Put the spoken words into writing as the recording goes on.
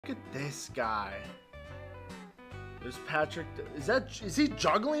Look at this guy. There's Patrick. Is he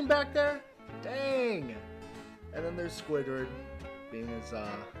juggling back there? Dang. And then there's Squidward being his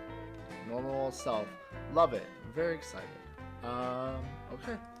normal self. Love it. I'm very excited.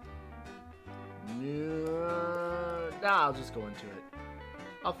 Okay. Nah, I'll just go into it.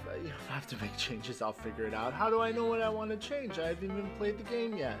 If I have to make changes, I'll figure it out. How do I know what I want to change? I haven't even played the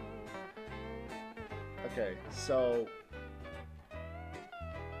game yet. Okay, so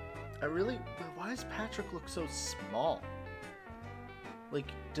why does Patrick look so small? Like,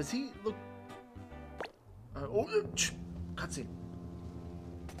 does he look? Cutscene.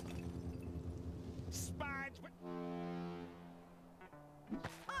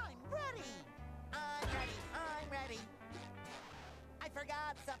 I'm ready. I'm ready. I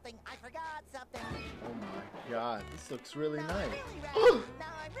forgot something. Oh my god, this looks really nice. I'm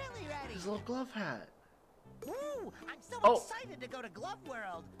really ready. His little glove hat. Woo! I'm so excited to go to Glove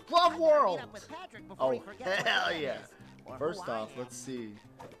World. Glove World! Meet up with Patrick before he forgets hell yeah. First off, let's let's see.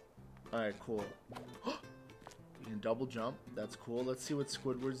 Alright, cool. You can double jump. That's cool. Let's see what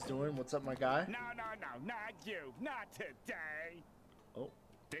Squidward's doing. What's up, my guy? No, not you. Not today. Oh.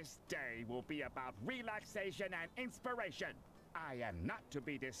 This day will be about relaxation and inspiration. I am not to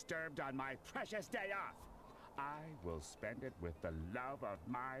be disturbed on my precious day off. I will spend it with the love of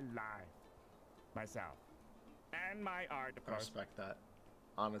my life. Myself. And my art, of I course. respect that.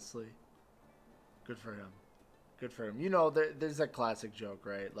 Honestly. Good for him. Good for him. You know, there's that classic joke,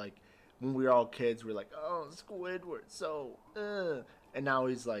 right? Like, when we were all kids, we were like, oh, Squidward, so, And now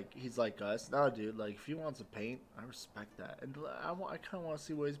he's like us. No, dude, like, if he wants to paint, I respect that. And I kind of want to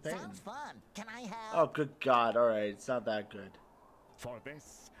see what he's painting. Sounds fun. Can I have... Oh, good God. All right. It's not that good. For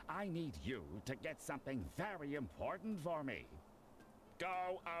this, I need you to get something very important for me.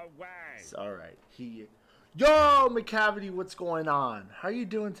 Go away. It's all right. Yo, McCavity, what's going on? How you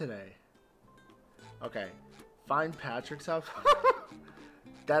doing today? Okay. Find Patrick's house.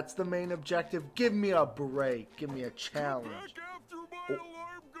 That's the main objective. Give me a break. Give me a challenge. Back after my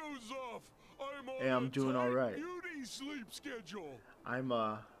alarm goes off. I'm doing all right. Beauty sleep schedule. I'm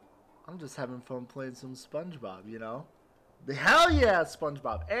just having fun playing some SpongeBob, you know? The hell yeah,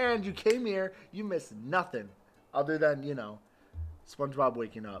 SpongeBob. And you came here, you missed nothing other than, you know, SpongeBob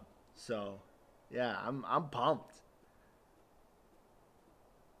waking up. So, yeah, I'm pumped.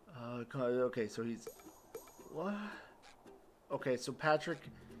 Okay, so he's what? Okay, so Patrick,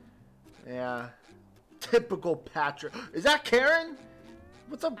 yeah, typical Patrick. Is that Karen?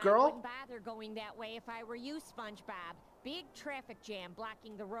 What's up, girl? I wouldn't bother going that way if I were you, SpongeBob. Big traffic jam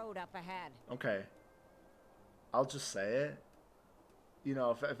blocking the road up ahead. Okay. I'll just say it. You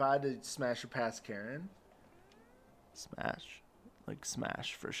know, if I had to smash or pass Karen. Smash. Like,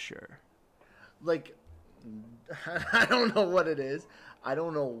 smash for sure. Like, I don't know what it is. I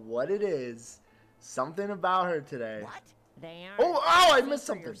don't know what it is. Something about her today. What? They are. Oh, I missed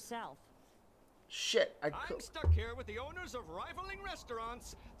something. Yourself. Shit, I'm stuck here with the owners of rivaling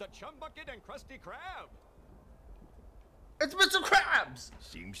restaurants, the Chum Bucket and Krusty Krab. It's Mr. Krabs!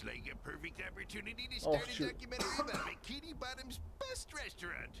 Seems like a perfect opportunity to start a documentary about Bikini Bottom's best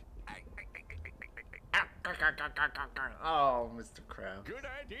restaurant. Oh, Mr. Krabs. Good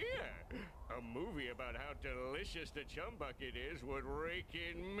idea. A movie about how delicious the Chum Bucket is would rake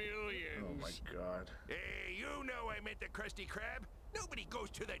in millions. Oh my god. Hey, you know I meant the Krusty Krab. Nobody goes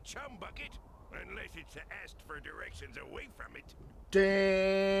to the Chum Bucket unless it's asked for directions away from it.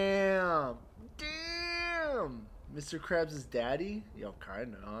 Damn! Damn! Mr. Krabs' daddy? Yo,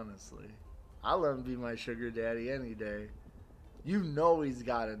 kinda, honestly. I'll let him be my sugar daddy any day. You know he's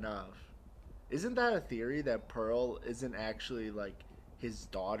got enough. Isn't that a theory that Pearl isn't actually, like, his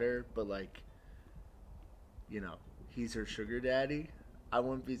daughter, but, like, you know, he's her sugar daddy? I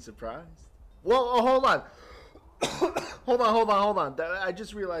wouldn't be surprised. Well, oh, hold on. hold on. I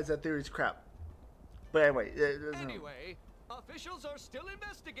just realized that theory's crap. But anyway. Anyway, officials are still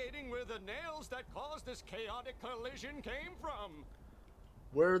investigating where the nails that caused this chaotic collision came from.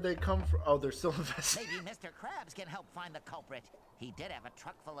 Where did they come from? Oh, they're still investigating. Maybe Mr. Krabs can help find the culprit. He did have a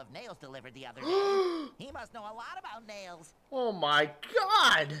truck full of nails delivered the other day. He must know a lot about nails. Oh my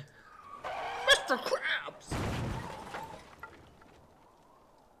god! Mr. Krabs!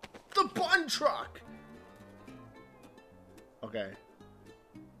 The bun truck! Okay.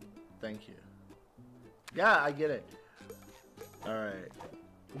 Thank you. Yeah, I get it. Alright.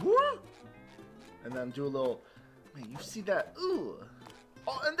 Woo! And then do a little... Man, you see that? Ooh!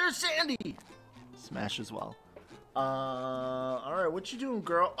 Oh, and there's Sandy! Smash as well. Alright, what you doing,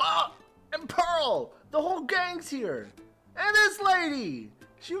 girl? Oh! And Pearl! The whole gang's here! And this lady!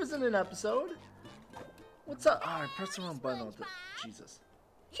 She was in an episode. What's up? Alright, press the wrong button. Jesus.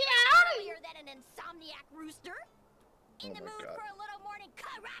 been an insomniac rooster. In Oh the my mood God. for a little morning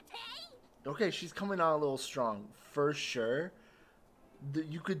karate? Okay, she's coming out a little strong, for sure.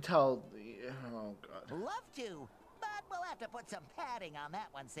 You could tell. Oh God. Love to, but we'll have to put some padding on that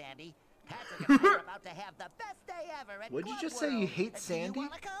one, Sandy. Patrick and I are about to have the best day ever at What'd you Club just say? You World. hate Do Sandy? you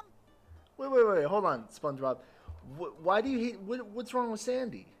wanna come? Wait. Hold on, SpongeBob. Why do you hate? What's wrong with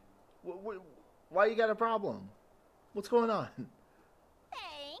Sandy? Why you got a problem? What's going on?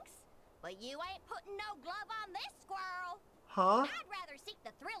 Thanks. But you ain't putting no glove on this squirrel. Huh? I'd rather seek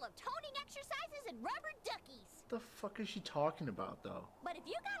the thrill of toning exercises and rubber duckies. The fuck is she talking about, though? But if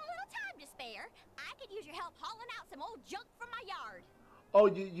you got a little time to spare, I could use your help hauling out some old junk from my yard. Oh,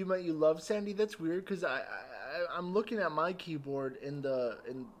 you meant you love Sandy? That's weird, because I'm looking at my keyboard, and the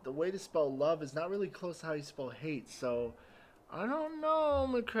way to spell love is not really close to how you spell hate, so I don't know,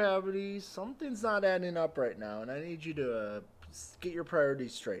 McCravity. Something's not adding up right now, and I need you to get your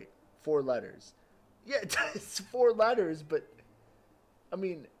priorities straight. 4 letters. Yeah, it's 4 letters, but I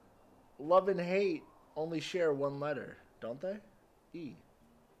mean, love and hate only share 1 letter, don't they? E.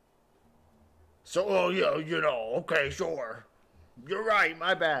 So, oh yeah, okay, sure. You're right,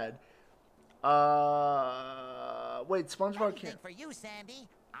 my bad. Wait, SpongeBob Anything can't. for you, Sandy.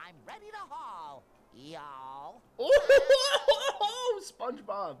 I'm ready to haul, y'all. Oh,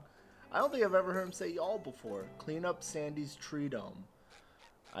 SpongeBob. I don't think I've ever heard him say y'all before. Clean up Sandy's tree dome.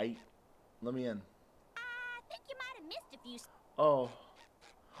 Let me in. I think you might have missed a few. Oh,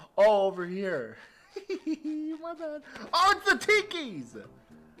 over here. My bad. Oh, it's the Tikis.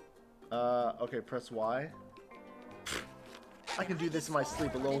 Okay, press Y. I can do this in my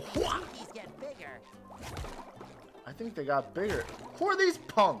sleep a little. These get bigger. I think they got bigger. Who are these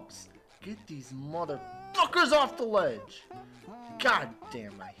punks? Get these motherfuckers off the ledge. God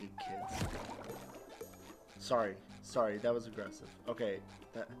damn, I hate kids. Sorry, that was aggressive. Okay,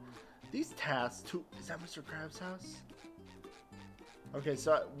 these tasks too. Is that Mr. Krabs' house? Okay,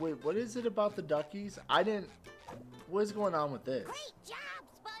 so wait, what is it about the duckies? What is going on with this? Great job,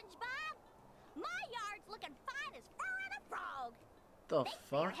 SpongeBob. My yard's looking fine as fur on a frog. The Thanks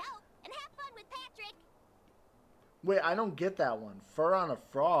for your fuck? help, and have fun with Patrick. Wait, I don't get that one. Fur on a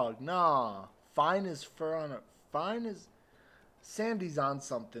frog? Nah. Fine as fur on a. Fine as. Sandy's on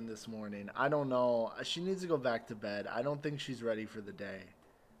something this morning. I don't know. She needs to go back to bed. I don't think she's ready for the day.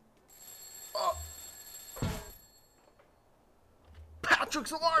 Oh.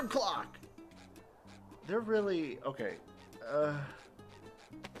 Patrick's alarm clock! They're really. Okay.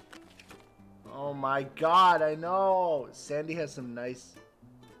 Oh my god, I know. Sandy has some nice.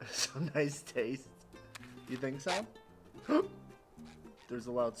 Some nice taste. You think so? There's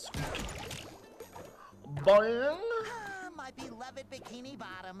a loud squeak. Boing! My beloved Bikini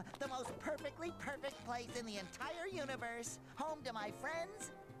Bottom, the most perfectly perfect place in the entire universe, home to my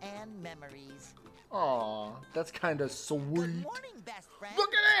friends and memories. Aw, that's kind of sweet. Good morning, best friend.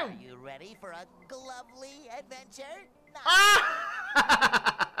 Look at him! Are you ready for a lovely adventure?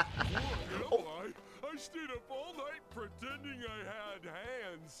 Ah! I stayed up all night pretending I had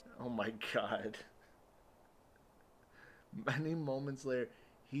hands. Oh my god. Many moments later,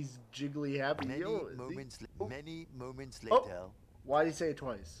 he's jiggly happy. Many Yo, moments Oh. later. Why did he say it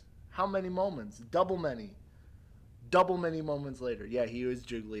twice? How many moments? Double many. Double many moments later. Yeah, he was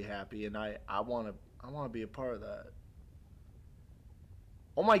jiggly happy, and I wanna be a part of that.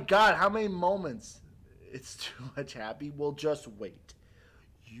 Oh my god, how many moments? It's too much happy. Well, just wait.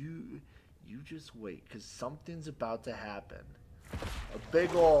 You just wait, cause something's about to happen. A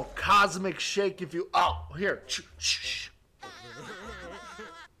big ol' cosmic shake if you. Oh, here. Shh.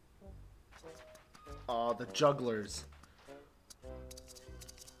 Oh, the jugglers.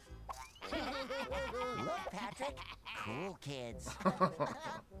 Look, Patrick. Cool kids.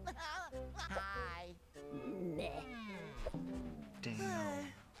 Hi. Damn.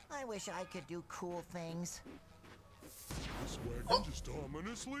 I wish I could do cool things. This wagon just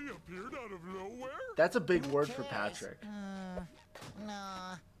ominously appeared out of nowhere. That's a big word for Patrick.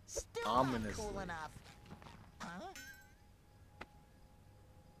 Nah, still Ominously. not cool enough. Huh?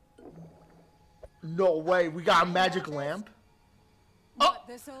 No way, we got a magic lamp? What,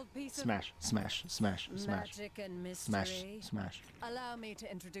 this old piece of Smash. magic and Smash. mystery? Allow me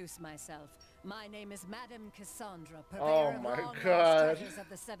to introduce myself. My name is Madame Cassandra, Oh purveyor of my all lost God. treasures of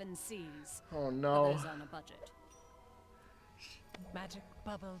the 7 seas. Oh no. Others on a budget. Magic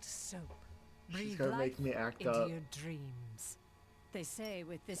bubbled soap. She's Breathe gonna life make me act into up. your dreams. They say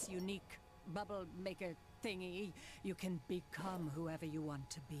with this unique bubble maker thingy, you can become whoever you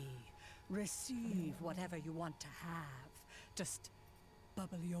want to be. Receive whatever you want to have. Just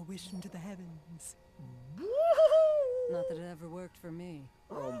bubble your wish into the heavens. Not that it ever worked for me.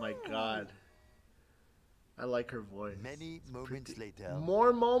 Oh my god. I like her voice. Many moments later.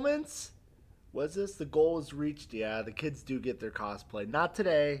 More moments? Was this? The goal is reached. Yeah, the kids do get their cosplay. Not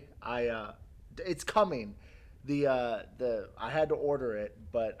today. It's coming. I had to order it,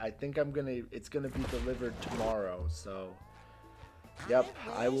 but I think it's gonna be delivered tomorrow, so yep,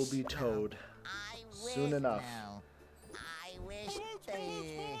 I will be towed soon enough. I wish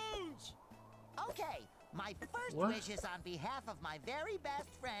Okay, my first wish is on behalf of my very best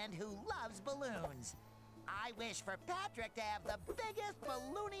friend who loves balloons. I wish for Patrick to have the biggest,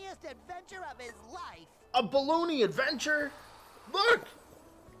 ballooniest adventure of his life. A balloony adventure? Look!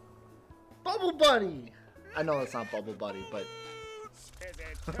 Bubble Bunny! I know it's not Bubble Bunny, but... Is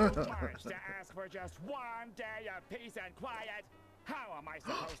it too much to ask for just one day of peace and quiet? How am I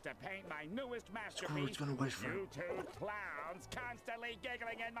supposed to paint my newest masterpiece? You two clowns constantly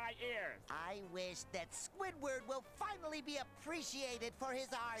giggling in my ears. I wish that Squidward will finally be appreciated for his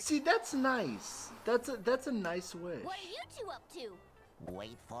art. See, that's nice. That's a nice wish. What are you two up to?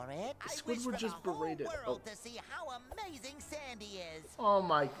 Wait for it. Squidward just berated. I wish for the whole world to see how amazing Sandy is. Oh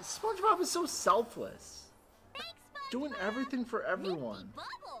my! SpongeBob is so selfless. Thanks, SpongeBob. Doing everything for everyone.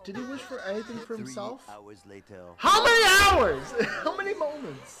 Did he wish for anything for himself? 3 hours later. How many hours? How many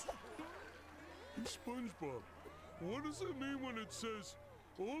moments? SpongeBob, what does it mean when it says,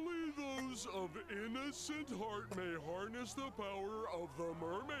 only those of innocent heart may harness the power of the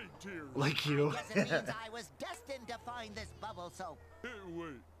mermaid tears? Like you. Yes, it means I was destined to find this bubble soap. Hey,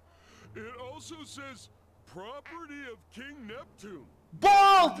 wait. It also says, property of King Neptune.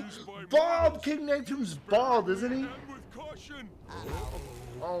 Bald! Bald! King Neptune's bald, isn't he? And with caution.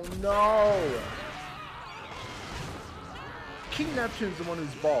 Oh no! King Neptune's the one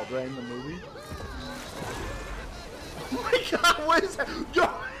who's bald, right, in the movie? Oh my god, what is that? Yo!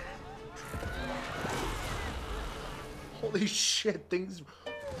 Holy shit, things...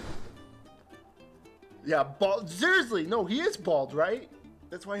 Yeah, bald. Seriously, no, he is bald, right?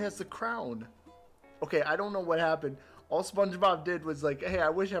 That's why he has the crown. Okay, I don't know what happened. All SpongeBob did was like, hey, I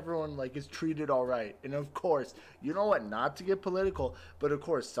wish everyone like is treated all right. And of course, you know what? Not to get political, but of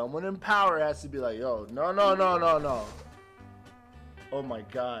course, someone in power has to be like, yo, no, no, no, no, no. Oh my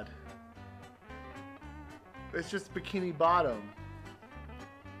god. It's just Bikini Bottom.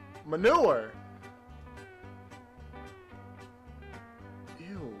 Manure.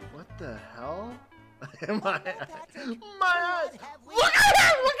 Ew, what the hell? My eyes. Look at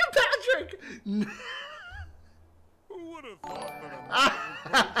him! Look at Patrick! Who would have thought that a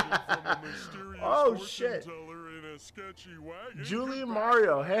from a mysterious oh shit! teller in a sketchy wagon? Julie and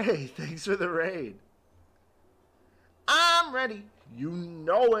Mario, hey, thanks for the raid. I'm ready. You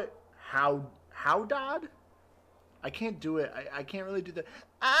know it. How Dodd? I can't do it. I can't really do that.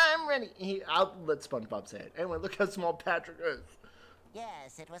 I'm ready. I'll let SpongeBob say it. Anyway, look how small Patrick is.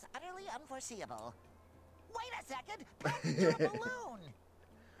 Yes, it was utterly unforeseeable. Wait a second! You're a balloon!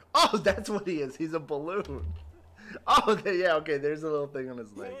 Oh, that's what he is. He's a balloon. Oh, okay, yeah, okay. There's a little thing on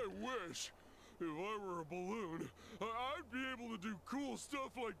his leg. I wish, if I were a balloon, I'd be able to do cool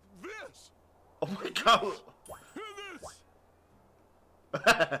stuff like this. Oh my god. And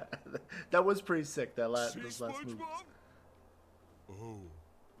this. That was pretty sick. That last See, move. Oh,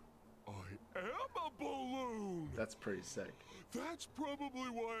 I am a balloon. That's pretty sick. That's probably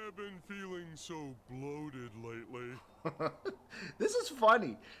why I've been feeling so bloated lately. This is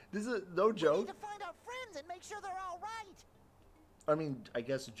funny. This is no joke. We need to find our friends and make sure they're all right. I mean, I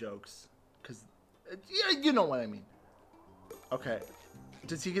guess jokes, cause yeah, you know what I mean. Okay,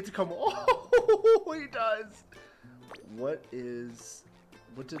 does he get to come? Oh, he does. What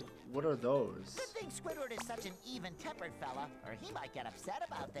are those? Good thing Squidward is such an even-tempered fella, or he might get upset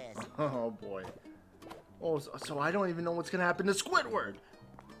about this. Oh boy. Oh, so I don't even know what's gonna happen to Squidward.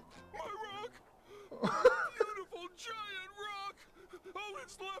 My rock! Beautiful giant rock! All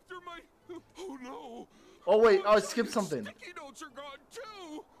that's left are my... Oh no! Oh wait, I skipped something. Sticky notes are gone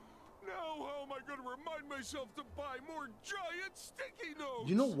too! Now how am I gonna remind myself to buy more giant sticky notes?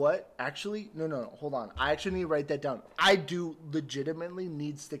 You know what? Actually, no, hold on. I actually need to write that down. I do legitimately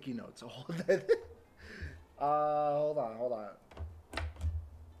need sticky notes. Hold on.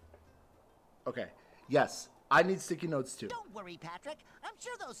 Okay. Yes, I need sticky notes too. Don't worry, Patrick. I'm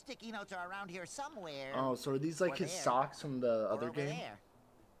sure those sticky notes are around here somewhere. Oh, so are these like his socks from the other game? There.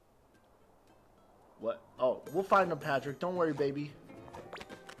 What? Oh, we'll find them, Patrick. Don't worry, baby.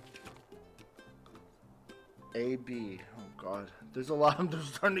 A, B. Oh, God. There's a lot. They're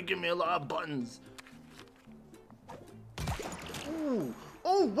starting to give me a lot of buttons. Ooh.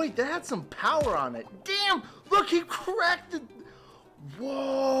 Oh, wait. That had some power on it. Damn. Look, he cracked it.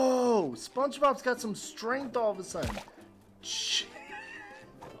 Whoa. SpongeBob's got some strength all of a sudden.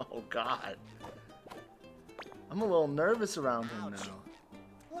 Oh God. I'm a little nervous around him Ouch.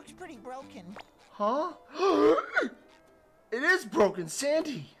 now. Looks pretty broken. Huh? It is broken,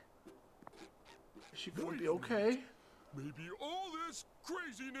 Sandy. Is she gonna be okay? Maybe all this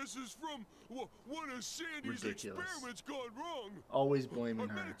craziness is from one of Sandy's Ridiculous. experiments gone wrong. Always I blaming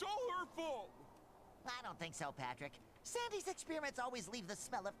bet her. it's all her fault. I don't think so, Patrick. Sandy's experiments always leave the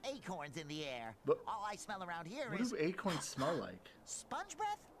smell of acorns in the air. But all I smell around here what is do acorns smell like? sponge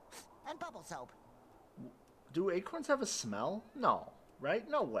breath and bubble soap. Do acorns have a smell? No, right?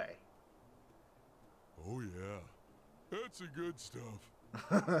 No way. Oh yeah, that's the good stuff.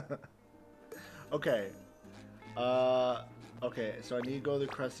 Okay. Okay, so I need to go to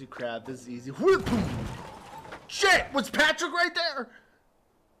the Krusty Krab. This is easy. Shit! Was Patrick right there?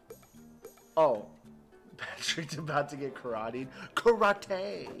 Oh. Patrick's about to get karate'd.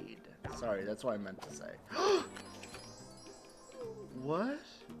 Karate'd. Sorry, that's what I meant to say. What?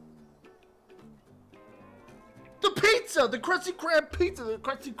 The pizza! The Krusty Krab pizza! The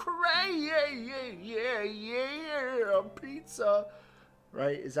Krusty Krab! Yeah! Pizza!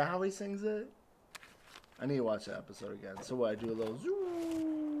 Right? Is that how he sings it? I need to watch that episode again. So what? I do a little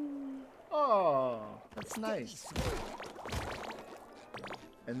zoom. Oh, that's nice.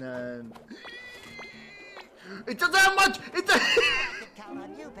 And then it doesn't have much. I can count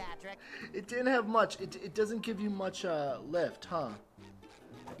on you, Patrick. It didn't have much. It doesn't give you much lift, huh?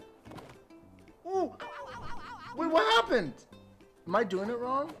 Ooh. Wait, what happened? Am I doing it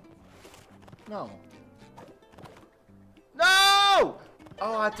wrong? No. No!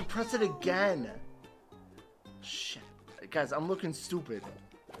 Oh, I have to press it again. Shit. Guys, I'm looking stupid.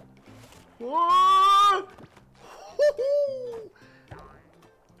 Whoa!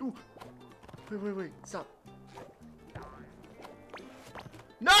 Ooh. Wait. Stop.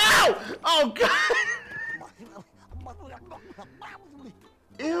 No! Oh, God!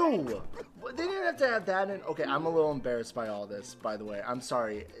 Ew! They didn't have to have that in. Okay, I'm a little embarrassed by all this, by the way. I'm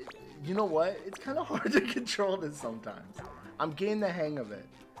sorry. You know what? It's kind of hard to control this sometimes. I'm getting the hang of it.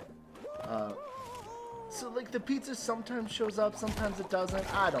 So, like, the pizza sometimes shows up, sometimes it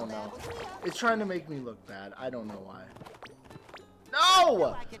doesn't. I don't know. It's trying to make me look bad. I don't know why.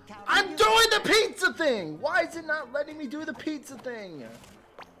 No! I'm doing the pizza thing! Why is it not letting me do the pizza thing?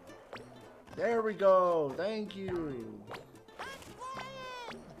 There we go. Thank you.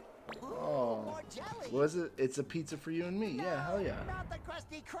 Oh. What is it? It's a pizza for you and me. Yeah, hell yeah. Not the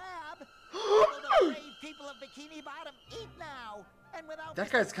Krusty Krab. The brave people of Bikini Bottom eat now. And without That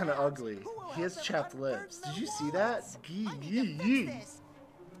Mr. guy's kind of Krabs, ugly. who will He has help them chapped unburden lips. the Did you see that? walls? I need to fix this.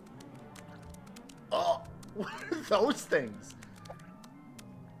 Oh, what are those things?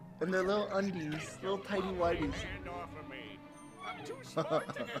 And they're little undies, little tidy whities. Hand off of me. I'm too smart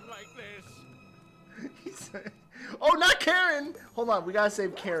to get like this. He said, oh, not Karen! Hold on, we gotta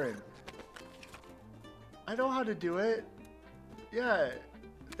save Karen. I know how to do it. Yeah,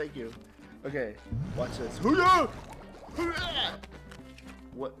 thank you. Okay, watch this. Hoo-yah! Hoo-yah!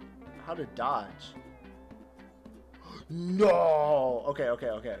 What? How to dodge? No! Okay.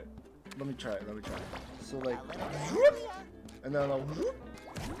 Let me try it. So like, whoop, and then I'll whoop.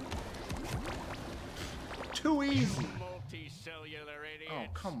 Too easy. Multicellular idiot. Oh,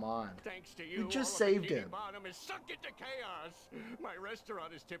 come on. Thanks to you, We just all of saved Bikini him. Bottom is sunk into chaos. My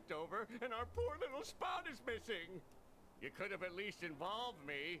restaurant is tipped over, and our poor little spot is missing. You could have at least involved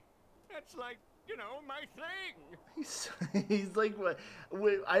me. That's like, you know, my thing. He's like what?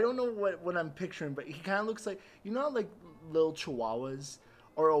 I don't know what I'm picturing, but he kind of looks like, you know, how, like little chihuahuas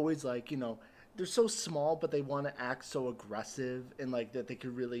are always like, you know, they're so small, but they want to act so aggressive and like that they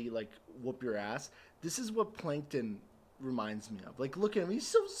could really like whoop your ass. This is what Plankton reminds me of. Like, look at him. He's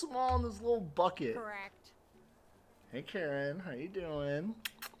so small in this little bucket. Correct. Hey, Karen. How you doing?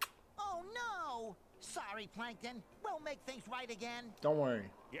 Oh no! Sorry, Plankton. We'll make things right again. Don't worry.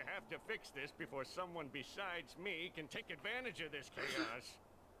 You have to fix this before someone besides me can take advantage of this chaos.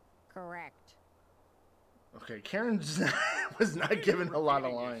 Correct. Okay, Karen just was not given a lot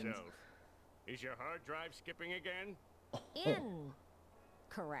of Repeating lines. yourself. Is your hard drive skipping again?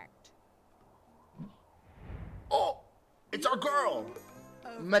 Correct. Oh, it's our girl,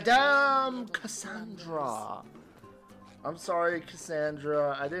 Madame Cassandra. I'm sorry,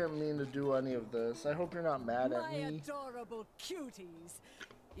 Cassandra. I didn't mean to do any of this. I hope you're not mad at My me. adorable cuties.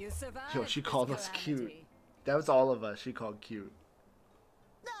 You survived. Yo, she this called us cute. calamity. That was all of us. She called cute.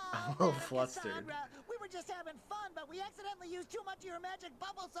 No, I'm a little Madam flustered. Cassandra. We were just having fun, but we accidentally used too much of your magic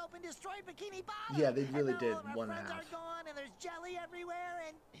bubble soap and destroyed Bikini Bottom. Yeah, they really and now did, all of our one and a friends half. are gone, and there's jelly everywhere,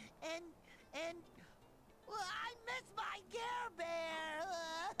 and well, I miss my Care Bear.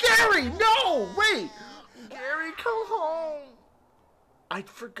 Gary, no! Wait! Gary, come home! I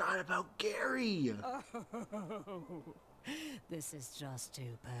forgot about Gary. This is just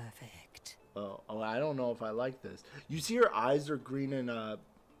too perfect. Oh, I don't know if I like this. You see her eyes are green and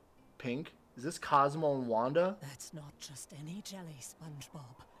pink? Is this Cosmo and Wanda? That's not just any jelly, SpongeBob.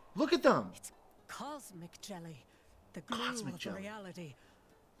 Look at them. It's cosmic jelly. The glue Cosmic of jelly. reality.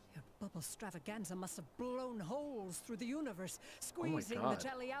 Your bubble extravaganza must have blown holes through the universe, squeezing the God.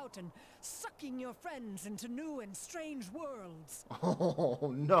 jelly out and sucking your friends into new and strange worlds.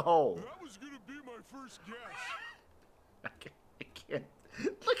 Oh, no. That was gonna be my first guess. I can't.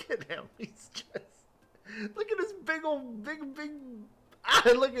 Look at him. He's just. Look at his big old, big. Ah,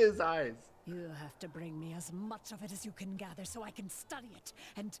 look at his eyes. You have to bring me as much of it as you can gather so I can study it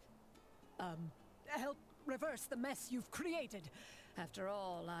and, help reverse the mess you've created. After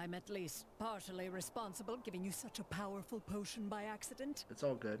all, I'm at least partially responsible, giving you such a powerful potion by accident. It's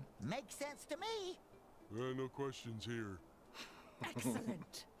all good. Makes sense to me. No questions here.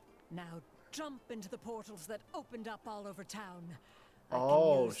 Excellent. Now jump into the portals that opened up all over town. I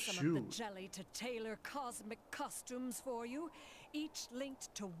Oh, can use some of shoot. the jelly to tailor cosmic costumes for you, each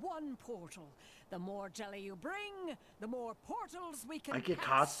linked to one portal. The more jelly you bring, the more portals we can I get pass.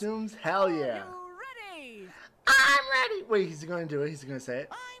 costumes? Hell Are yeah. you ready? I'm ready. Wait, he's going to do it. He's going to say it.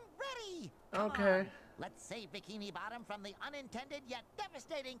 I'm ready. Come Okay. on. Let's save Bikini Bottom from the unintended yet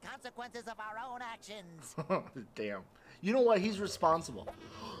devastating consequences of our own actions. Damn. You know what? He's responsible.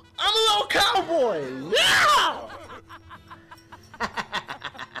 I'm a little cowboy. Yeah!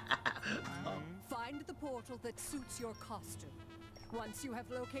 Find the portal that suits your costume. Once you have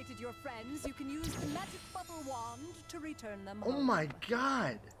located your friends, you can use the magic bubble wand to return them Oh home. my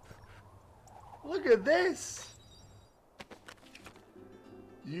god. Look at this.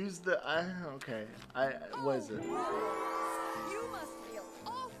 Use the okay. What is it? You must feel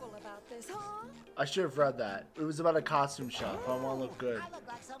awful about this, huh? I should have read that. It was about a costume shop. I want to look good. I look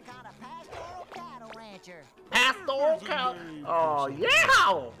like some kind of pastoral cattle rancher. Pastoral cow. Oh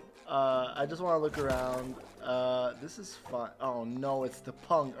yeah. I just want to look around. This is fun. Oh no, it's the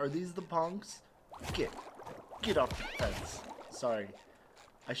punk. Are these the punks? Get off the fence. Sorry.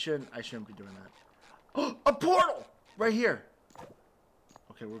 I shouldn't be doing that. Oh, a portal right here.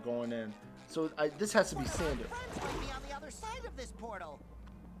 Okay, we're going in. So this has to be Sander. Friends might be on the other side of this portal.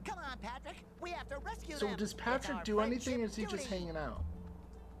 Come on, Patrick. We have to rescue So them. does It's Patrick our do anything, or is he friendship just duty. hanging out?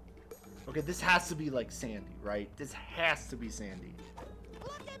 Okay, this has to be like Sandy, right? This has to be Sandy.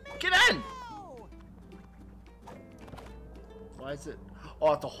 Look at me Get in! go! Why is it? Oh, I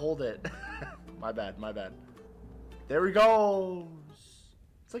have to hold it. My bad. There he goes.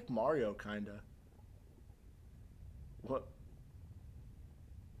 It's like Mario, kinda. What?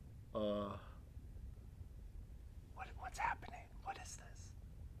 What's happening? What is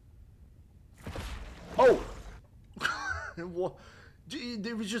this? Oh! What?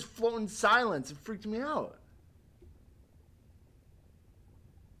 It was just floating silence. It freaked me out.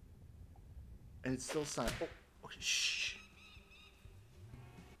 And it's still silent. Oh, okay, shh.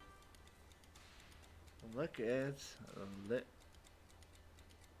 Look at lit.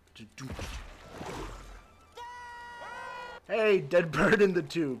 Hey, dead bird in the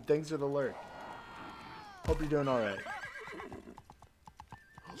tube. Thanks for the alert. Hope you're doing all right.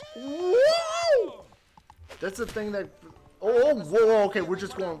 Whoa! That's the thing that. Oh, whoa! Okay, we're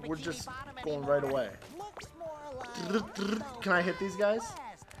just going right away. Looks more like Can I hit these guys?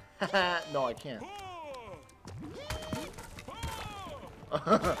 No, I can't.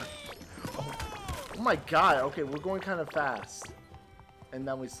 Oh my god, okay, we're going kind of fast. And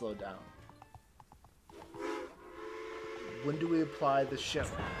then we slow down. When do we apply the ship?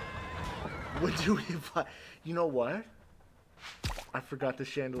 When do we apply? You know what? I forgot the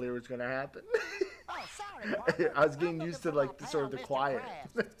chandelier was gonna happen. Oh, sorry, partner. I was getting I'm used to looking like for the sort of the Mr. quiet.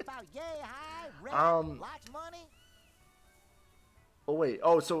 Krabs. About yay high, red, lots of money. Oh wait,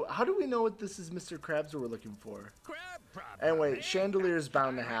 oh, so how do we know what this is Mr. Krabs that we're looking for? Anyway, chandelier is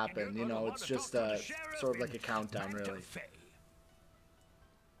bound to happen, you know, it's just sort of like a countdown, really.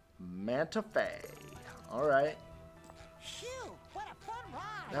 Manta Fe. Alright. Phew, what a fun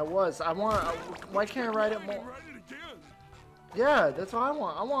ride. That was, why can't I ride it more? Yeah, that's what I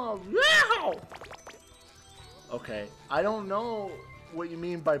want, yeah! Okay, I don't know what you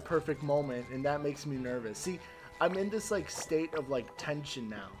mean by perfect moment, and that makes me nervous. See, I'm in this like state of like tension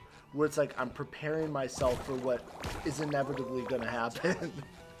now, where it's like I'm preparing myself for what is inevitably gonna happen.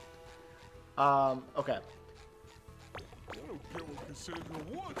 Okay. I don't care what Cassandra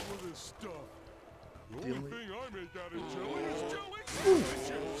wants with this stuff. The The only only- thing I make out of jelly is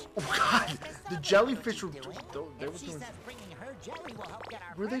jellyfishes. Oh god, the jellyfish were they were If she doing. says bringing her jelly will help get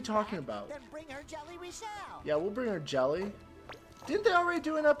our What are they friend talking back, about? Then bring her jelly we shall. Yeah, we'll bring her jelly. Didn't they already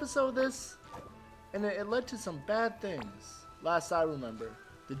do an episode of this? And it led to some bad things. Last I remember.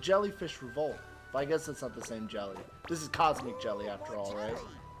 The jellyfish revolt. But I guess it's not the same jelly. This is cosmic jelly after all, right?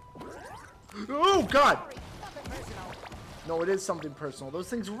 Oh, God! No, it is something personal. Those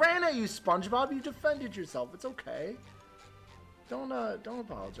things ran at you, SpongeBob. You defended yourself. It's okay. Don't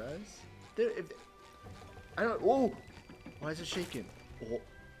apologize. I don't... Oh! Why is it shaking? Oh.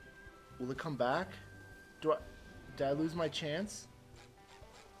 Will it come back? Did I lose my chance?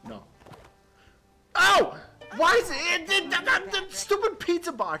 No. Oh! Why is it the stupid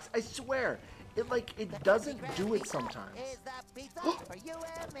pizza box? I swear, it doesn't do it sometimes.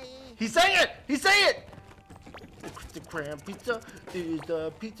 He's saying it! He's saying it! The Krabs pizza is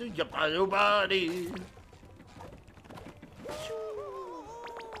the pizza you buy your body.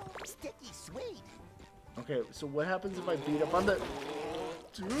 Sticky sweet. Okay, so what happens if I beat up on the...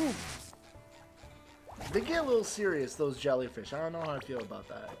 Dude. They get a little serious, those jellyfish. I don't know how I feel about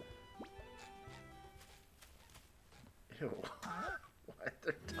that. Ew. Why are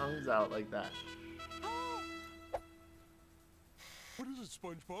their tongues out like that? What is it,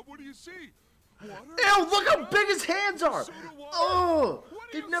 SpongeBob? What do you see? Water? Ew, look how big his hands are! Oh!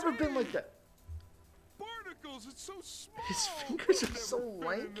 What They've never been like that. Barnacles, it's so small. His fingers are so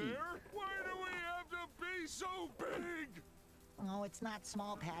lanky. Why do we have to be so big? Oh, it's not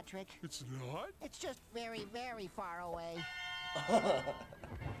small, Patrick. It's not? It's just very, very far away.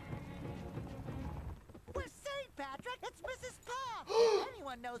 We're safe, Patrick! It's Mrs. Puff! If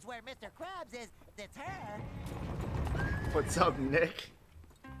anyone knows where Mr. Krabs is, it's her. What's up, Nick?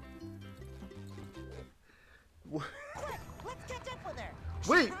 Quick, let's catch up with her.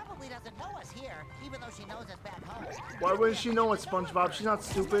 Wait! She probably doesn't know us here, even though she knows us back home. Why wouldn't she know it, SpongeBob? She's not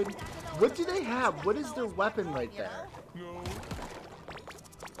stupid. What do they have? What is their weapon right there? No.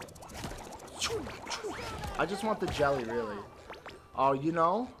 I just want the jelly, really. Oh, you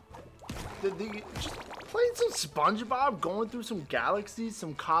know? Just playing some SpongeBob, going through some galaxies,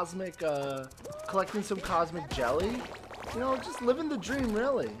 some cosmic, collecting some cosmic jelly. You know, just living the dream,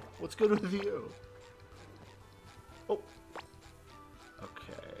 really. What's good with you? Oh.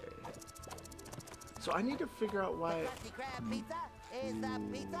 Okay. So I need to figure out why...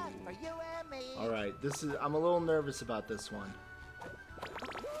 Alright, I'm a little nervous about this one.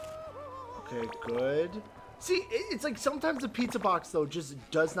 Okay, good. See, it's like sometimes the pizza box, though, just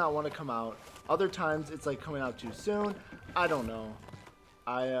does not want to come out. Other times, it's like coming out too soon. I don't know.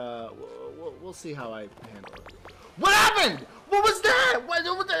 We'll see how I handle it. What happened? What was that? What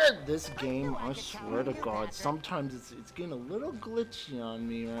was that? This game, I swear to God, sometimes it's getting a little glitchy on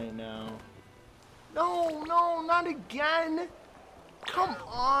me right now. No, not again. Come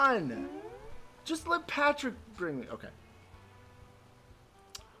on. Just let Patrick bring me. Okay.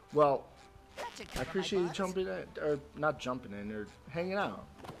 Well, I appreciate you jumping in, or not jumping in, or hanging out.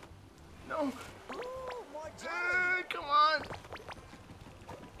 No. Come on.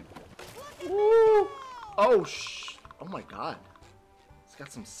 Ooh. Oh, oh my God. It's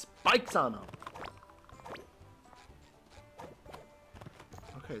got some spikes on him.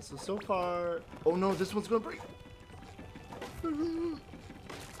 Okay, so far... Oh no, this one's gonna break.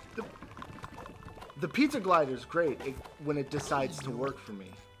 The pizza glider's great when it decides to work for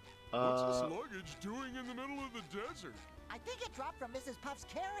me. What's this luggage doing in the middle of the desert? I think it dropped from Mrs. Puff's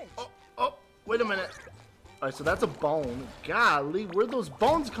carriage. Oh, wait a minute. Alright, so that's a bone. Golly, where'd those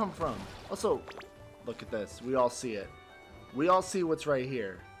bones come from? Also, look at this. We all see it. We all see what's right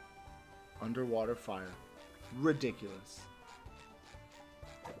here. Underwater fire. Ridiculous.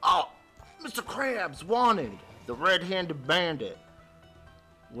 Oh, Mr. Krabs wanted. The red-handed bandit.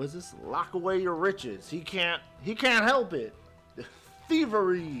 Was this lock away your riches? He can't help it. The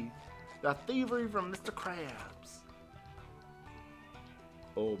thievery. The thievery from Mr. Krabs.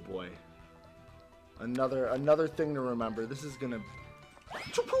 Oh boy. Another thing to remember. This is gonna...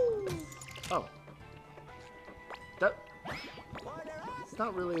 Oh. It's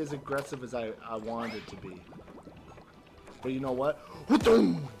not really as aggressive as I wanted it to be. But you know what?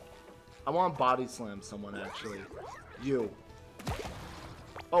 I want to body slam someone, actually. You.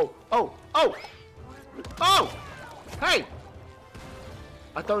 Oh! Hey!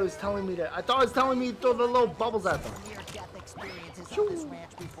 I thought it was telling me to throw the little bubbles at them.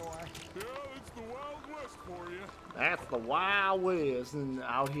 That's the Wild West, and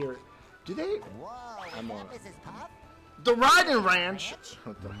out here, do they? I'm on the riding ranch.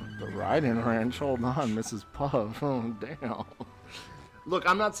 The riding ranch. Hold on, Mrs. Puff. Oh damn. Look,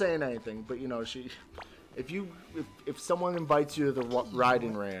 I'm not saying anything, but you know, if someone invites you to the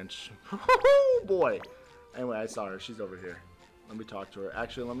riding ranch, boy. Anyway, I saw her. She's over here. Let me talk to her.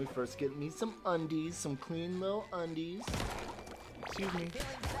 Actually, let me first get me some undies, some clean little undies. Excuse me. Feeling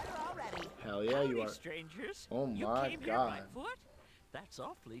better already. Hell yeah, you Howdy, are. strangers. Oh You my came here by God. foot? That's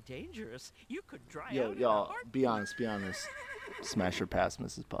awfully dangerous. You could dry Yo, out in a y'all, heartbeat. be honest, be honest. Smash her past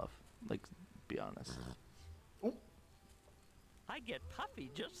Mrs. Puff. Like, be honest. I get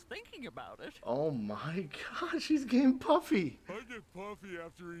puffy just thinking about it. Oh my God, she's getting puffy. I get puffy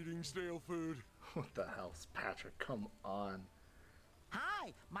after eating stale food. What the hell's Patrick? Come on.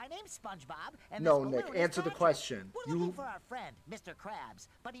 Hi, my name's Spongebob, and No, this Nick, balloon is answer the Patrick. question. We're looking for our friend, Mr. Krabs,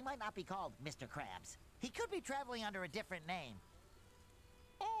 but he might not be called Mr. Krabs. He could be traveling under a different name.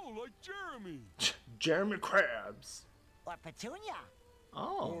 Oh, like Jeremy. Jeremy Krabs. Or Petunia.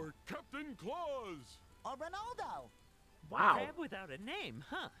 Oh. Or Captain Claus. Or Ronaldo. Wow. Crab without a name,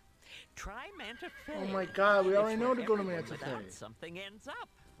 huh? Try Manta Fe. Oh my God, we It's already know where to go to everyone Manta without Fe. something ends up.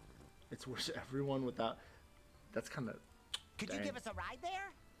 It's worse everyone without. That's kind of. Could you give us a ride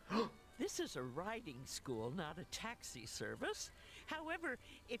there? This is a riding school, not a taxi service. However,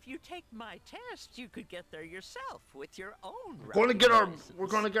 if you take my test, you could get there yourself with your own license. We're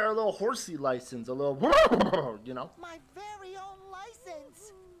gonna get our little horsey license, a little, you know. My very own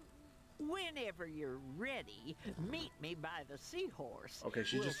license. Whenever you're ready, meet me by the seahorse. Okay,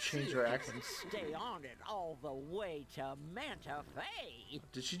 she We'll just changed see her if you accent. can stay on it all the way to Manta Fe.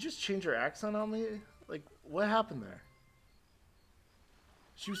 Did she just change her accent on me? Like, what happened there?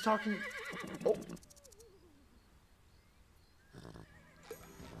 She was talking. Oh.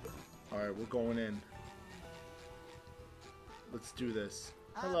 All right, we're going in. Let's do this.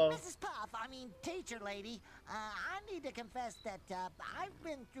 Hello. Mrs. Puff, I mean teacher lady, I need to confess that I've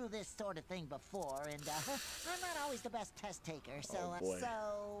been through this sort of thing before, and I'm not always the best test taker, so, Oh, boy.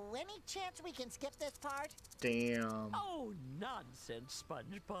 so any chance we can skip this part? Damn. Oh, nonsense,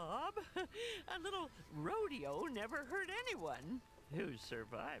 SpongeBob. A little rodeo never hurt anyone who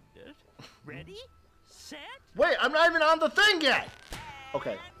survived it. Ready? Set? Wait, I'm not even on the thing yet.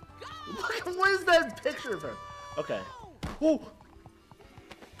 Okay. Look, what is that picture of her? Okay. Whoa.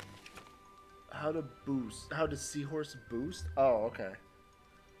 How to boost? How does seahorse boost? Oh, okay.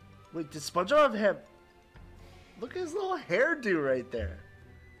 Wait, does SpongeBob have? Look at his little hairdo right there.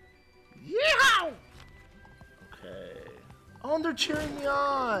 Yeah. Okay. Oh, and they're cheering me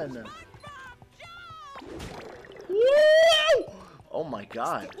on. Woo! Oh my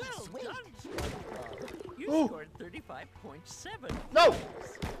God. Well done, SpongeBob. You Ooh. scored 35.7. No!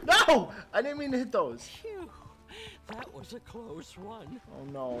 No! I didn't mean to hit those. Phew. That was a close one. Oh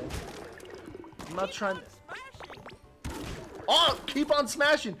no. I'm not trying to. Smashing. Oh, keep on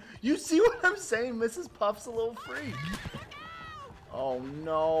smashing. You see what I'm saying? Mrs. Puff's a little freak. Oh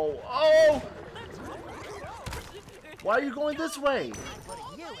no. Oh! Why are you going this way? I'm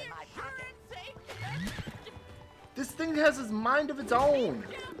putting you in my pocket. This thing has a mind of its own.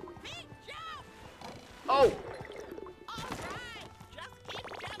 Big jump! Oh! All right, just keep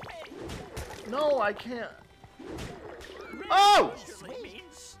jumping. No, I can't. Oh! Usually means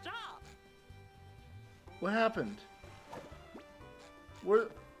stop. What happened? What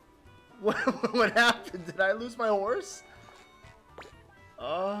happened? Did I lose my horse?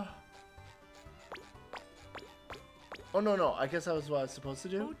 Oh no, I guess that was what I was supposed to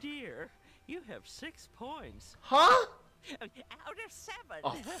do. Oh dear, you have 6 points. Huh? Out of 7.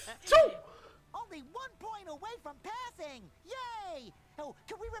 Oh, phew! Only 1 point away from passing! Yay! Oh,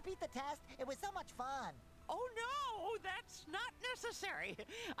 can we repeat the test? It was so much fun. Oh no, that's not necessary.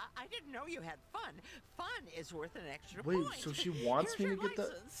 I didn't know you had fun. Fun is worth an extra Wait, point. so she wants Here's me to your get the.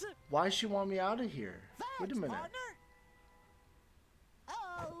 license. Why does she want me out of here? Wait Thanks, a minute. partner.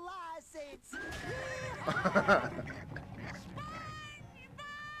 Oh, license!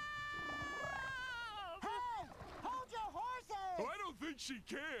 Hey, hold your horses! I don't think she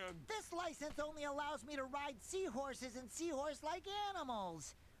can. This license only allows me to ride seahorses and seahorse-like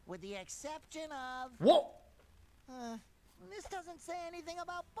animals, with the exception of... Whoa! This doesn't say anything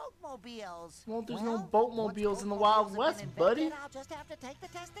about boatmobiles. Well, there's no once boatmobiles in the Wild boatmobiles have West, been buddy. invented, I'll just have to take the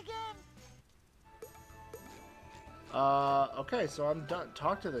test again. Okay, so I'm done.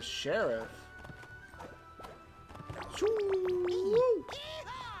 Talk to the sheriff. Shoo!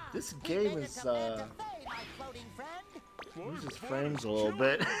 This game is, uses frames a little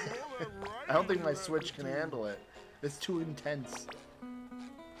bit. I don't think my Switch can handle it. It's too intense.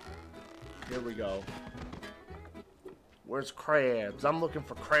 Here we go. Where's Krabs? I'm looking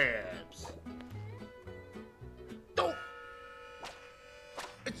for Krabs. Oh!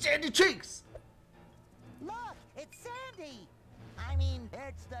 It's Sandy Cheeks! Look, it's Sandy. I mean,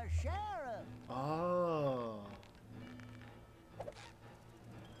 it's the sheriff. Oh.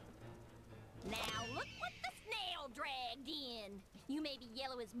 Now look what the snail dragged in. You may be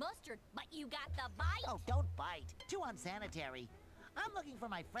yellow as mustard, but you got the bite. Oh, don't bite. Too unsanitary. I'm looking for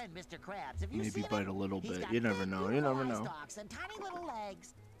my friend Mr. Krabs. Have you Maybe seen bite him? a little He's bit. got You never big, know. You beautiful never eye know. stalks and tiny little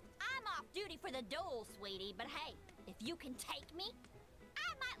legs. I'm off duty for the dole, sweetie, but hey, if you can take me,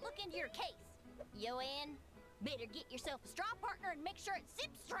 I might look into your case. You in? Better get yourself a straw partner and make sure it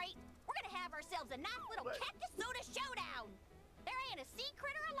sips straight. We're gonna have ourselves a nice little cactus soda showdown. There ain't a sea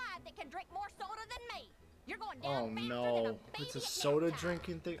critter alive that can drink more soda than me. You're going down faster than a baby It's a at soda nap time.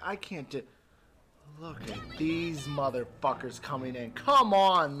 drinking thing. I can't do. Look at these motherfuckers coming in. Come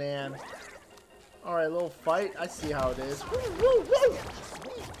on, man. All right, little fight. I see how it is. Woo, woo, woo.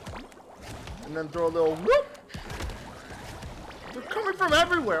 And then throw a little whoop. They're coming from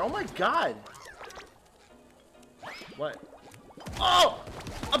everywhere. Oh my god. What? Oh!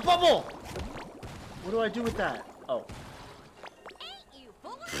 A bubble! What do I do with that? Oh. Ain't you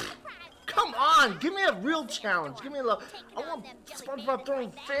full of surprise? Come on! Give me a real challenge. Give me a little. I want SpongeBob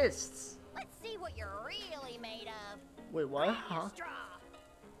throwing fists. Let's see what you're really made of. Wait, what? Huh? Straw.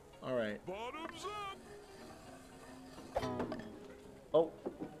 Alright. Bottoms up. Oh.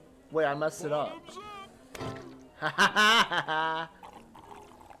 Wait, I messed it up. Bottoms up. Ha ha ha ha!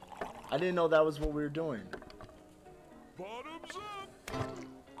 I didn't know that was what we were doing. Bottoms up.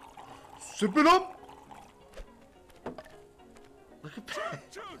 Sip it up! Look at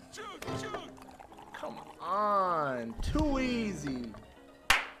that. Chug, chug, chug. Come on. Too easy.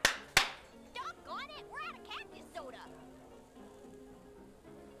 Doggone it, we're out of cactus soda.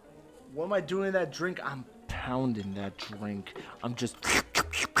 What am I doing in that drink? I'm pounding that drink. I'm just...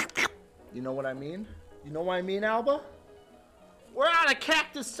 You know what I mean? You know what I mean, Alba? We're out of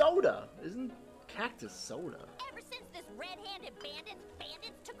cactus soda. Isn't cactus soda? Ever since this red-handed bandits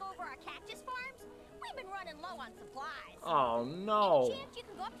took over our cactus farms, we've been running low on supplies. Oh, no. Any chance you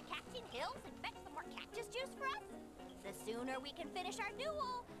can go up to Cactus Hills and fetch some more cactus juice for us? The sooner we can finish our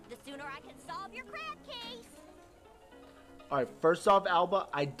duel, the sooner I can solve your crab case. Alright, first off, Alba,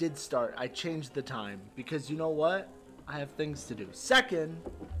 I did start. I changed the time. Because you know what? I have things to do. Second,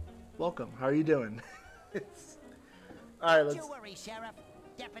 welcome. How are you doing? Alright, let's... Don't you worry, Sheriff.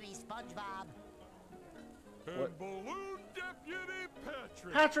 Deputy SpongeBob. And What? Balloon Deputy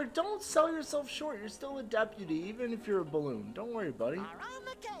Patrick. Patrick, don't sell yourself short. You're still a deputy, even if you're a balloon. Don't worry, buddy. Are on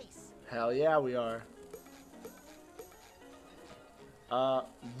the case. Hell yeah, we are.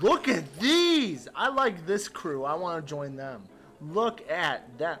 Look at these! I like this crew. I want to join them. Look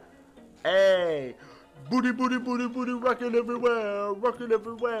at that. Hey! Booty, booty, booty, booty, rockin' everywhere, rockin'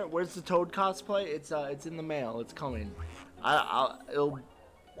 everywhere. Where's the Toad cosplay? It's in the mail. It's coming. It'll be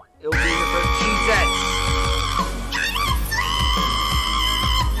here for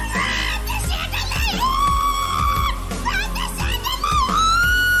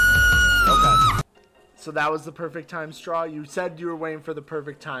Okay. So that was the perfect time, Straw. You said you were waiting for the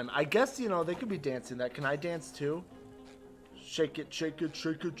perfect time. I guess, you know, they could be dancing that. Can I dance too? Shake it, shake it,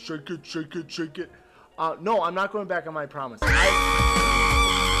 shake it, shake it, shake it, shake it. No, I'm not going back on my promise. Alright.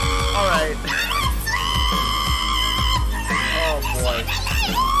 Oh boy.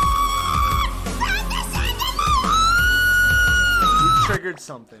 You triggered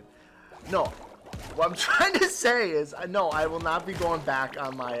something. No. What I'm trying to say is, no, I will not be going back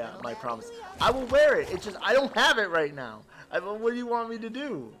on my my promise. I will wear it. It's just I don't have it right now. What do you want me to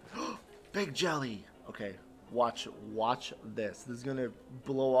do? Big jelly. Okay, watch this. This is gonna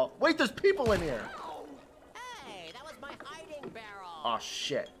blow up. Wait, there's people in here. Hey, that was my hiding barrel. Oh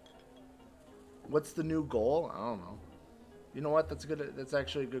shit. What's the new goal? I don't know. You know what? That's good. That's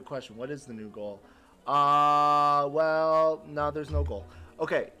actually a good question. What is the new goal? Well, no, there's no goal.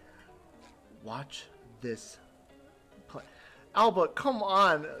 Okay. Watch this play. Albert, come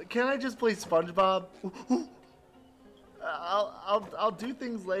on. Can I just play SpongeBob? I'll do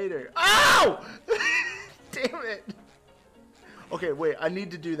things later. Ow! Damn it. Okay, wait. I need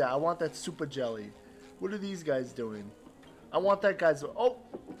to do that. I want that super jelly. What are these guys doing? I want that guy's... Oh!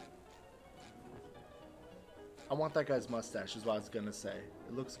 I want that guy's mustache is what I was going to say.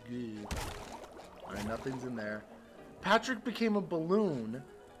 It looks good. Alright, nothing's in there. Patrick became a balloon,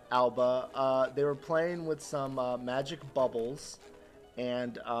 Alba. They were playing with some magic bubbles.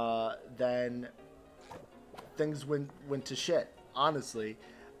 And then things went to shit, honestly.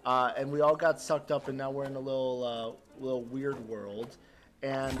 And we all got sucked up, and now we're in a little weird world.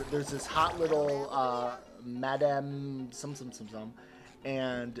 And there's this hot little Madame some,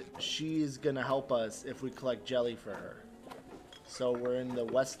 and she's gonna help us if we collect jelly for her. So we're in the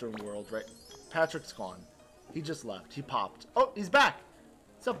Western world, right? Patrick's gone. He just left. He popped. Oh, he's back.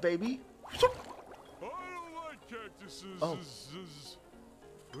 What's up, baby? I don't like cactuses. Oh.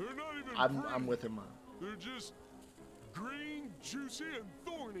 They're not even I'm pretty. with him. They're just green, juicy, and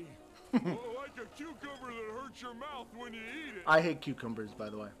thorny. Like a cucumber that hurts your mouth when you eat it. I hate cucumbers, by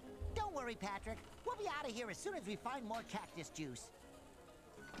the way. Don't worry, Patrick. We'll be out of here as soon as we find more cactus juice.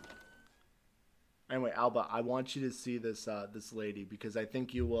 Anyway, Alba, I want you to see this this lady because I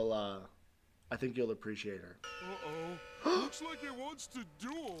think you will. I think you'll appreciate her. Uh-oh. Looks like it wants to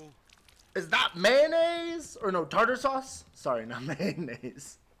duel. Is that mayonnaise or no tartar sauce? Sorry, not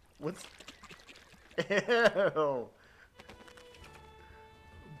mayonnaise. What's? Ew.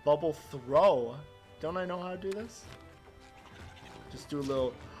 Bubble throw. Don't I know how to do this? Just do a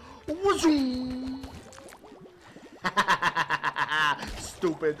little.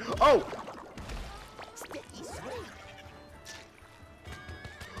 Stupid. Oh.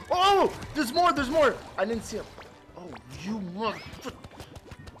 Oh, there's more. There's more. I didn't see him. Oh, you mother.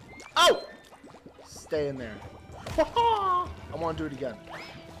 Oh. Stay in there. I want to do it again.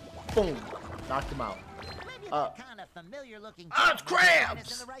 Boom. Knocked him out. Maybe that kind of familiar-looking. It's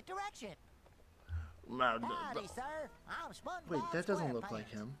crabs. In the right direction. Howdy, sir. I'm Spongebob Wait, that doesn't look Squarepants. like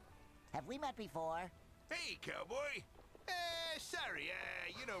him. Have we met before? Hey, cowboy. Sorry,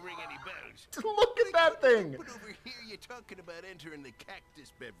 you don't ring any bells. Look at that thing. But over here, you're talking about entering the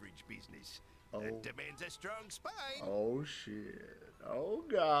cactus beverage business. Oh. That demands a strong spine. Oh shit. Oh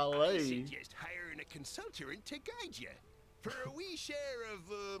I golly. suggest hiring a consultant to guide you. For a wee share of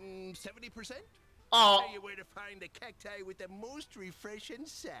 70%. Oh. Tell you where to find the cacti with the most refreshing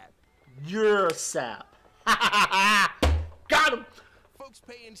sap. You're a sap. Got him. Folks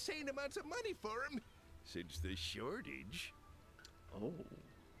pay insane amounts of money for them. Since the shortage. Oh.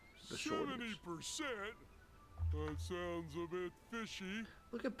 The shortage. 70%? That sounds a bit fishy.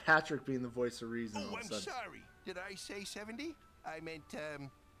 Look at Patrick being the voice of reason. Oh, all of a I'm sudden. sorry. Did I say 70? I meant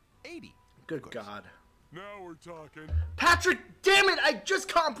 80. Good God. Now we're talking. Patrick, damn it! I just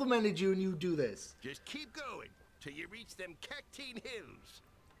complimented you and you do this. Just keep going till you reach them Cactine Hills.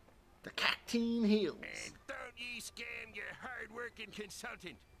 The Cactine Hills. And don't ye scam your hard-working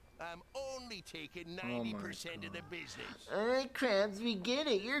consultant. I'm only taking Oh 90% of the business. Alright, Krabs, we get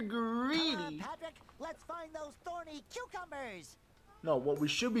it. You're greedy. Come on, Patrick. Let's find those thorny cucumbers. No, what we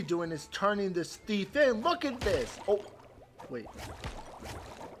should be doing is turning this thief in. Look at this. Oh, wait.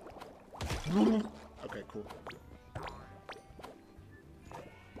 Okay, cool.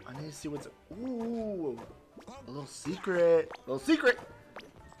 I need to see what's. Ooh, a little secret. A little secret.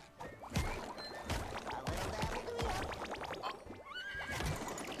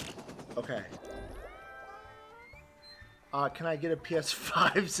 Okay. Can I get a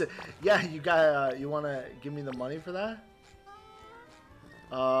PS5? Yeah, you got. You wanna give me the money for that?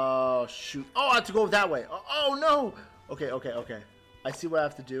 Oh shoot! Oh, I have to go that way. Oh no! Okay, okay, okay. I see what I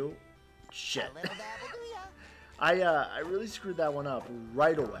have to do. Shit. I really screwed that one up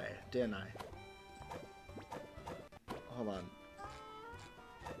right away, didn't I? Hold on.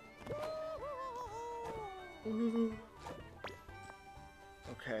 Ooh.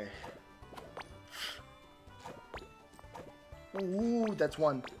 Okay. Ooh, that's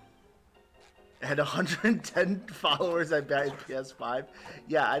one. I had 110 followers. I bet PS5.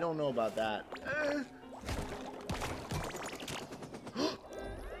 Yeah, I don't know about that.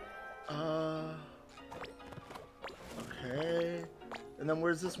 Okay. And then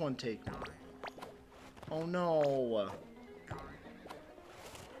where's this one take me? Oh no.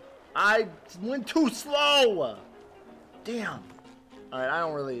 I went too slow. Damn. Alright,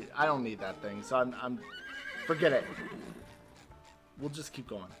 I don't need that thing. So I'm forget it. We'll just keep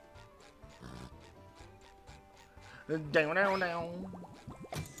going. Down.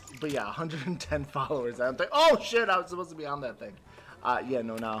 But yeah, 110 followers. I don't think. Oh shit! I was supposed to be on that thing. Yeah,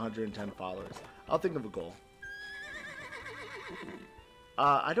 no, now 110 followers. I'll think of a goal.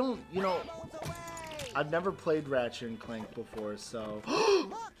 I don't, you know, I've never played Ratchet and Clank before, so.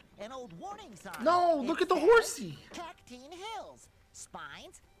 Look, an old warning sign. No, look at the horsey. Cactine Hills,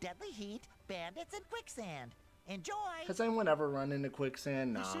 spines, deadly heat, bandits, and quicksand. Enjoy. Has anyone ever run into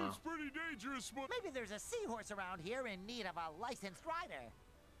quicksand? Nah. This seems pretty dangerous, but maybe there's a seahorse around here in need of a licensed rider.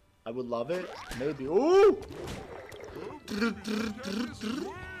 I would love it. Maybe. Ooh!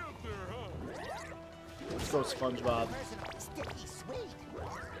 Let's go, SpongeBob. Sticky sweet.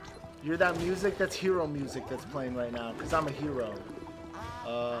 You're that music? That's hero music that's playing right now, because I'm a hero.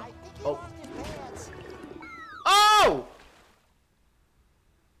 I think he lost his pants. Oh!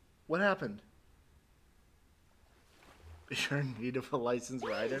 What happened? You're in need of a licensed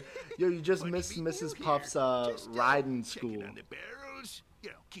rider? Yo, you just missed Mrs. Puff's riding school. On the barrels, you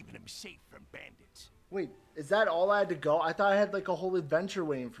know, keeping them safe from bandits. Wait, is that all I had to go? I thought I had like a whole adventure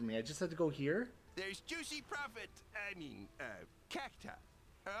waiting for me. I just had to go here? There's juicy cacti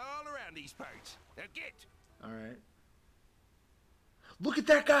all around these parts. Now get. Alright. Look at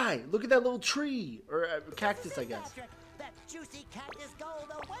that guy. Look at that little tree. Or cactus, I guess. Patrick, that juicy cactus gold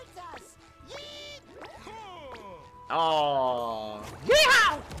awaits us. Yeet! Oh,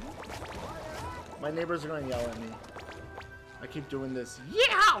 yeah! My neighbors are gonna yell at me. I keep doing this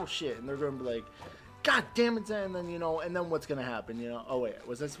yeah shit, and they're gonna be like, "God damn it!" And then and then what's gonna happen? Oh wait,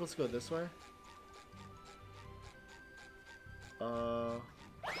 was I supposed to go this way? Oh,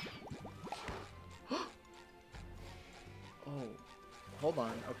 hold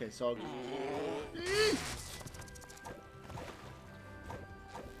on. Okay, so I'll...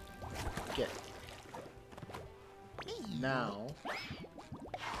 Get. Now.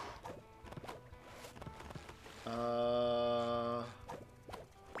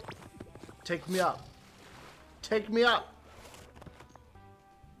 Take me up. Take me up.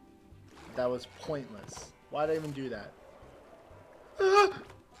 That was pointless. Why'd I even do that?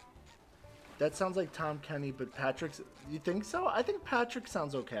 That sounds like Tom Kenny, but Patrick's... You think so? I think Patrick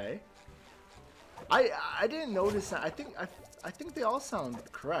sounds okay. I didn't notice that. I think they all sound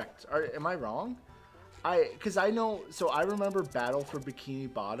correct. Am I wrong? Because I know... So I remember Battle for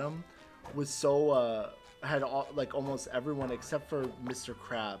Bikini Bottom was so... had like almost everyone except for Mr.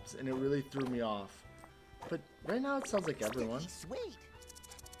 Krabs, and it really threw me off. But right now it sounds like everyone. Sweet.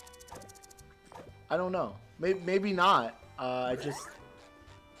 I don't know. Maybe not. I just...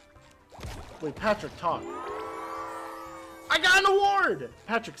 Wait, Patrick, talk. I got an award!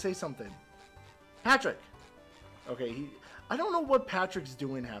 Patrick, say something. Patrick! Okay, I don't know what Patrick's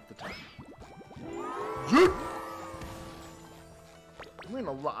doing half the time. I'm getting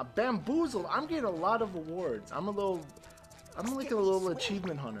a lot... Bamboozled! I'm getting a lot of awards. I'm like a little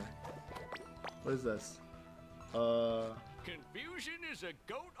achievement hunter. What is this? Confusion is a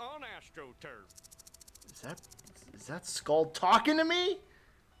goat on AstroTurf. Is that Skull talking to me?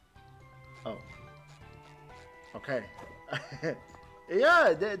 Oh. Okay.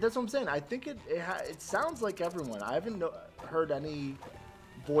 Yeah, that's what I'm saying. I think it sounds like everyone. I haven't heard any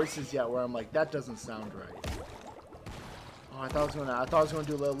voices yet where I'm like, that doesn't sound right. Oh, I thought I was gonna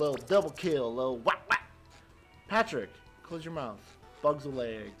do a little double kill, a little whack whack. Patrick, close your mouth. Bugs will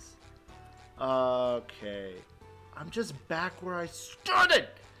lay eggs. Okay. I'm just back where I started.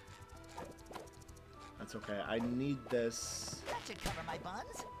 That's okay. I need this. That should cover my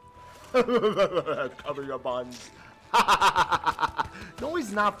buns. Cover your buns. No,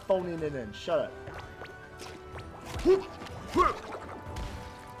 he's not phoning it in. Shut up.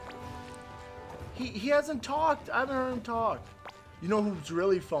 He hasn't talked. I haven't heard him talk. You know who's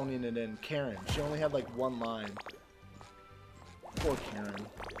really phoning it in? Karen. She only had like one line. Poor Karen.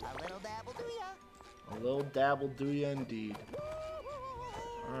 A little dabble do ya? A little dabble do ya indeed.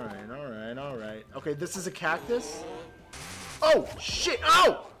 Alright, alright, alright. Okay, this is a cactus? Oh, shit!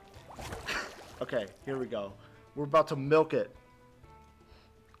 Oh! Okay, here we go. We're about to milk it.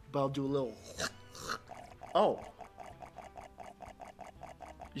 But I'll do a little... Oh.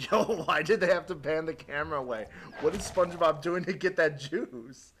 Yo, why did they have to pan the camera away? What is SpongeBob doing to get that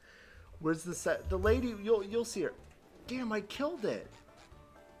juice? Where's the set? The lady, you'll see her. Damn, I killed it.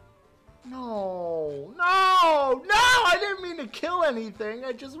 No, no, no! I didn't mean to kill anything.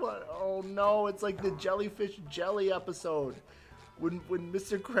 I just want... Oh no, it's like the jellyfish jelly episode. When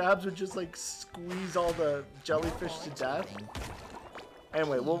Mr. Krabs would just like squeeze all the jellyfish to death.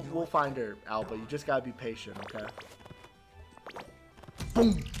 Anyway, we'll find her, Alba. You just gotta be patient, okay?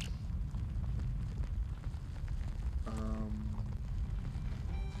 Boom!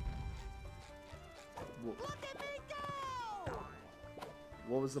 Look at me go!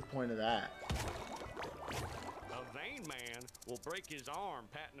 What was the point of that? A vain man will break his arm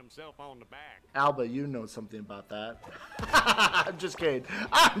patting himself on the back. Alba, you know something about that. I'm just kidding.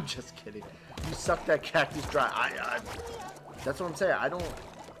 I'm just kidding. You suck that cactus dry. That's what I'm saying. I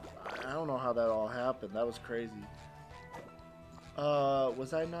don't know how that all happened. That was crazy.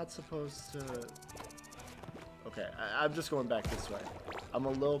 Was I not supposed to... Okay, I'm just going back this way. I'm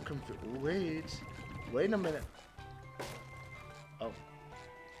a little confused. Wait a minute. Oh.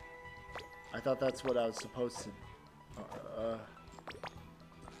 I thought that's what I was supposed to...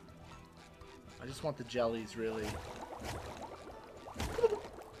 I just want the jellies, really.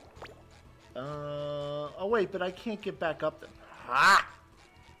 Oh wait, but I can't get back up there. Ha!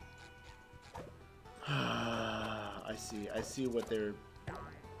 I see what they're...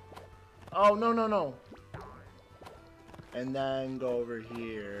 Oh, no, no, no. And then go over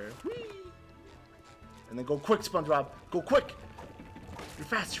here. Whee! And then go quick, SpongeBob. Go quick! You're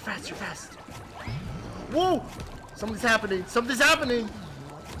fast, you're fast, you're fast. Whoa! Something's happening. Something's happening!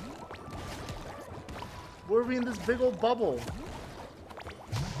 Where are we in this big old bubble?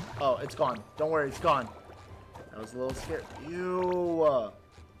 Oh, it's gone. Don't worry, it's gone. That was a little scary. Ew.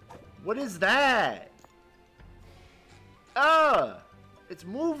 What is that? It's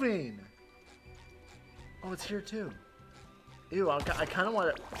moving. Oh, it's here too. Ew, I kind of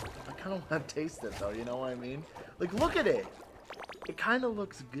want to taste it though, you know what I mean? Like, look at it. It kind of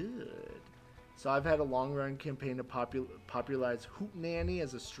looks good. So I've had a long-run campaign to popularize Hoot Nanny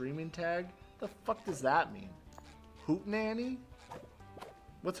as a streaming tag. The fuck does that mean? Hoot Nanny?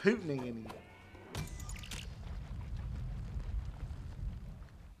 What's Hoot Nanny?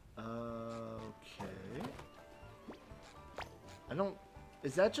 Okay. I don't...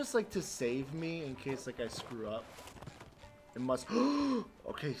 Is that just like to save me in case like I screw up? It must...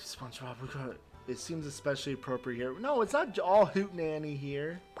 Okay, SpongeBob, we got it. It seems especially appropriate here. No, it's not all Hoot Nanny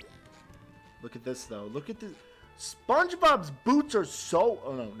here. Look at this though. Look at this. SpongeBob's boots are so...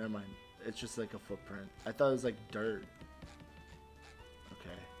 Oh no, never mind. It's just like a footprint. I thought it was like dirt.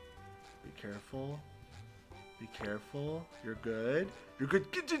 Okay. Be careful. Be careful. You're good. You're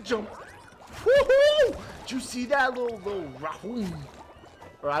good. Get to jump. Woohoo! Did you see that little rahoom?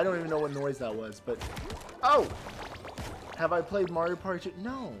 Or I don't even know what noise that was, but... Oh! Have I played Mario Party 2?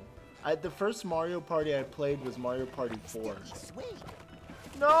 No. The first Mario Party I played was Mario Party 4.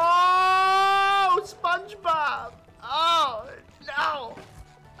 No! SpongeBob! Oh, no!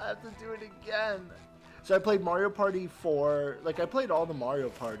 I have to do it again. So I played Mario Party 4. Like, I played all the Mario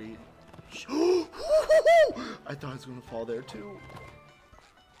Party. I thought I was going to fall there, too.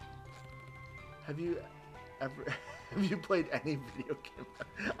 Have you ever... Have you played any video game?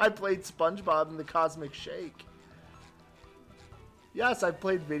 I played SpongeBob and the Cosmic Shake. Yes, I've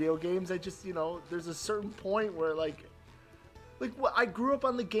played video games. I just, you know, there's a certain point where, like well, I grew up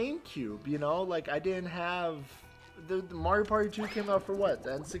on the GameCube, you know? Like, I didn't have... The Mario Party 2 came out for what?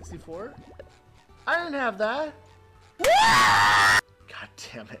 The N64? I didn't have that. God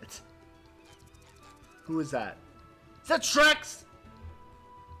damn it. Who is that? Is that Shreks?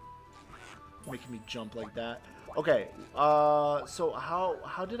 Making me jump like that. Okay, so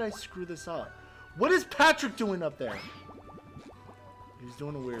how did I screw this up? What is Patrick doing up there? He's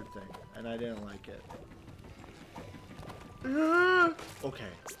doing a weird thing, and I didn't like it. Okay.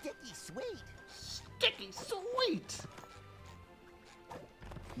 Sticky sweet. Sticky sweet.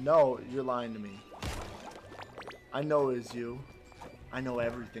 No, you're lying to me. I know it is you. I know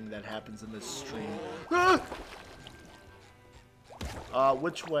everything that happens in this stream.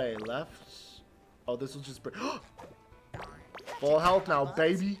 Which way? Left? Oh, this will just break. Full health now,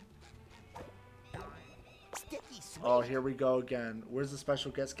 baby. Oh, here we go again. Where's the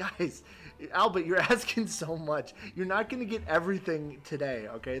special guest? Guys, Albert, you're asking so much. You're not going to get everything today,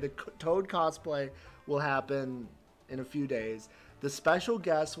 okay? The Toad cosplay will happen in a few days. The special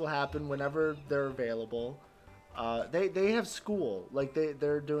guests will happen whenever they're available. They have school. Like,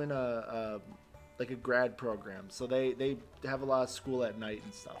 they're doing a grad program. So they have a lot of school at night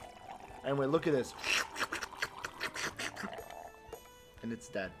and stuff. Anyway, look at this. And it's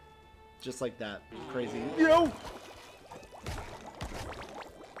dead. Just like that. Crazy. Yo!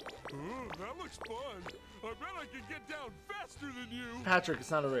 That looks fun. I bet I can get down faster than you. Patrick,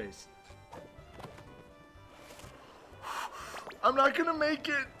 it's not a race. I'm not gonna make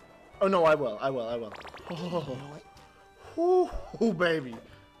it. Oh no, I will. Oh, baby.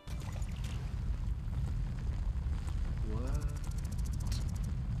 What?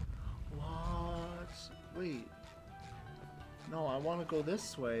 Wait. No, I want to go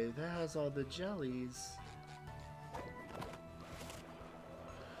this way. That has all the jellies.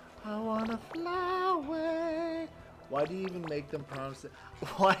 I want to fly away. Why do you even make them promises?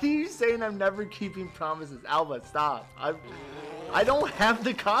 Why are you saying I'm never keeping promises? Alba, stop. I don't have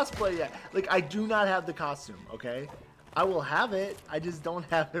the cosplay yet. Like, I do not have the costume, okay? I will have it. I just don't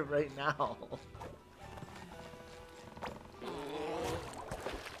have it right now.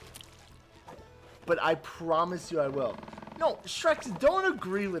 But I promise you I will. No, Shreks, don't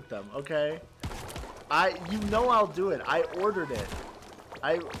agree with them, okay? You know I'll do it. I ordered it.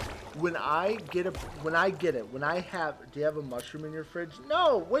 When I get it, do you have a mushroom in your fridge?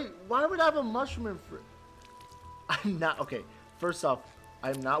 No, wait, why would I have a mushroom in fridge? I'm not, okay, first off,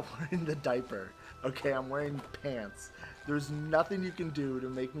 I'm not wearing the diaper, okay, I'm wearing pants. There's nothing you can do to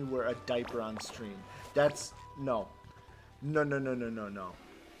make me wear a diaper on stream. That's, no. No.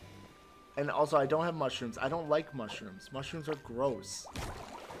 And also, I don't have mushrooms. I don't like mushrooms. Mushrooms are gross.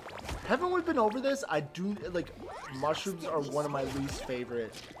 Haven't we been over this? I do, like, mushrooms are one of my least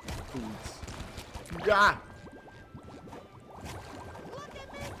favorite foods. Ah!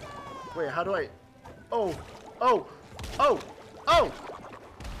 Wait, how do I... Oh!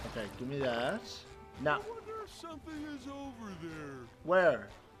 Okay, give me that. Now... I wonder if something is over there. Where?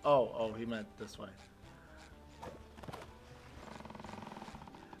 Oh, he meant this way.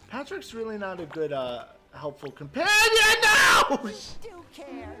 Patrick's really not a good, helpful companion. No! Do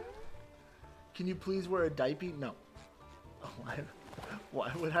care. Can you please wear a diaper? No. Oh,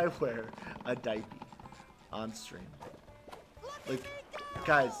 why would I wear a diaper on stream? Like,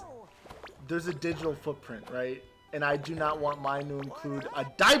 guys, there's a digital footprint, right? And I do not want mine to include a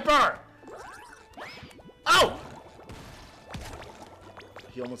diaper! Oh!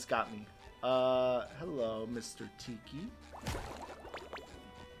 He almost got me. Hello, Mr. Tiki.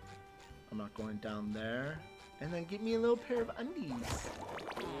 I'm not going down there. And then get me a little pair of undies.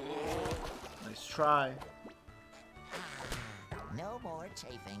 Nice try. No more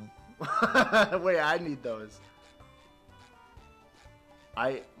chafing. Wait, I need those.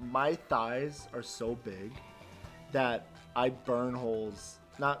 My thighs are so big that I burn holes.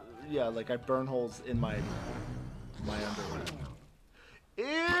 Like I burn holes in my underwear.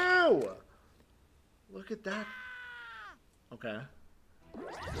 Ew! Look at that. Okay.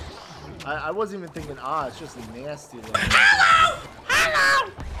 I wasn't even thinking, it's just nasty. Hello!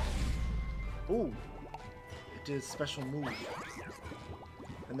 Hello! Ooh. It did a special move.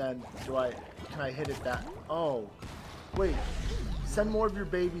 And then, can I hit it that? Oh. Wait. Send more of your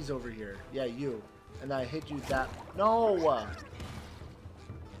babies over here. Yeah, you. And then I hit you that. No!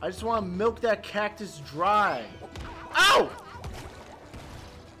 I just want to milk that cactus dry. Ow!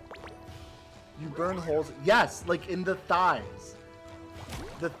 You burn holes. Yes, like in the thighs.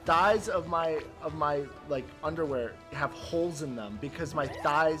 The thighs of my like underwear have holes in them because my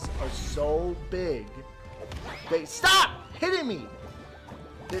thighs are so big. They stop hitting me.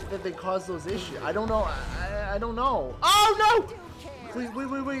 They cause those issues. I don't know. I don't know. Oh no!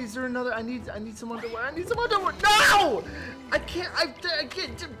 Wait. Is there another? I need some underwear. I need some underwear. No! I can't. I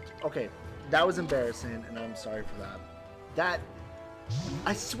can't. Okay, that was embarrassing, and I'm sorry for that.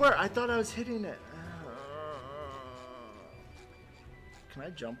 I swear, I thought I was hitting it. Can I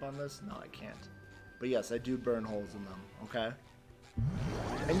jump on this? No, I can't. But yes, I do burn holes in them. Okay.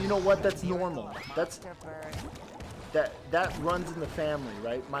 And you know what? That's normal. That runs in the family,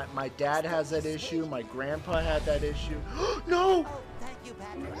 right? My dad has that issue. My grandpa had that issue. No! Oh, thank you,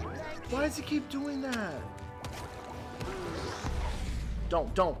 Patrick. Why does he keep doing that?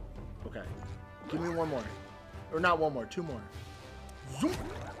 Don't. Okay. Give me one more. Or not one more, two more. Zoom.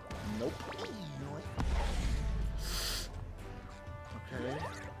 Nope. Okay.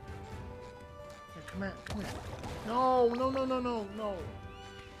 Here, come here. No.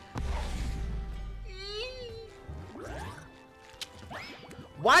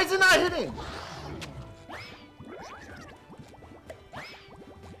 Why is it not hitting?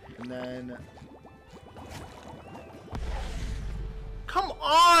 And then... Come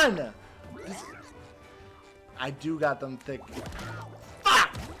on! I do got them thick...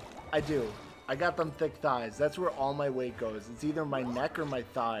 Fuck! I do. I got them thick thighs. That's where all my weight goes. It's either my neck or my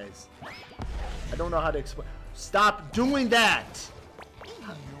thighs. I don't know how to explain... Stop doing that!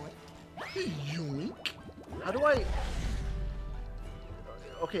 Yoink. How do I...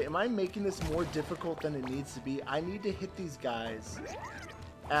 Okay, am I making this more difficult than it needs to be? I need to hit these guys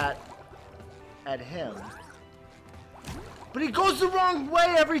at him. But he goes the wrong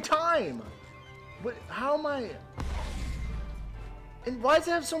way every time! What? How am I... And why does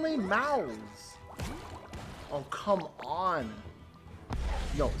it have so many mouths? Oh, come on.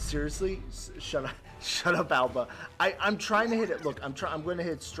 No, seriously? Shut up. Shut up, Alba. I'm trying to hit it. Look, I'm going to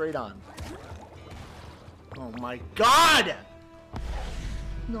hit it straight on. Oh my god!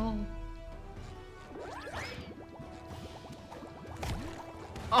 No.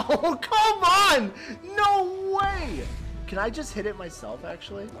 Oh, come on! No way! Can I just hit it myself,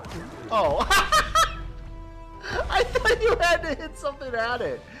 actually? Oh. I thought you had to hit something at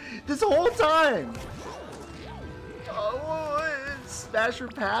it. This whole time. Oh, smash or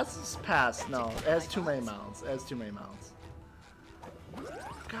pass? Pass. No, it has too many mouths.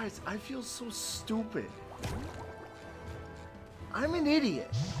 Guys, I feel so stupid. I'm an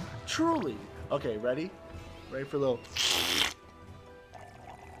idiot. Truly. Okay, ready? Ready for a little...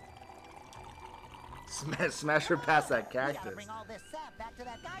 Smash her past that cactus. Bring all this sap back to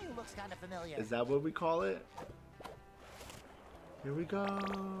that guy who looks kind of familiar. Is that what we call it? Here we go.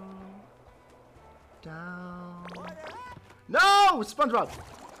 Down. No! Spongebob!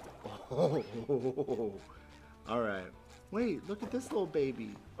 Oh. Alright. Wait, look at this little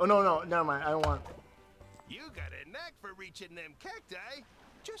baby. Oh, no, never mind. I don't want... You got a knack for reaching them cacti.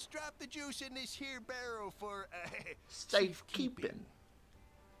 Just drop the juice in this here barrel for safekeeping.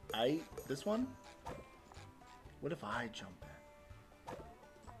 This one? What if I jump in?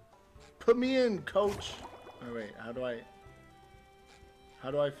 Put me in, coach. Oh wait, how do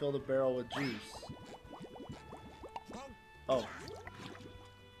I fill the barrel with juice? Oh.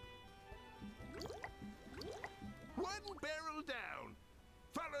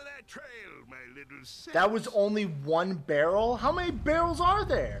 that trail, my little sis. That was only one barrel? How many barrels are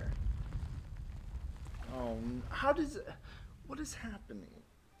there? Oh, how does it... What is happening?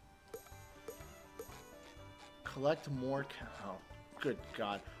 Collect more cow. Good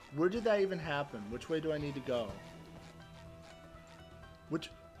God. Where did that even happen? Which way do I need to go? Wait,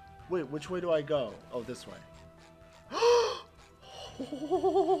 which way do I go? Oh, this way.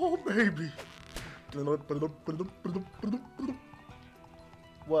 Oh, baby. What?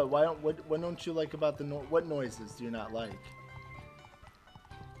 What don't you like about the what noises do you not like?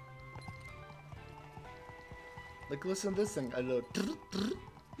 Like, listen to this thing. A little.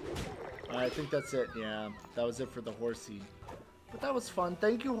 I think that's it. Yeah, that was it for the horsey. But that was fun.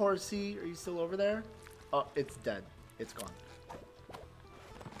 Thank you, horsey. Are you still over there? Oh, it's dead. It's gone.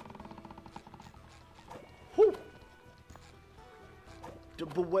 Whew.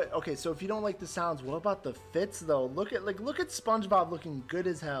 But what? Okay, so if you don't like the sounds, what about the fits though? Look at SpongeBob looking good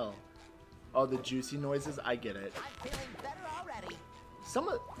as hell. Oh, the juicy noises. I get it. I'm feeling better already. Some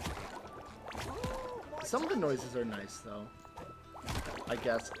of the noises are nice though. I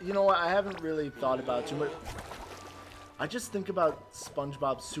guess. You know what? I haven't really thought about too much. I just think about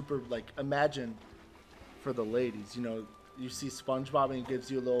SpongeBob super, like, imagine for the ladies, you know, you see SpongeBob and he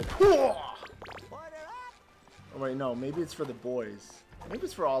gives you a little. Oh wait, no, maybe it's for the boys. Maybe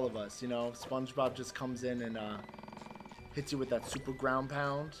it's for all of us, you know. SpongeBob just comes in and hits you with that super ground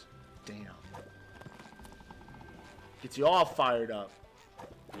pound. Damn. Gets you all fired up.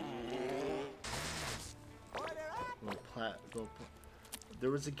 There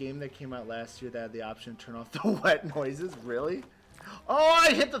was a game that came out last year that had the option to turn off the wet noises. Really? Oh,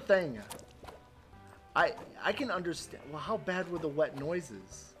 I hit the thing. I can understand. Well, how bad were the wet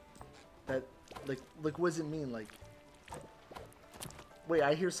noises? That like what does it mean? Like, wait,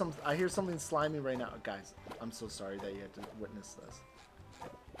 I hear something slimy right now, guys. I'm so sorry that you had to witness this.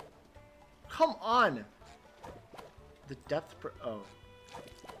 Come on. The depth. Oh.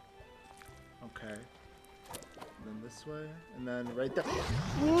 Okay. And then this way, and then right there.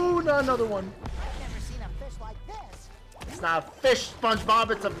 Ooh, not another one. I've never seen a fish like this. It's not a fish,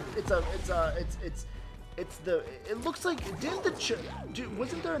 SpongeBob. It looks like,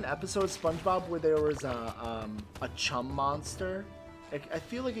 wasn't there an episode of SpongeBob where there was a chum monster? I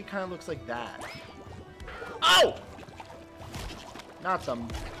feel like it kind of looks like that. Oh! Not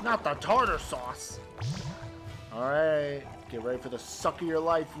the tartar sauce. All right, get ready for the suck of your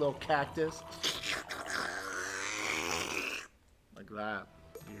life, little cactus. Like that.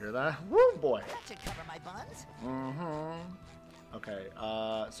 You hear that? Woo, boy. That should cover my buns. Mm-hmm. Okay,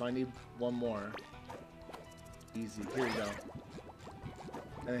 so I need one more. Easy. Here you go.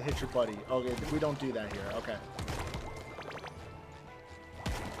 And then hit your buddy. Okay, we don't do that here. Okay.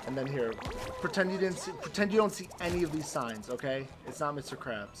 And then here, pretend you don't see any of these signs, okay? It's not Mr.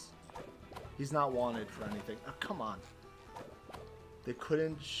 Krabs. He's not wanted for anything. Oh, come on. They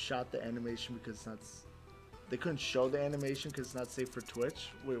couldn't shot the animation because that's... They couldn't show the animation because it's not safe for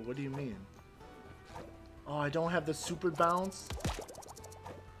Twitch? Wait, what do you mean? Oh, I don't have the super bounce?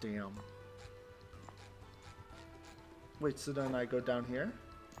 Damn. Wait, so then I go down here?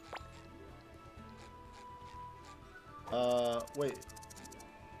 Wait.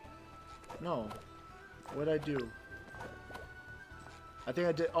 No. What'd I do? I think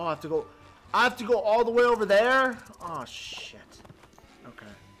I did... Oh, I have to go all the way over there? Oh, shit. Okay.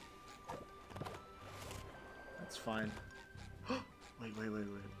 That's fine. Wait.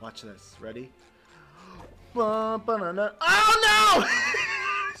 Watch this. Ready? Oh, no!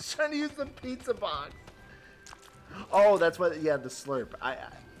 Trying to use the pizza box. Oh, that's what... Yeah, the slurp. I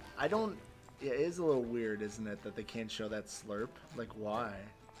don't... Yeah, it is a little weird, isn't it, that they can't show that slurp? Like, why?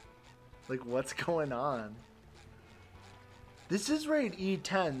 Like, what's going on? This is rated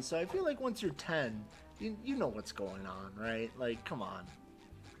E10, so I feel like once you're 10, you know what's going on, right? Like, come on.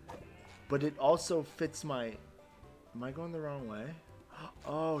 But it also fits my... Am I going the wrong way?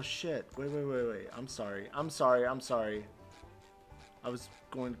 Oh, shit. Wait. I'm sorry. I was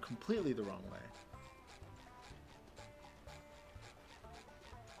going completely the wrong way.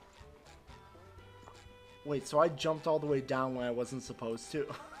 Wait, so I jumped all the way down when I wasn't supposed to?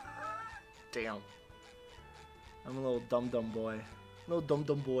 Damn. I'm a little dum-dum boy. Little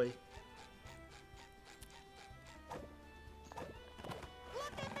dum-dum boy.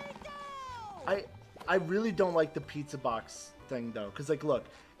 Look at me go! I really don't like the pizza box thing though, cause like look,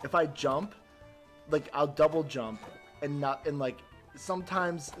 if I jump, like I'll double jump, and like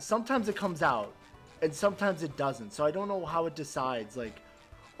sometimes it comes out, and sometimes it doesn't. So I don't know how it decides. Like,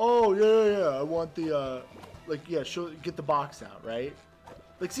 oh yeah, I want the like yeah, get the box out, right?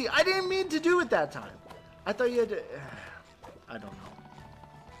 Like, see, I didn't mean to do it that time. I thought you had to. I don't know.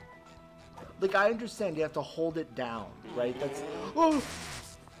 Like, I understand you have to hold it down, right? That's... Oh!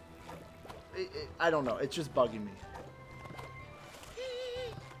 I don't know. It's just bugging me.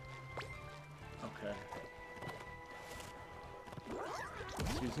 Okay.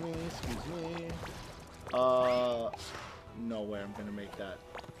 Excuse me, excuse me. No way I'm gonna make that.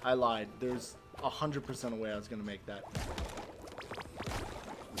 I lied. There's 100% a way I was gonna make that.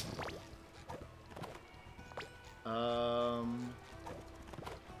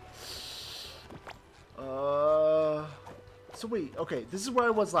 So wait, okay, this is where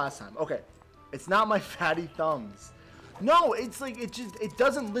I was last time. Okay, it's not my fatty thumbs. No, it's like, it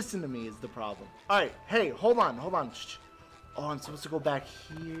doesn't listen to me is the problem. All right, hey, hold on. Shh. Oh, I'm supposed to go back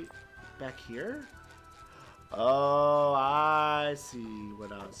here? Oh, I see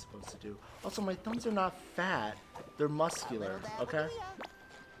what I was supposed to do. Also, my thumbs are not fat, they're muscular, okay?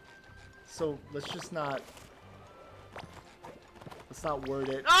 So, let's not word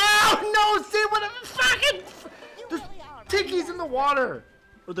it. Oh, no, see what I'm fucking... There's tickies in the water!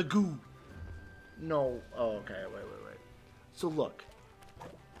 Or the goo. No, oh, okay, wait. So look,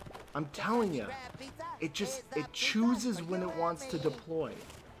 I'm telling you, it chooses when it wants to deploy.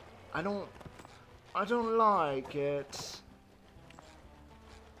 I don't like it.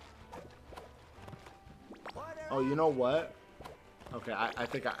 Oh, you know what? Okay, I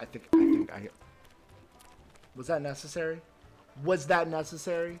think I was that necessary? Was that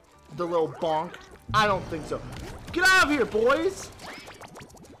necessary? The little bonk? I don't think so. Get out of here, boys!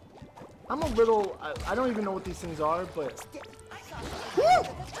 I'm a little... I don't even know what these things are, but... Woo!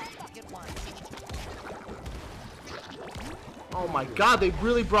 Oh my god, they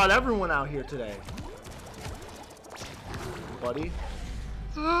really brought everyone out here today. Buddy.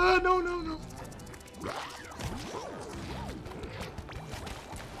 No.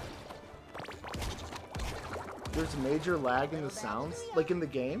 There's major lag in the sounds? Like in the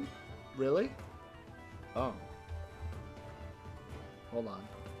game? Really? Oh. Hold on.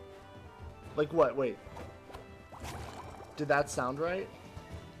 Like what? Wait. Did that sound right?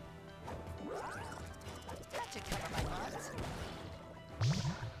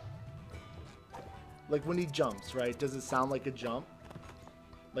 Like when he jumps, right? Does it sound like a jump?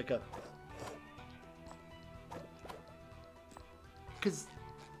 Like a... Because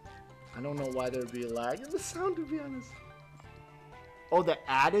I don't know why there'd be a lag in the sound, to be honest. Oh, the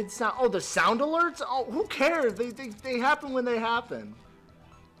added sound? Oh, the sound alerts? Oh, who cares? They happen when they happen.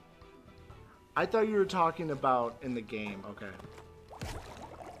 I thought you were talking about in the game. Okay.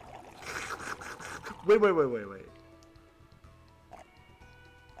 Wait.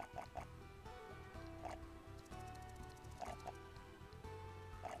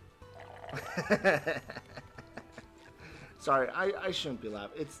 Sorry, I shouldn't be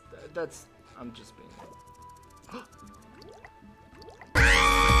laughing. I'm just being...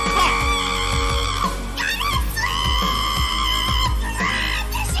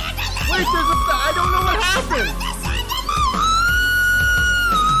 Wait, I don't know what happened!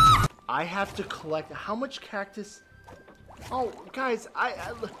 I have to collect... How much cactus... Oh, guys,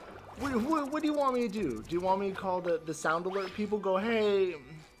 what do you want me to do? Do you want me to call the sound alert people? Go, hey...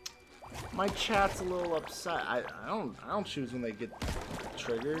 My chat's a little upset. I don't choose when they get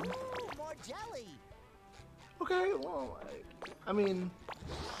triggered. Ooh, more jelly. Okay, well, I mean,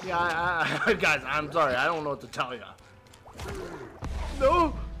 yeah, guys, I'm sorry. I don't know what to tell you.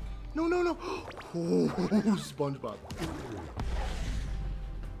 No. Oh, SpongeBob.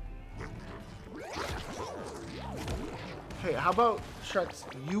 Hey, how about Shucks?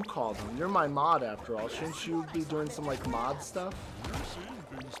 You call them. You're my mod after all. Shouldn't you be doing some like mod stuff? You're seeing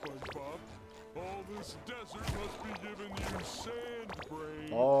things, SpongeBob. All this desert must be giving you sand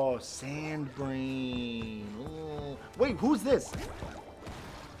brain. Oh, sand brain. Oh. Wait, who's this?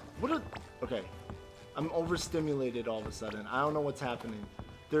 Okay. I'm overstimulated all of a sudden. I don't know what's happening.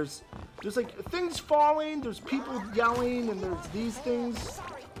 There's like things falling, there's people yelling, and there's these things.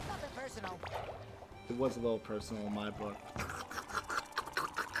 Sorry, nothing personal. It was a little personal in my book.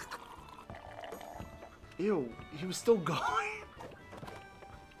 Ew, he was still going.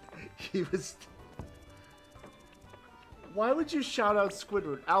 He was... Why would you shout out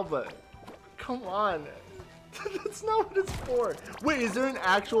Squidward? Alba, come on. That's not what it's for. Wait, is there an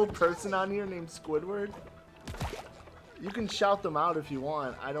actual person on here named Squidward? You can shout them out if you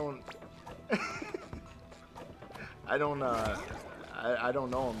want. I don't... I don't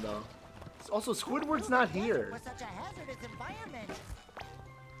know him, though. Also, Squidward's not here. For such a hazardous environment.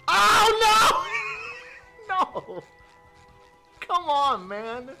 Oh, no! No! Come on,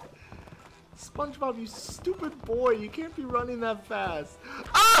 man. SpongeBob, you stupid boy. You can't be running that fast.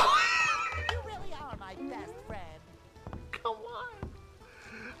 Oh! You really are my best friend. Come on.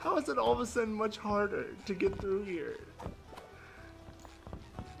 How is it all of a sudden much harder to get through here?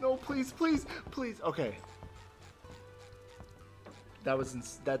 No, please, please, please. Okay.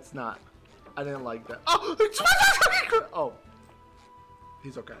 That's not. I didn't like that. Oh! Oh.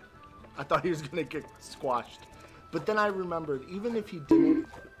 He's okay. I thought he was gonna get squashed. But then I remembered, even if he didn't,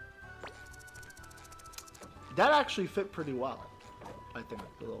 that actually fit pretty well. I think,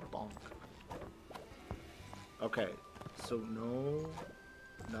 the little bonk. Okay, so no,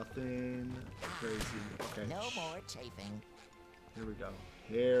 nothing crazy. Okay. No more chafing. Here we go.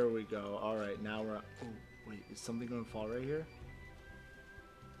 Here we go. All right, now we're. Oh, wait, is something gonna fall right here?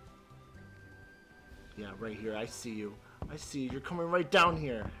 Yeah, right here. I see you. I see you. You're coming right down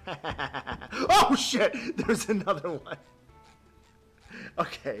here. Oh shit! There's another one.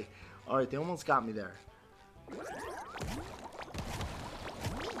 Okay. All right, they almost got me there.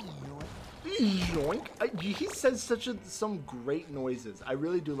 Yoink! He says some great noises. I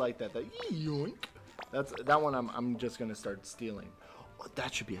really do like that. That yoink. That one. I'm just gonna start stealing. Oh,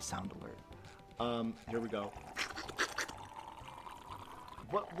 that should be a sound alert. Here we go.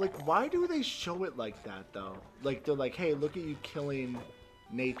 What? Like, why do they show it like that though? Like they're like, hey, look at you killing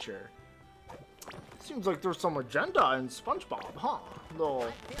nature. Seems like there's some agenda in SpongeBob, huh?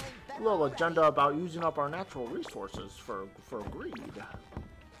 Little agenda about using up our natural resources for greed.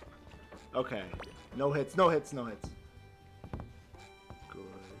 Okay. No hits, no hits, no hits. Good.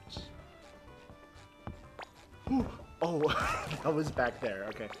 Ooh. Oh, that was back there.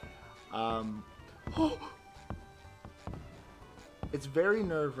 Okay. Oh. It's very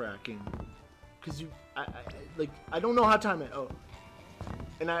nerve-wracking. Because I don't know how to time it. Oh.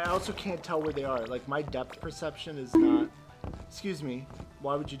 And I also can't tell where they are. Like, my depth perception is not... Excuse me.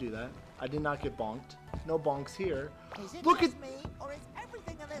 Why would you do that? I did not get bonked. No bonks here. Look at... Me, or is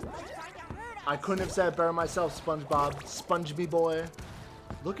everything in this place trying to hurt us? I couldn't have said it better myself, SpongeBob. Sponge boy.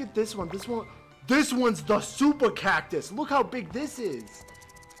 Look at this one. This one's the super cactus. Look how big this is.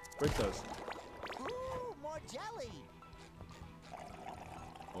 Break those. Ooh, more jelly.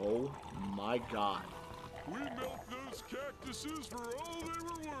 Oh my god. We milked those cactuses for all they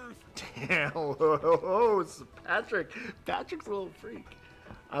were worth. Damn. Oh, Patrick's a little freak.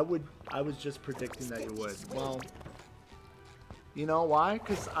 I was just predicting that you would. Well, you know why?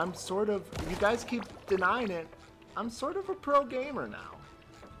 Because I'm sort of, you guys keep denying it, I'm sort of a pro gamer now.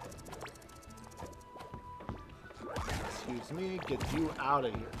 Excuse me, get you out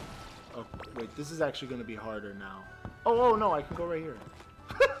of here. Oh, wait, this is actually going to be harder now. Oh, no, I can go right here.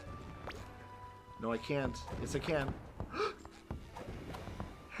 No, I can't. Yes, I can.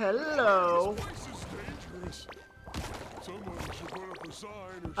 Hello. This place is dangerous. Someone should put up a sign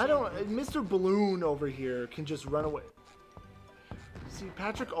or I don't. something. Mr. Balloon over here can just run away. See,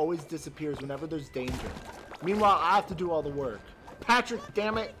 Patrick always disappears whenever there's danger. Meanwhile, I have to do all the work. Patrick,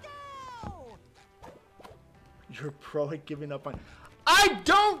 damn it! You're a pro at giving up on. I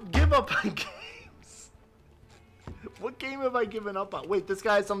don't give up on games. What game have I given up on? Wait, this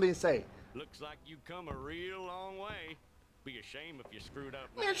guy has something to say. Looks like you've come a real long way. Be a shame if you screwed up.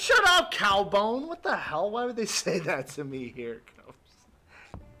 Man, shut up, Cowbone. What the hell? Why would they say that to me? Here it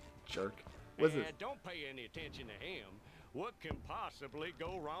comes. Jerk. What's this? Don't pay any attention to him. What can possibly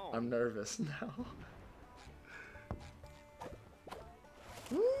go wrong? I'm nervous now.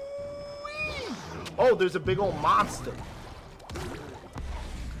 Oh, there's a big old monster.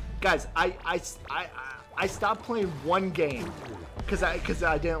 Guys, I stopped playing one game because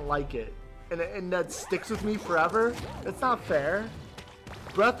I didn't like it. And that sticks with me forever. That's not fair.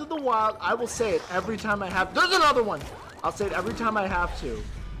 Breath of the Wild, I will say it every time I have. There's another one! I'll say it every time I have to.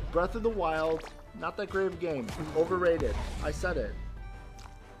 Breath of the Wild, not that great of a game. Overrated. I said it.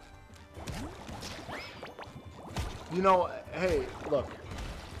 You know, hey, look.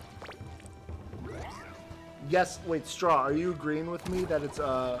 Yes, wait, Straw, are you agreeing with me that it's,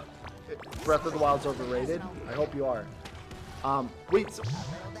 Breath of the Wild's overrated? I hope you are. Wait, so...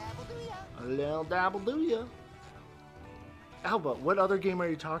 A little dabble do ya. Alba, what other game are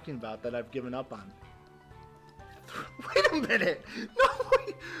you talking about that I've given up on? Wait a minute. No,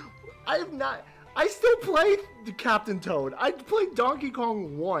 wait. I have not. I still play the Captain Toad. I played Donkey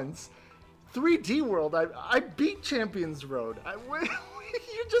Kong once. 3D World. I beat Champions Road.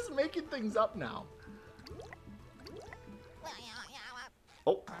 You're just making things up now.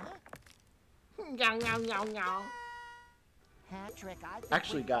 Oh. Patrick,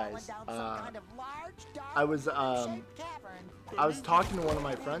 actually, guys, I was talking to one of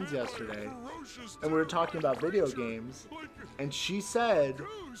my friends yesterday, and we were talking about video games, and she said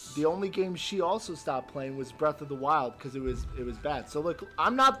the only game she also stopped playing was Breath of the Wild because it was bad. So look,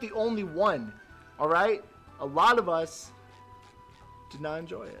 I'm not the only one, all right? A lot of us Did not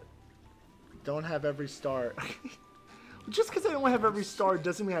enjoy it. Don't have every star. Just because I don't have every star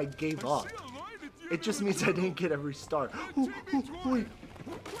doesn't mean I gave up. It just means I didn't get every star. Ooh, wait.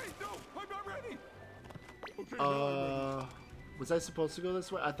 Was I supposed to go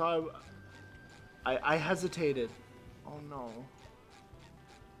this way? I thought I hesitated. Oh no.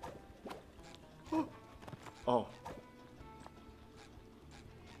 Oh.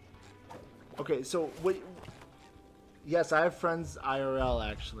 Okay, so wait. Yes, I have friends IRL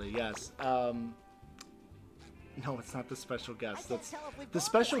actually. Yes. No, it's not the special guest. That's the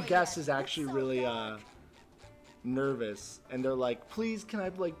special guest is actually really nervous, and they're like, "Please, can I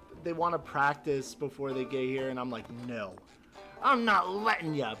like?" They want to practice before they get here, and I'm like, "No, I'm not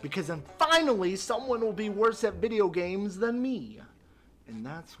letting ya, because then finally someone will be worse at video games than me," and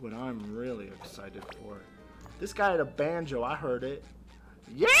that's what I'm really excited for. This guy had a banjo. I heard it.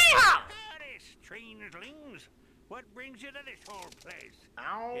 Yeah! Howdy, strangelings. What brings you to this whole place?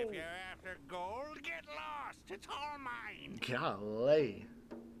 Ow. If you're after gold, get lost. It's all mine. Golly.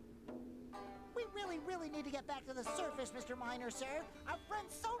 We really need to get back to the surface, Mr. Miner, sir. Our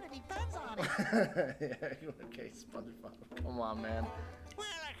friend's soda depends on it. Yeah, okay, SpongeBob. Come on, man. Well,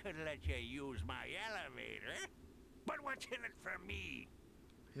 I could let you use my elevator, but what's in it for me?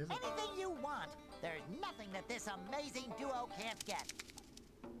 Anything you want. There's nothing that this amazing duo can't get.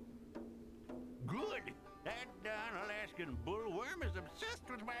 Good. That darn Alaskan bullworm is obsessed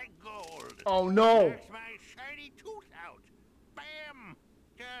with my gold. Oh no! That's my shiny tooth out. Bam!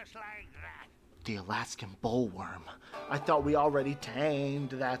 Just like that. The Alaskan bullworm. I thought we already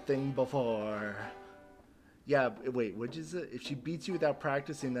tamed that thing before. Yeah, wait, which is it? If she beats you without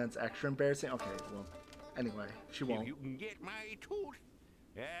practicing, that's extra embarrassing? Okay, well, anyway, she won't. If you can get my tooth,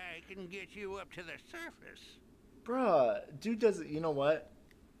 I can get you up to the surface. Bruh, dude doesn't, you know what?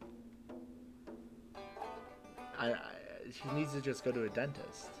 He needs to just go to a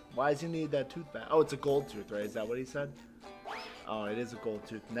dentist. Why does he need that tooth back? Oh, it's a gold tooth, right? Is that what he said? Oh, it is a gold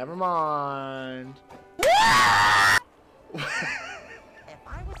tooth. Never mind.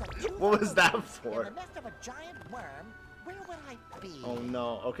 What was that for? In the nest of a giant worm, where would I be? Oh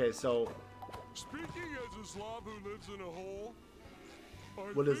no. Okay, so. Speaking as a slob who lives in a hole,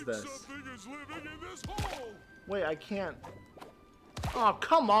 What is this? something is living in this hole. Wait, I can't. Oh,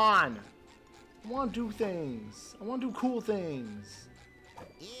 come on. I want to do things. I want to do cool things.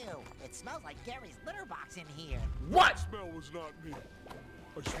 Ew, it smells like Gary's litter box in here. What? That smell was not me.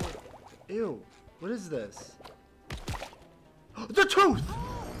 I swear. Ew. What is this? The tooth!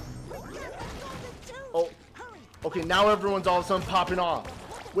 Oh. Okay, now everyone's all of a sudden popping off.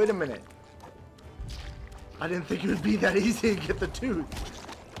 Wait a minute. I didn't think it would be that easy to get the tooth.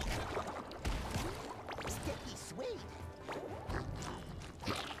 Sticky sweet.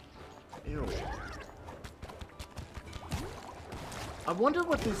 Ew. I wonder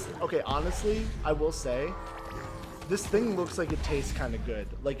what this. Okay, honestly, I will say, this thing looks like it tastes kind of good.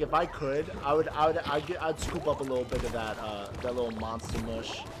 Like if I could, I'd scoop up a little bit of that that little monster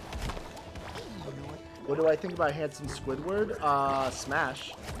mush. What do I think about Handsome Squidward?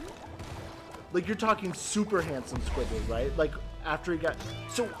 Smash. Like you're talking super handsome Squidward, right? Like after he got.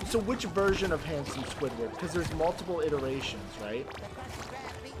 So which version of Handsome Squidward? Because there's multiple iterations, right?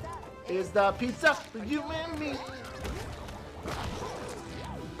 Is the pizza for you and me?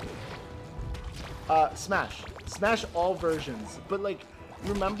 Smash. Smash all versions. But like,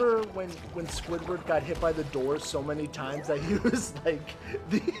 remember when Squidward got hit by the door so many times that he was like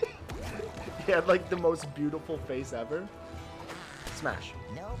he had like the most beautiful face ever? Smash.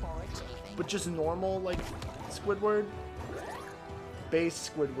 No more chafing. But just normal like Squidward? Base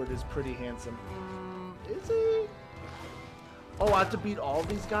Squidward is pretty handsome. Is he? Oh, I have to beat all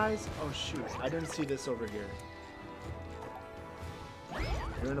these guys? Oh shoot, I didn't see this over here.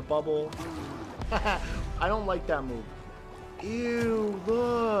 You're in a bubble. I don't like that move. Ew,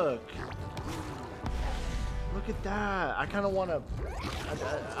 look. Look at that. I kind of want to...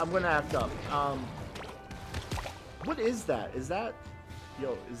 I'm going to act up. What is that? Is that...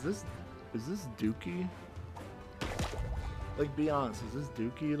 Yo, is this Dookie? Like, be honest. Is this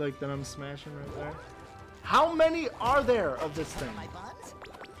Dookie, like, that I'm smashing right there? How many are there of this thing?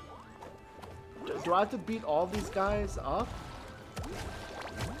 Do I have to beat all these guys up?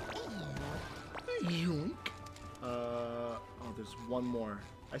 Yoink. Oh, there's one more.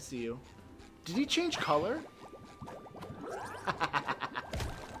 I see you. Did he change color?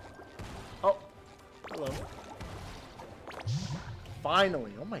 Oh, hello.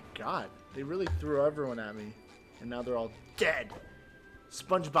 Finally. Oh my god. They really threw everyone at me. And now they're all dead.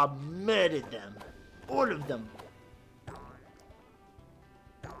 SpongeBob murdered them. All of them.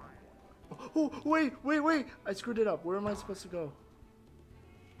 Oh, wait. I screwed it up. Where am I supposed to go?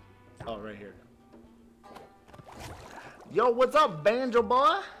 Oh, right here. Yo, what's up, Banjo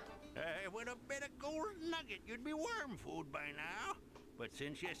boy? With a bit of golden nugget, you'd be worm food by now. But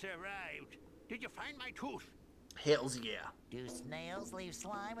since you survived, did you find my tooth? Hells yeah. Do snails leave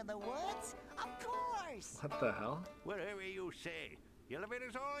slime in the woods? Of course! What the hell? Whatever you say. The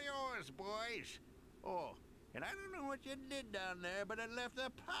elevator's all yours, boys. Oh, and I don't know what you did down there, but it left a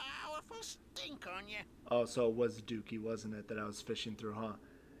powerful stink on you. Oh, so it was Dookie, wasn't it, that I was fishing through, huh?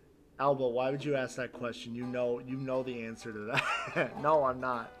 Alba, why would you ask that question? You know the answer to that. No, I'm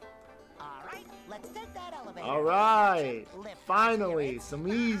not. Alright, let's take that elevator. Alright, finally, some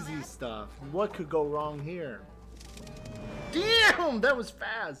easy stuff. What could go wrong here? Damn, that was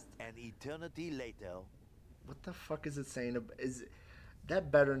fast. An eternity later. What the fuck is it saying?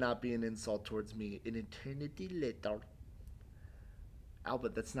 That better not be an insult towards me. An eternity later.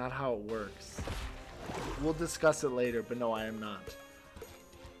 Albert, that's not how it works. We'll discuss it later, but no, I am not.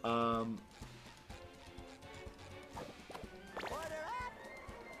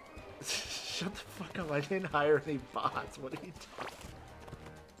 Shut the fuck up. I didn't hire any bots. What are you talking?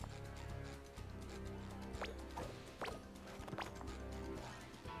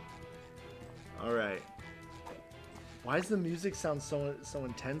 Alright. Why does the music sound so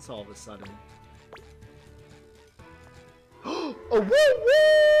intense all of a sudden? Oh, woo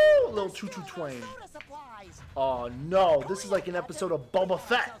woo! Little choo-choo twain. Oh no, this is like an episode of Boba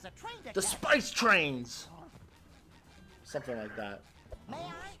Fett. The Spice Trains. Something like that.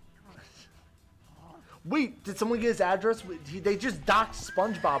 Wait, did someone get his address? They just docked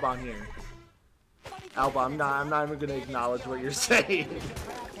SpongeBob on here. Alba, I'm not even gonna acknowledge what you're saying.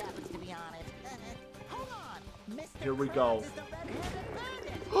 Here we go.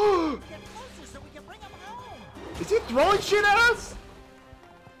 Is he throwing shit at us?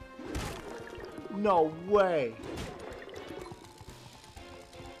 No way.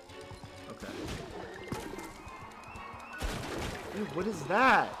 Okay. Dude, what is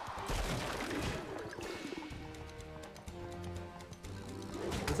that?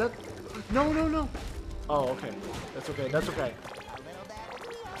 Is that... No, no, no. Oh, okay. That's okay. That's okay.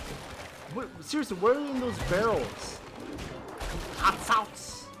 What, seriously, what are in those barrels? Hot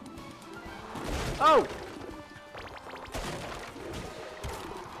sauce. Oh!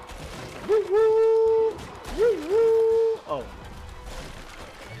 Woo woo! Woo woo! Oh.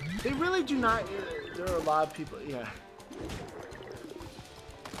 They really do not... There are a lot of people... Yeah.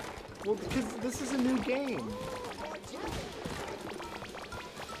 Well, because this is a new game.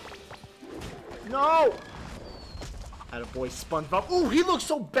 No! Attaboy SpongeBob. Ooh, he looks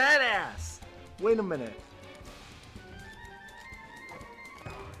so badass! Wait a minute.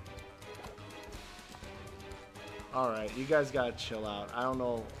 Alright, you guys gotta chill out. I don't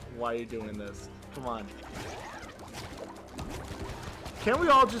know why you're doing this. Come on. Can't we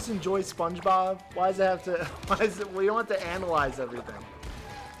all just enjoy SpongeBob? Why does it have to... Why is it... We don't have to analyze everything.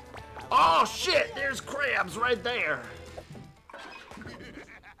 Oh, shit! There's crabs right there!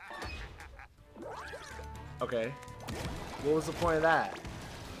 Okay. What was the point of that?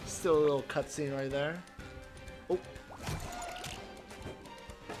 Still a little cutscene right there. Oh.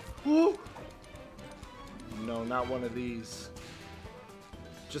 Woo! No, not one of these.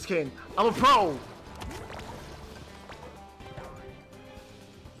 Just kidding. I'm a pro!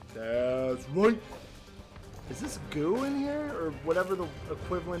 That's right. Is this goo in here? Or whatever the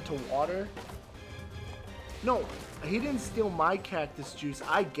equivalent to water? No, he didn't steal my cactus juice.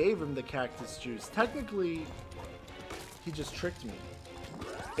 I gave him the cactus juice. Technically, he just tricked me.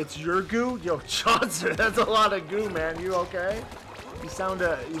 It's your goo? Yo, Chaucer, that's a lot of goo, man. You okay? You sound,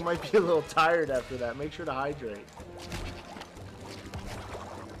 you might be a little tired after that. Make sure to hydrate.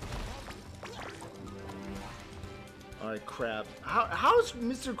 Alright, Crab. How is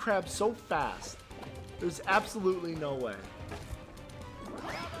Mr. Crab so fast? There's absolutely no way.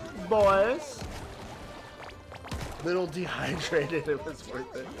 Boys. Little dehydrated, it was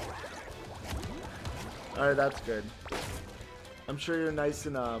worth it. Alright, that's good. I'm sure you're nice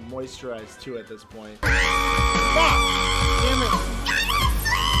and moisturized too at this point. Fuck! Damn it!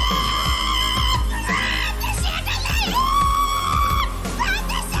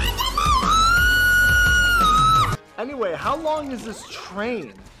 Anyway, how long is this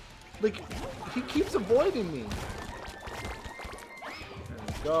train? Like, he keeps avoiding me. There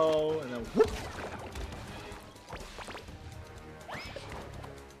we go, and then whoop!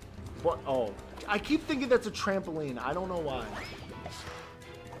 What? Oh, I keep thinking that's a trampoline. I don't know why.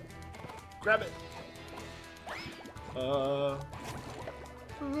 Grab it. Oh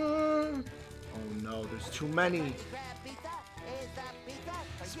no, there's too many.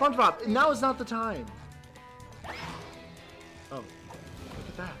 SpongeBob, now is not the time. Oh, look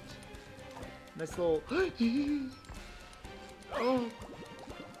at that. Nice little... Oh.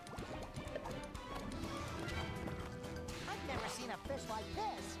 I've never seen a fish like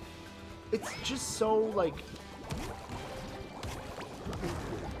this. It's just so, like...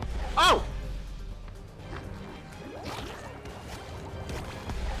 Oh!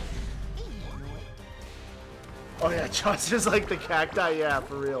 Oh yeah, Chaucer's like the cacti, yeah,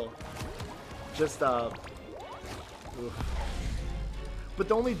 for real. Just, oof. But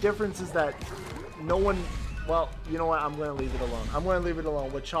the only difference is that no one... Well, you know what? I'm going to leave it alone. I'm going to leave it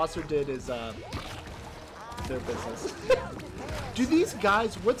alone. What Chaucer did is, their business. Do these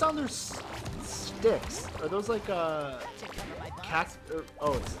guys... What's on their sticks? Are those like, cats?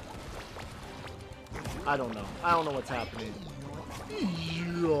 Oh, it's... I don't know. I don't know what's happening.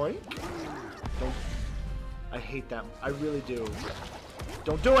 Yoink. Don't... I hate that. I really do.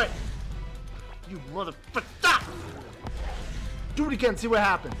 Don't do it! You motherfucker! Stop! Do it again. See what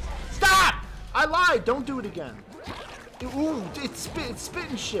happens. Stop! I lied. Don't do it again. Ooh, it's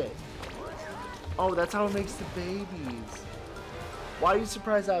spitting shit. Oh, that's how it makes the babies. Why are you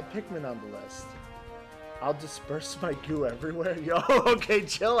surprised I have Pikmin on the list? I'll disperse my goo everywhere. Yo, okay,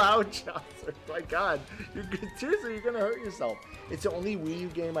 chill out, Chaucer. My God, seriously, you're gonna hurt yourself. It's the only Wii U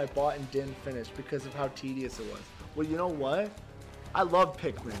game I bought and didn't finish because of how tedious it was. Well, you know what? I love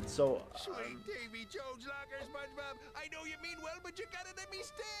Pikmin, so... Sweet Davy Jones Locker, SpongeBob. I know you mean well, but you gotta let me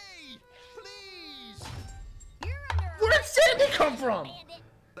stay. Please. Where'd Sandy come from?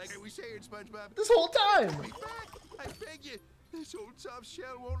 Like I was saying, SpongeBob. This whole time. Be back. I beg you. This old soft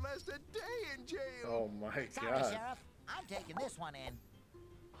shell won't last a day in jail. Oh my Sorry, God. Sheriff. I'm taking this one in.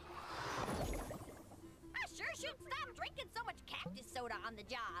 I sure should stop drinking so much cactus soda on the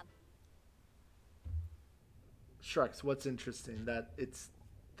job. Shreks, what's interesting? That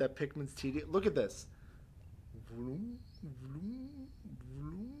Pikmin's tedious. Look at this. Vroom, vroom,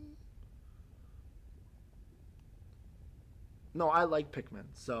 vroom. No, I like Pikmin,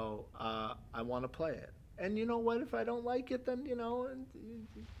 so I want to play it. And you know what? If I don't like it, then, you know,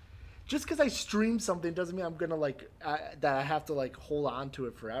 just because I stream something doesn't mean I'm gonna that I have to hold on to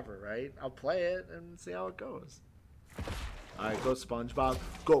it forever, right? I'll play it and see how it goes. All right, go SpongeBob,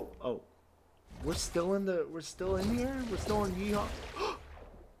 go. Oh, we're still in here. We're still in Yeehaw.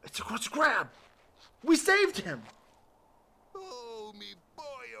 It's a grab. We saved him. Oh, me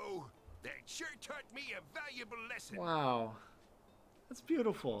boyo. That sure taught me a valuable lesson. Wow, that's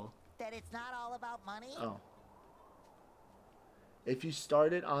beautiful. That it's not all about money? Oh. If you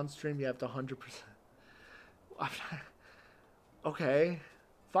start it on stream, you have to 100%. Okay,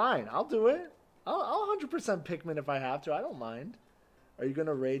 fine. I'll do it. I'll 100% Pikmin if I have to. I don't mind. Are you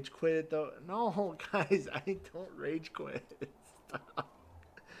gonna rage quit it though? No, guys, I don't rage quit. Stop.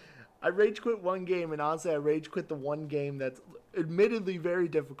 I rage quit one game, and honestly, I rage quit the one game that's admittedly very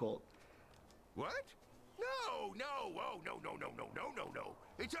difficult. What? No, no, oh, no.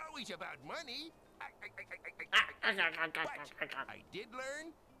 It's always about money. But I did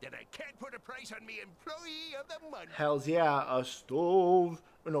learn that I can't put a price on me employee of the month. Hells yeah, a stove,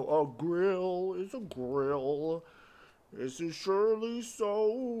 no, a grill is a grill. This is surely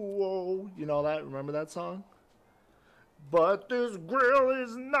so. You know that? Remember that song? But this grill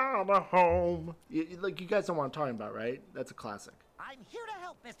is not a home. You guys know what I'm talking about, right? That's a classic. I'm here to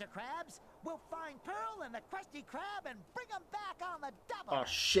help, Mr. Krabs. We'll find Pearl and the Krusty Krab and bring them back on the double. Oh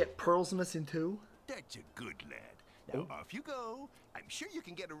shit, Pearl's missing too? That's a good lad. Now off you go. I'm sure you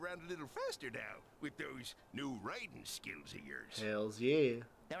can get around a little faster now with those new riding skills of yours. Hells yeah.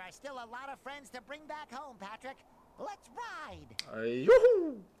 There are still a lot of friends to bring back home, Patrick. Let's ride.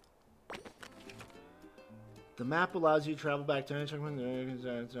 Yoo-hoo! The map allows you to travel back to any checkpoint.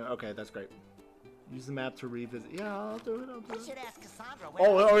 Okay, that's great. Use the map to revisit. Yeah, I'll do it. We should ask Cassandra.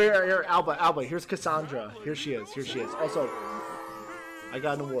 Here, Alba. Here's Cassandra. Here she is. Also, I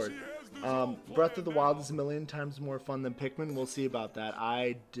got an award. Breath of the Wild is a million times more fun than Pikmin. We'll see about that.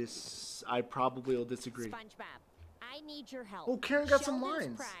 I probably will disagree. SpongeBob, I need your help. Oh, Karen got some Sheldon's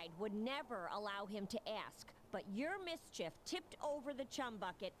lines. pride would never allow him to ask, but your mischief tipped over the chum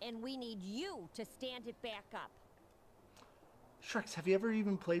bucket, and we need you to stand it back up. Shreks, have you ever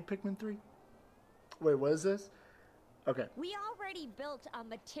even played Pikmin 3? Wait, what is this? Okay. We already built a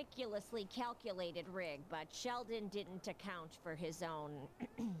meticulously calculated rig, but Sheldon didn't account for his own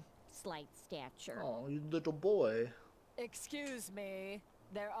slight stature. Oh, you little boy. Excuse me.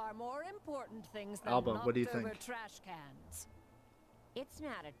 There are more important things than Alba, what do you knocked-over think? trash cans. It's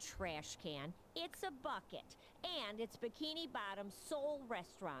not a trash can. It's a bucket. And it's Bikini Bottom's sole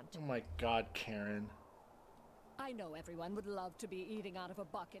restaurant. Oh my God, Karen. I know everyone would love to be eating out of a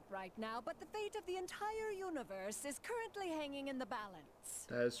bucket right now, but the fate of the entire universe is currently hanging in the balance.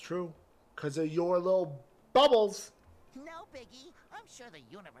 That is true. Because of your little bubbles. No biggie. I'm sure the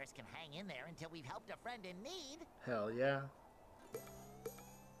universe can hang in there until we've helped a friend in need. Hell yeah.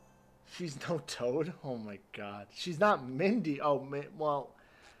 She's no Toad? Oh my god. She's not Mindy. Oh, well,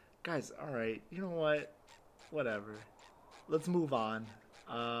 guys, alright. You know what? Whatever. Let's move on.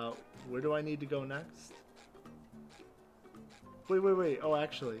 Where do I need to go next? Wait. Oh,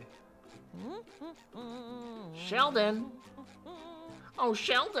 actually. Sheldon! Oh,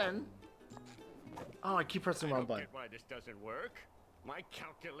 Sheldon! Oh, I keep pressing the wrong button. I don't get why this doesn't work. My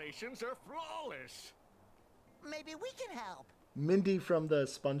calculations are flawless. Maybe we can help. Mindy from the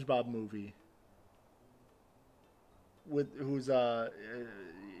Spongebob movie. Who's you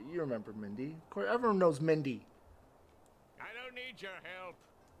remember Mindy? Of course, everyone knows Mindy. I don't need your help,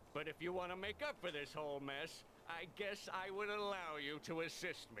 but if you want to make up for this whole mess, I guess I would allow you to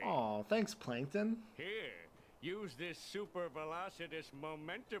assist me. Oh, thanks, Plankton. Here, use this super velocitous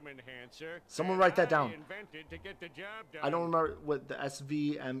momentum enhancer. Someone write that down. I invented to get the job done. I don't remember what the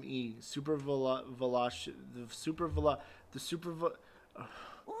SVME super Ooh,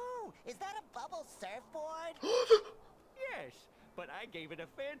 is that a bubble surfboard? Yes, but I gave it a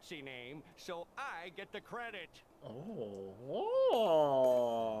fancy name, so I get the credit. Oh.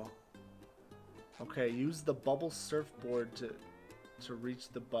 Okay, use the bubble surfboard to reach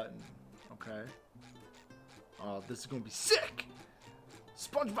the button. Okay. Oh, this is gonna be sick!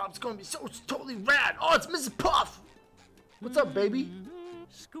 SpongeBob's gonna be so totally rad! Oh, it's Mrs. Puff! What's up, baby?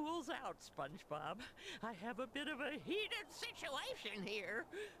 School's out, SpongeBob. I have a bit of a heated situation here.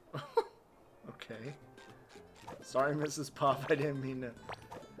 Okay. Sorry, Mrs. Puff. I didn't mean to.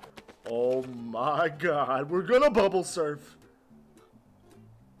 Oh my god. We're gonna bubble surf.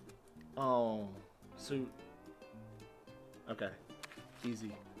 Oh. So. Okay.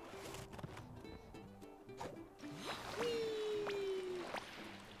 Easy.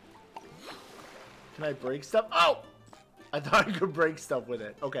 Can I break stuff? Oh! I thought I could break stuff with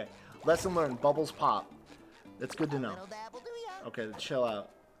it. Okay. Lesson learned. Bubbles pop. That's good to know. Okay, chill out.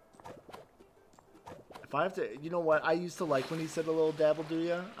 If I have to, you know what? I used to like when he said a little dabble do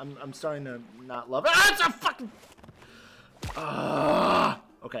ya. I'm starting to not love it. Ah, it's a fucking.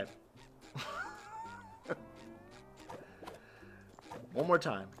 Okay. One more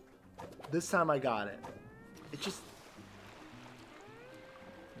time. This time I got it. It just.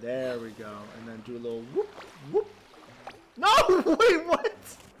 There we go. And then do a little whoop whoop. No! Wait, what?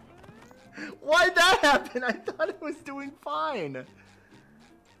 Why'd that happen? I thought it was doing fine.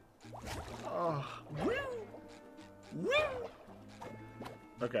 Oh.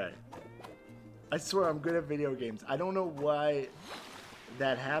 Okay. I swear I'm good at video games. I don't know why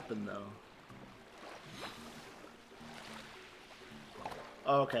that happened though.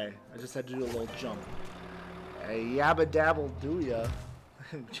 Okay, I just had to do a little jump. Hey, yabba dabble do ya.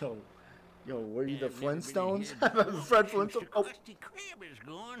 Yo, were you the Flintstones? Fred Flintstone. Oh. Krusty Krab is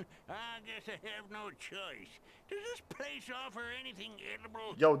gone. I guess I have no choice. Does this place offer anything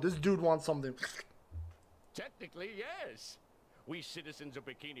edible? Yo, this dude wants something. Technically, yes. We citizens of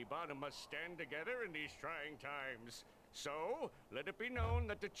Bikini Bottom must stand together in these trying times. So, let it be known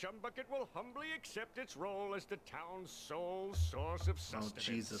that the Chum Bucket will humbly accept its role as the town's sole source of sustenance. Oh,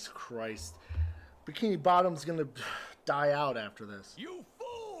 Jesus Christ. Bikini Bottom's gonna die out after this. You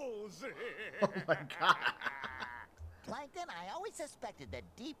fools! Oh my god. Plankton, I always suspected that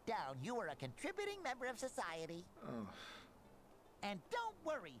deep down you were a contributing member of society. Oh. And don't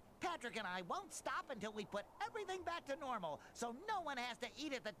worry, Patrick and I won't stop until we put everything back to normal, so no one has to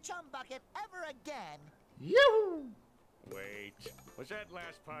eat at the Chum Bucket ever again. Yoo! Wait, was that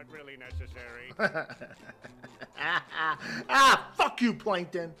last part really necessary? Fuck you,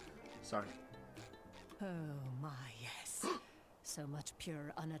 Plankton. Sorry. Oh my, yes. So much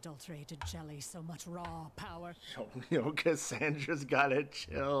pure, unadulterated jelly, so much raw power. Yo, Cassandra's gotta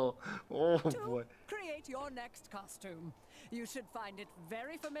chill. Oh boy. Create your next costume. You should find it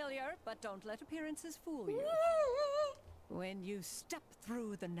very familiar, but don't let appearances fool you. When you step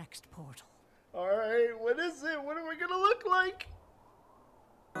through the next portal. Alright, what is it? What are we gonna look like?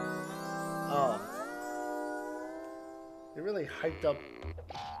 Oh. They really hyped up.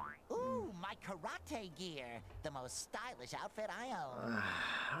 Ooh, my karate gear. The most stylish outfit I own.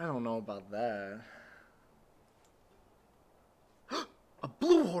 I don't know about that. A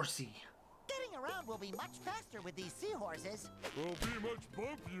blue horsey. Getting around will be much faster with these seahorses. Will be much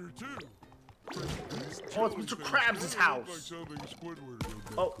bumpier too. Oh, it's Mr. Krabs' house. Like something Squidward would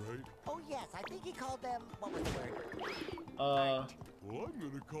make, Oh. right? Oh yes, I think he called them, what was the word? Well, I'm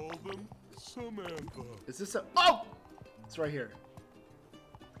gonna call them Samantha. Is this a... Oh! It's right here.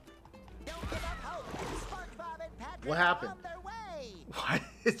 Don't give up hope. SpongeBob and Patrick What happened? are on their way. What?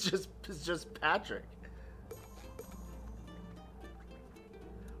 It's just Patrick.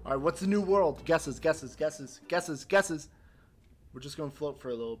 All right, what's the new world? Guesses. We're just gonna float for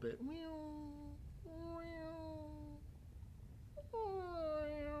a little bit.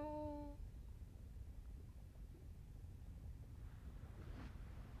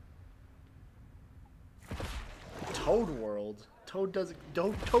 Toad world. Toad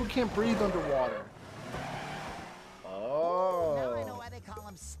can't breathe underwater. Oh. Now I know why they call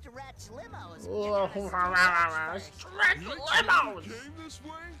them stretch limos. Stretch limos. Came this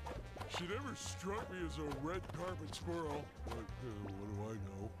way? She never struck me as a red carpet squirrel. But, what do I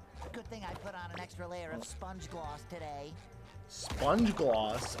know? Good thing I put on an extra layer of sponge gloss today. Sponge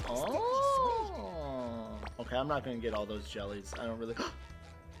gloss? Oh. Okay, I'm not gonna get all those jellies. I don't really.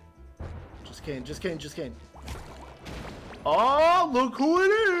 Just kidding. Oh, look who it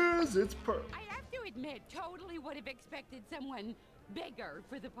is! It's I have to admit, totally would have expected someone bigger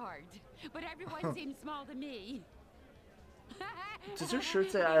for the part, but everyone seems small to me. Does her shirt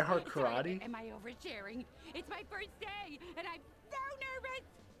say I Heart Karate? Am I oversharing? It's my first day, and I'm so nervous!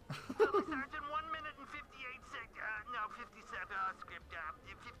 Sergeant, 1 minute and 58 seconds. No, 50 seconds. Script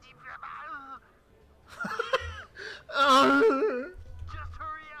Just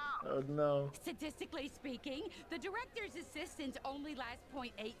hurry up. Oh no. Statistically speaking, the director's assistants only last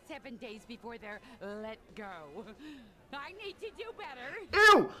 0.87 days before they're let go. I need to do better.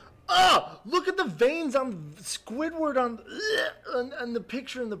 Ew! Look at the veins on Squidward on the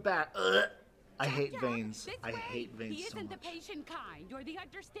picture in the back. I hate veins. I hate veins He so isn't much. the patient kind, or the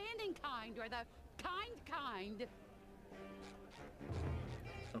understanding kind, or the kind.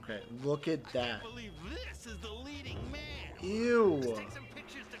 Okay, look at that. I can't believe this is the leading man. Ew. Let's take some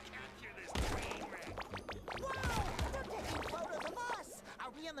pictures to capture this train wreck. Wow! They're taking photos of us! Are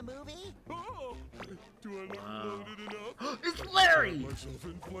we in the movie? Oh, do I look loaded enough? It's Larry! Myself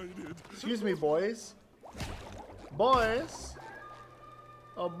inflated. Excuse me, boys. Boys.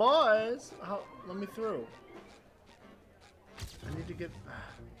 Oh, boys. Let me through. I need to get...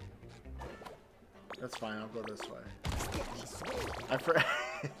 That's fine, I'll go this way. I forgot.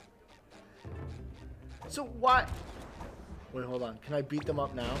 So what? Wait, hold on. Can I beat them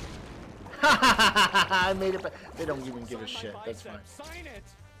up now? I made it back. They don't even give a shit. That's fine. Sign it.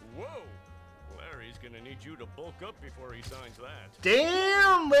 Whoa. Larry's gonna need you to bulk up before he signs that.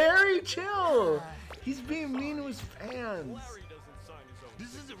 Damn, Larry, chill. He's being mean to his fans. Larry doesn't sign his own.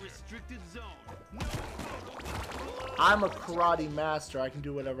 This is a restricted zone. No. I'm a karate master. I can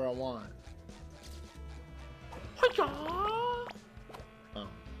do whatever I want. Oh,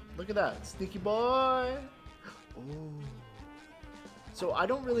 look at that. Sneaky boy. Ooh. So I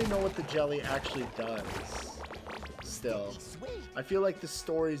don't really know what the jelly actually does. Still. I feel like the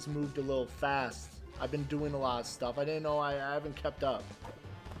story's moved a little fast. I've been doing a lot of stuff. I didn't know I haven't kept up.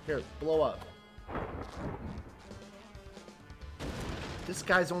 Here, blow up. This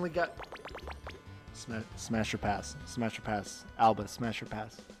guy's only got... Smash or pass. Smash or pass. Alba, smash or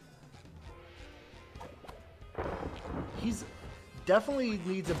pass. He's definitely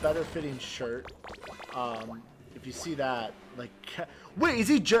needs a better fitting shirt. If you see that, like, wait, is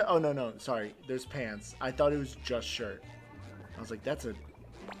he just? Oh no, sorry. There's pants. I thought it was just shirt. I was like, that's a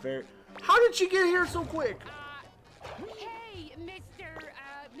very. How did she get here so quick? Hey, Mister,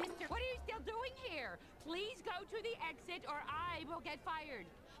 what are you still doing here? Please go to the exit, or I will get fired.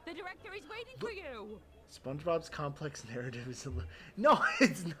 The director is waiting for you. SpongeBob's complex narrative is a little. No,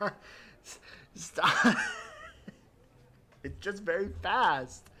 it's not. Stop. It's just very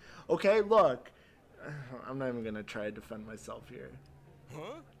fast. Okay, look. I'm not even gonna try to defend myself here.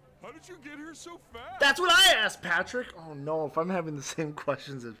 Huh? How did you get here so fast? That's what I asked, Patrick. Oh no, if I'm having the same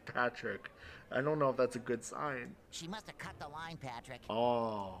questions as Patrick, I don't know if that's a good sign. She must have cut the line, Patrick.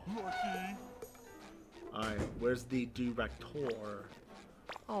 Oh. Lucky. Alright, where's the director?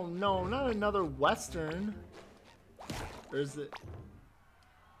 Oh no, not another Western. There's the...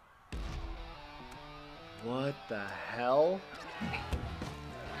 What the hell?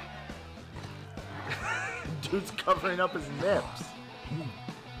 Dude's covering up his nips.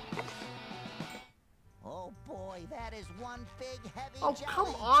 Oh boy, that is one big heavy Oh, jelly.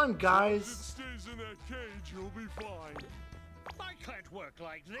 come on, If it guys. stays in that cage, you'll be fine. I can't work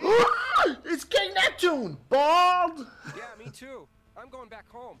like this. It's King Neptune! Bald! Yeah, me too. I'm going back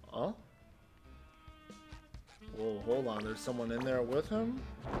home. Oh? Whoa, hold on. There's someone in there with him?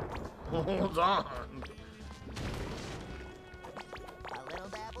 Hold on. A little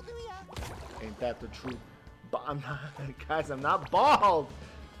dab will do ya. Ain't that the truth? But I'm not, guys, I'm not bald!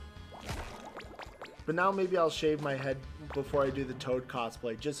 But now maybe I'll shave my head before I do the Toad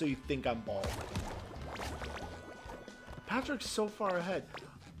cosplay, just so you think I'm bald. Patrick's so far ahead.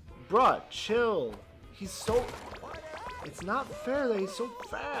 Bruh, chill. He's so... It's not fair that he's so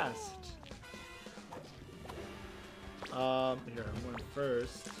fast. Here, I'm going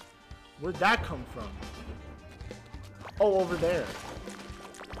first. Where'd that come from? Oh, over there.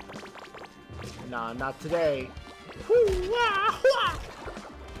 Nah, not today.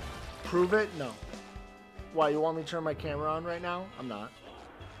 Prove it? No. Why, you want me to turn my camera on right now? I'm not.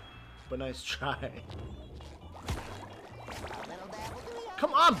 But nice try.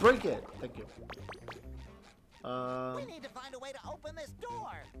 Come on, break it. Thank you. We need to find a way to open this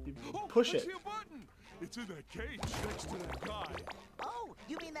door. Push it. I see a button. It's in that cage next to that guy. Oh,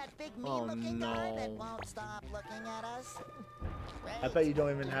 you mean that big mean-looking guy that won't stop looking at us? I bet you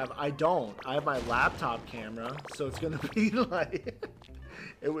don't even have... I don't. I have my laptop camera, so it's gonna be like...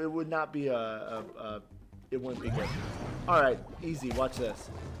 it would not be it wouldn't be good. Alright, easy. Watch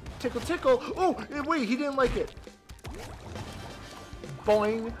this. Tickle, tickle! Oh, wait, he didn't like it.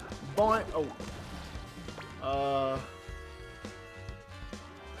 Boing, boing. Oh.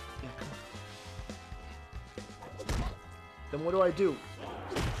 Yeah, then what do I do?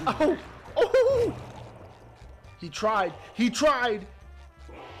 Oh! Oh! He tried. He tried!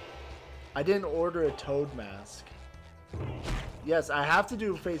 I didn't order a toad mask. Yes, I have to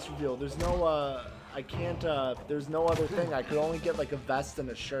do a face reveal. There's no, I can't, there's no other thing. I could only get like a vest and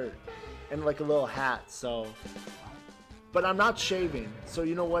a shirt. And like a little hat, so... But I'm not shaving, so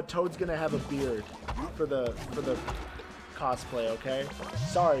you know what? Toad's gonna have a beard for the cosplay, okay?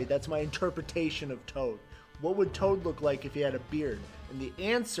 Sorry, that's my interpretation of Toad. What would Toad look like if he had a beard? And the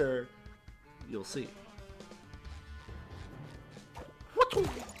answer, you'll see.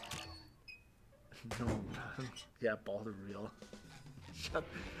 No, yeah, bald or real.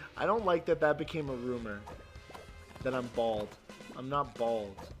 I don't like that that became a rumor. That I'm bald. I'm not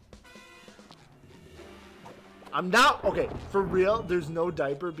bald. I'm not, okay, for real, there's no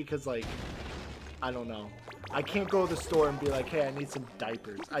diaper because, like, I don't know. I can't go to the store and be like, hey, I need some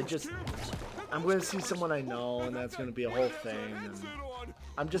diapers. I'm going to see someone I know, and that's going to be a whole thing. And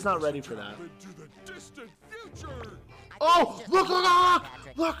I'm just not ready for that. Oh, look,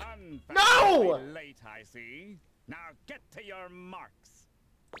 look, look, no! Late, I see. Now get to your marks.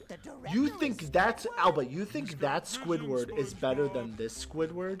 You think that's, Alba, you think that Squidward is better than this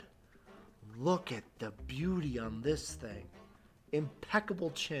Squidward? Look at the beauty on this thing.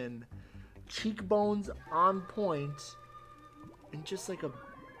 Impeccable chin, cheekbones on point, and just like a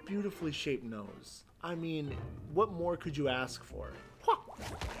beautifully shaped nose. I mean, what more could you ask for?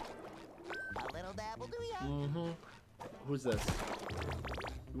 A little dabble, do ya? Mm-hmm. Who's this?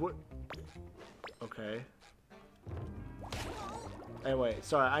 What? Okay. Anyway,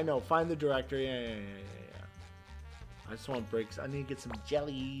 sorry, I know. Find the director. Yeah. I just want breaks. I need to get some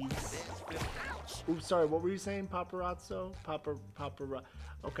jellies. Oops, sorry. What were you saying, paparazzo? Paparazzo.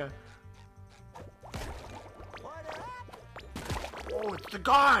 Okay. Oh, it's the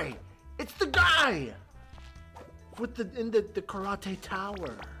guy. It's the guy with in the karate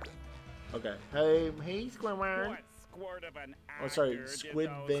tower. Okay. Hey, Squidward. What squirt of an Oh, sorry, actor Squid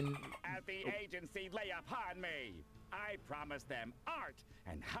did those Bin. at the agency lay upon me? I promised them art,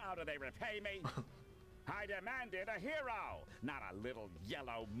 and how do they repay me? I demanded a hero, not a little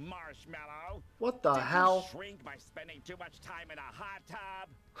yellow marshmallow. What the Did hell? You shrink by spending too much time in a hot tub?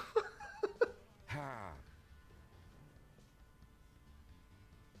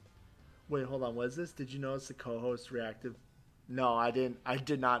 Wait, hold on. What is this? Did you notice the co-host reacted? No, I didn't. I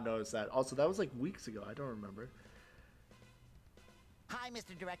did not notice that. Also, that was like weeks ago. I don't remember. Hi,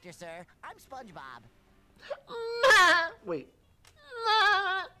 Mr. Director, sir. I'm Spongebob. Wait.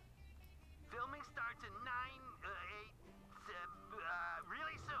 Filming starts in 9, 8,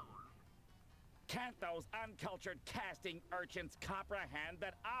 really soon. Can't those uncultured casting urchins comprehend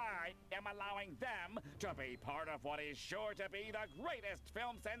that I am allowing them to be part of what is sure to be the greatest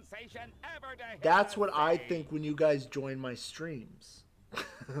film sensation ever to hit That's the what I stage? think when you guys join my streams.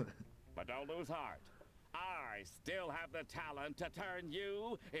 But don't lose heart. I still have the talent to turn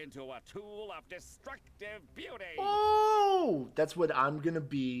you into a tool of destructive beauty. Oh, that's what I'm gonna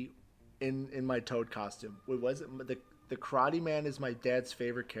be in my Toad costume. Wait, was it the Karate Man is my dad's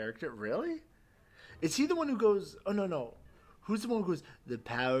favorite character? Really? Is he the one who goes? Oh no. Who's the one who goes? The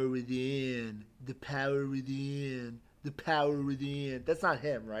power within, the power within, the power within. That's not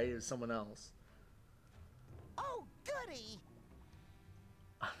him, right? It was someone else. Oh, goody!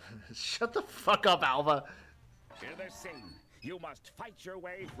 Shut the fuck up, Alva. In this scene, you must fight your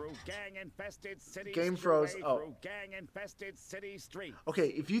way through gang-infested city. Game froze. Oh. Through gang-infested city streets. Okay,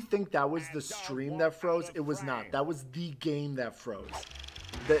 if you think that was the stream that froze, it was not. That was the game that froze.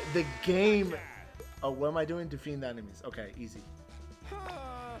 The game. Oh, what am I doing? Defeating the enemies. Okay, easy.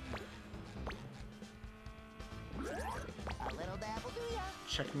 A little dab will do ya.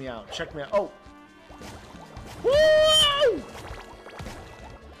 Check me out. Check me out. Oh! Woo!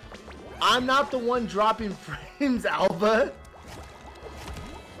 I'm not the one dropping frames, Alba.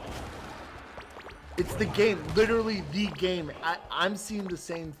 It's the game. Literally the game. I'm seeing the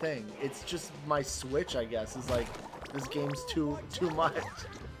same thing. It's just my Switch, I guess, is like, this game's too much.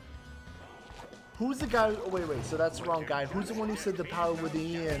 Who's the guy? Oh, wait. So that's the wrong guy. Who's the one who said the power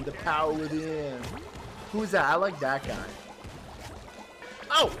within? The power within. Who's that? I like that guy.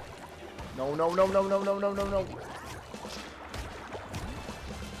 Oh! No.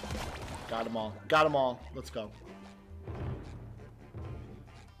 Got them all. Got them all. Let's go.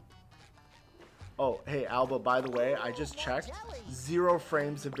 Oh, hey, Alba, by the way, I just checked. 0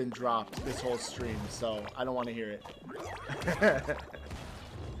 frames have been dropped this whole stream, so I don't want to hear it.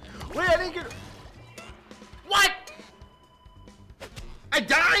 Wait, I didn't get... What? I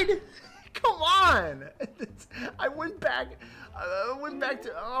died? Come on. I went back to...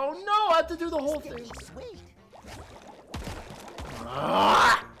 Oh, no, I have to do the whole thing.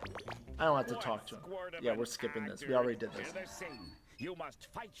 Ah! I don't have to talk to him. Yeah, we're skipping this. We already did this. You must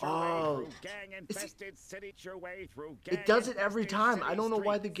fight your way through gang-infested cities, your way through gang. It does it every time. I don't know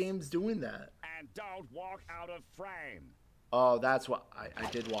why the game's doing that. And don't walk out of frame. Oh, that's what I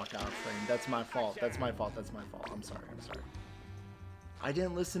did walk out of frame. That's my fault. That's my fault. I'm sorry. I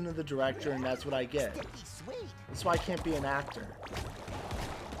didn't listen to the director, and that's what I get. That's why I can't be an actor.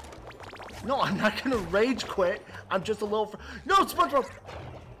 No, I'm not gonna rage quit. I'm just a little. No, SpongeBob.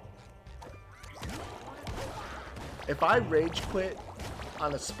 If I rage quit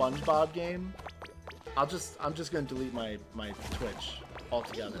on a SpongeBob game, I'm just gonna delete my Twitch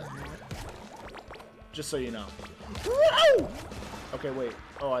altogether. Just so you know. Whoa! Okay, wait.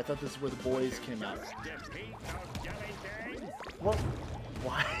 Oh, I thought this is where the boys came out. What?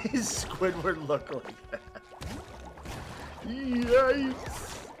 Why does Squidward look like that?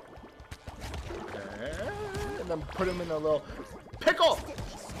 Yikes! Okay. And then put him in a little pickle.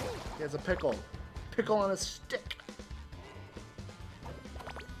 He has a pickle. Pickle on a stick.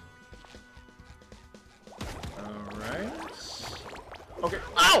 Okay.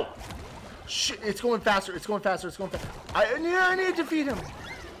 Ow! Shit, it's going faster. I need to defeat him.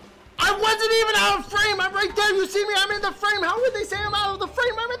 I wasn't even out of frame. I'm right there. You see me? I'm in the frame. How would they say I'm out of the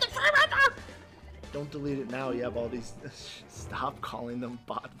frame? I'm in the frame right now. Don't delete it now. You have all these. Stop calling them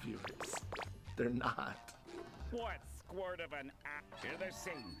bot viewers. They're not. What squirt of an act to the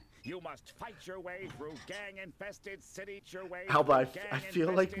scene? You must fight your way through gang-infested cities, your way. Alba, I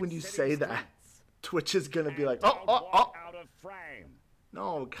feel like when you say that, Twitch is gonna be like, oh. Out of frame.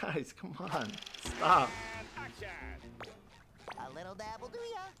 No, guys, come on. Stop. A little dab will do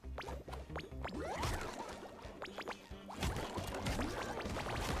ya.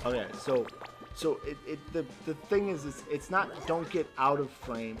 Okay, so the thing is it's not don't get out of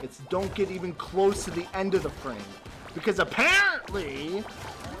frame. It's don't get even close to the end of the frame. Because apparently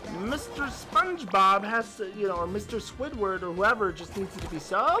Mr. SpongeBob has to, or Mr. Squidward or whoever just needs it to be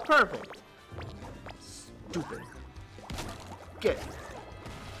so perfect. Stupid. Get it.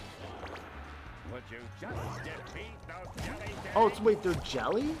 Would you just defeat those jelly days? Oh, wait, they're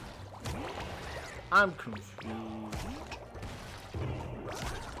jelly? I'm confused.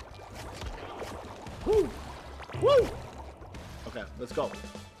 Woo! Woo! Okay, let's go.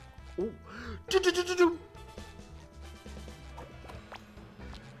 Ooh.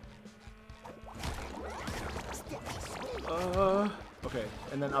 Okay,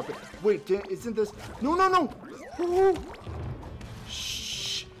 and then up it. Wait, isn't this? No! Ooh.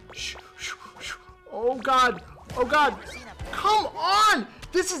 Shh. Oh God! Come on!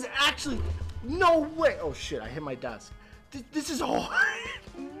 This is actually no way. Oh shit! I hit my desk. This is hard.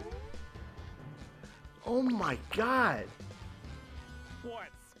 Oh my God! What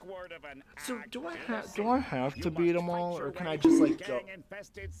squirt of an So do I have to beat them all, or can I just like go?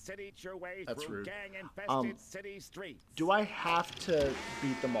 That's rude. Do I have to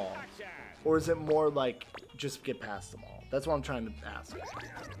beat them all, or is it more like just get past them all? That's what I'm trying to ask.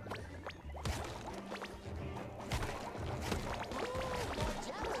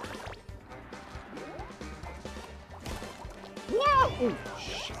 Whoa! Oh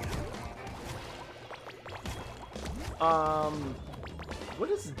shit. What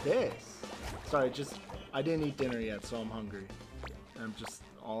is this? Sorry, I didn't eat dinner yet, so I'm hungry.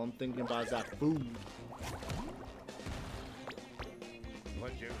 All I'm thinking about is that food.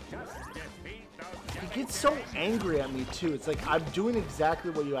 He gets so angry at me too. It's like I'm doing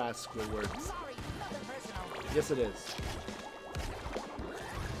exactly what you asked, Squidward. Yes, it is.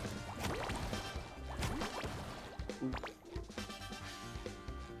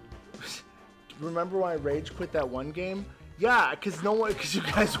 remember when I rage quit that one game? Yeah, because you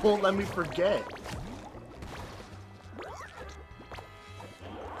guys won't let me forget.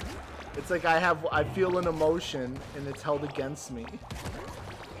 It's like I feel an emotion and it's held against me.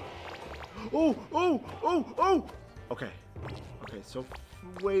 Oh, oh, oh, oh! Okay. Okay, so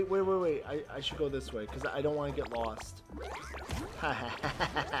wait. I should go this way because I don't want to get lost.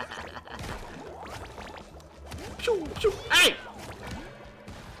 Pew, pew. Hey!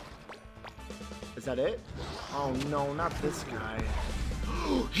 Is that it? Oh no, not this guy.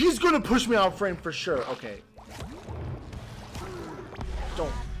 He's gonna push me out frame for sure. Okay.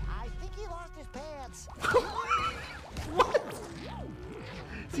 Don't. I think he lost his pants. What?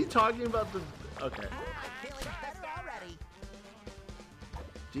 Is he talking about the... Okay. I'm feeling better already.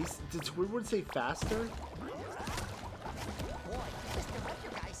 Did Squidward say faster? Boy, this director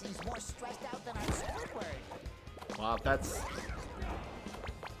guy seems more stressed out than our Squidward. Wow, that's...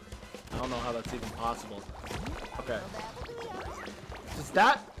 I don't know how that's even possible. Okay. Does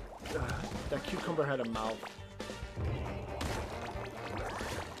that... that cucumber had a mouth.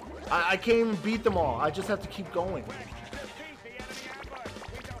 I can't even beat them all. I just have to keep going.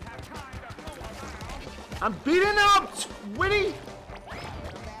 I'm beating up, Squiddy!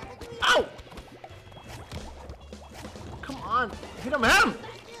 Ow! Come on, hit him, hit him!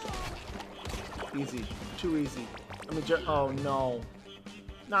 Easy, too easy. I mean, oh no,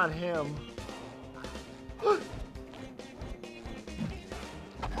 not him.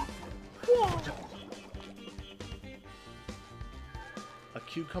 A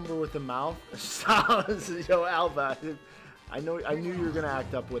cucumber with a mouth? Yo, Alva, I knew you were gonna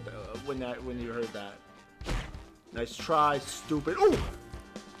act up with when you heard that. Nice try, stupid. Ooh!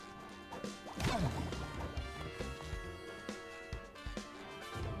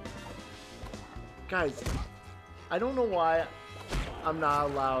 Guys, I don't know why I'm not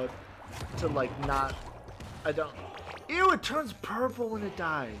allowed to, like, not... I don't... Ew, it turns purple when it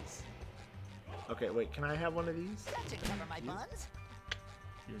dies. Okay, wait, can I have one of these? That should cover my buns.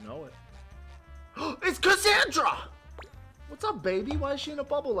 You know it. It's Cassandra! What's up, baby? Why is she in a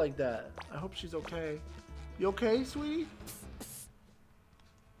bubble like that? I hope she's okay. You okay, sweetie?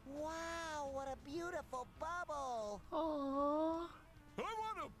 Wow, what a beautiful bubble. Aww. I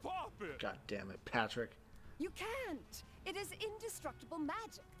want to pop it. God damn it, Patrick. You can't. It is indestructible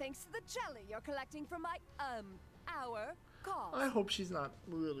magic thanks to the jelly you're collecting from our cause. I hope she's not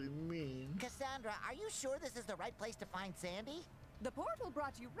really mean. Cassandra, are you sure this is the right place to find Sandy? The portal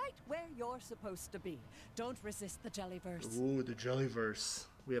brought you right where you're supposed to be. Don't resist the jellyverse. Ooh, the jellyverse.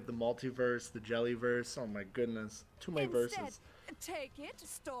 We have the multiverse, the jellyverse. Oh my goodness. Too many verses. Take it,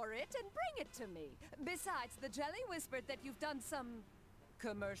 store it, and bring it to me. Besides, the jelly whispered that you've done some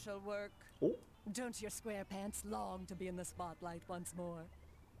commercial work. Oh. Don't your Squarepants long to be in the spotlight once more?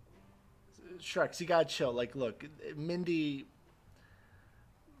 Shreks, you gotta chill. Like, look, Mindy's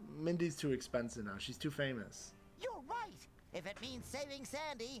too expensive now. She's too famous. You're right. If it means saving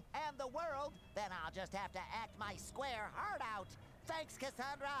Sandy and the world, then I'll just have to act my square heart out. Thanks,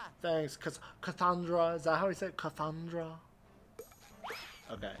 Cassandra. Thanks, Cassandra. Is that how he said Cassandra?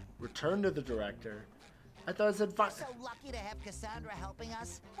 Okay. Return to the director. I thought it said We're so lucky to have Cassandra helping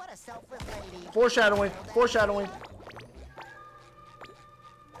us. What a selfless lady. Foreshadowing. Foreshadowing.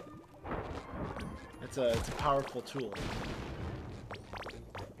 It's a powerful tool.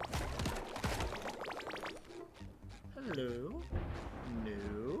 Hello.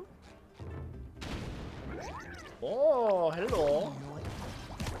 No. Oh, hello.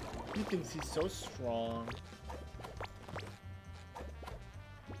 He thinks he's so strong.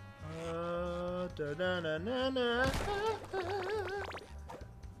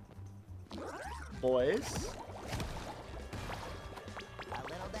 Boys.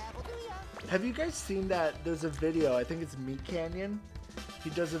 Have you guys seen that? There's a video, I think it's Meat Canyon. He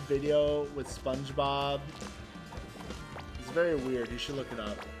does a video with SpongeBob. It's very weird, you should look it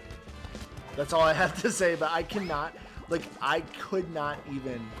up. That's all I have to say, but I cannot, like, I could not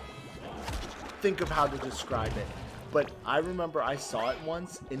even think of how to describe it. But I remember I saw it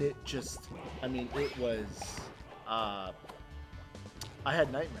once, and it just, I mean, it was, I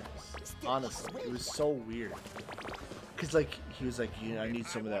had nightmares, honestly. It was so weird. Because, like, he was like, yeah, I need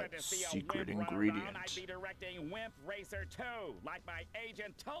some of that secret ingredient. I'd be directing Wimp Racer 2, like my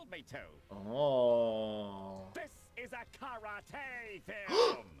agent told me to. Oh. This is a karate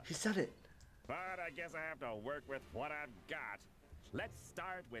film. He said it. But I guess I have to work with what I've got. Let's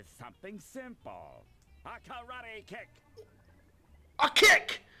start with something simple. A karate kick. A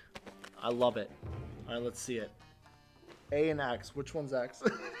kick! I love it. All right, let's see it. A and X. Which one's X?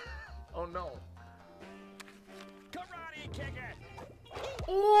 Oh, no. Karate kick it.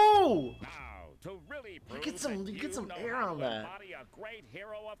 Ooh! Now, To really prove Get some air on that. Embody a great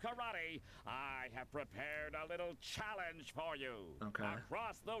hero of karate, I have prepared a little challenge for you. Okay.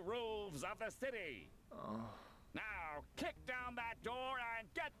 Across the roofs of the city. Oh. Now, kick down that door and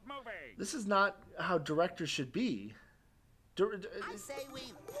get moving. This is not how directors should be. I say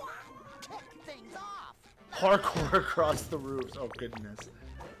we kick things off. Parkour across the roofs. Oh goodness.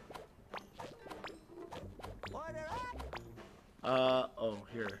 Order up. Oh,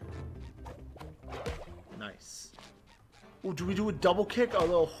 here. Nice. Oh, do we do a double kick? A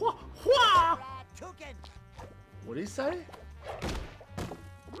little wha wha? What did he say?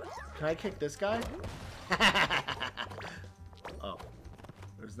 Can I kick this guy? Oh,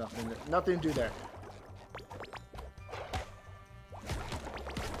 there's nothing to do there.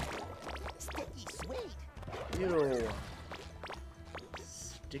 Sticky sweet. Ew.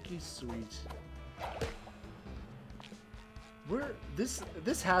 Sticky sweet.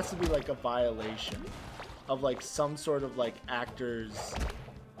 This has to be like a violation of like some sort of like actors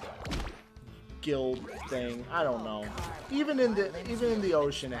guild thing. I don't know. Even in the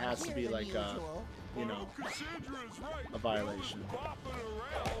ocean, it has to be like a, you know, a violation.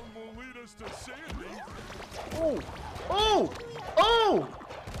 Oh! Oh! Oh!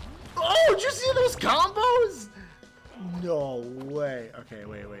 Oh! Did you see those combos? No way. Okay,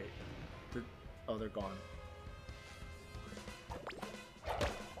 wait. They're gone.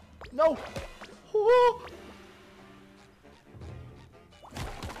 No! Oh!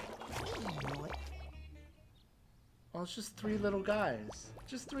 Oh, it's just three little guys.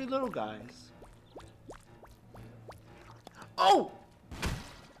 Just three little guys. Oh!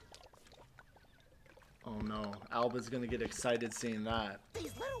 Oh no, Alba's gonna get excited seeing that.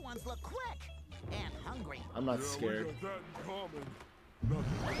 These little ones look quick and hungry. I'm not scared. We got that in common.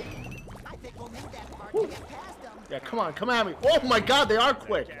 I think we'll need that part to get past them. Yeah, come on, come at me. Oh my god, they are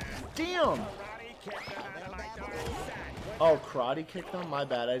quick. Damn. Oh, karate kick them? My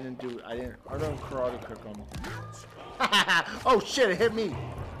bad. I didn't karate kick them. Oh shit, it hit me.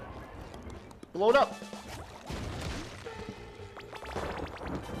 Blow it up.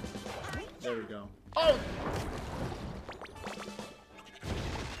 There we go. Oh!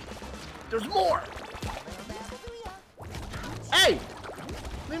 There's more! Hey!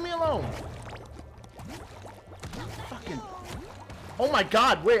 Leave me alone. Fucking. Oh my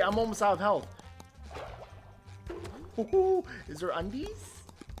god, wait, I'm almost out of health. Ooh, is there undies?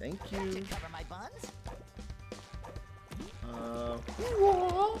 Thank you. Cover my buns?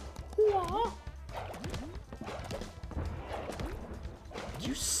 Do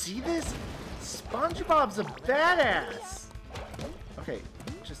you see this? SpongeBob's a badass. Okay,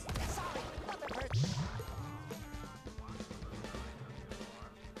 just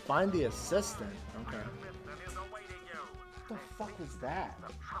find the assistant. Okay. What the fuck is that?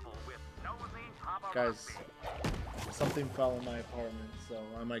 Guys, something fell in my apartment, so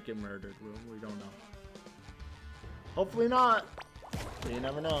I might get murdered. We don't know. Hopefully not. But you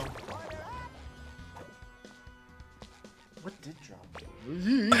never know. What did drop?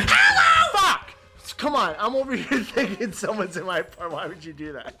 Fuck! Come on, I'm over here thinking someone's in my apartment. Why would you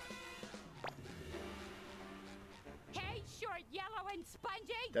do that? Hey, short, yellow, and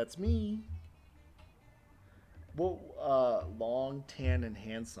spongy. That's me. Well, long, tan, and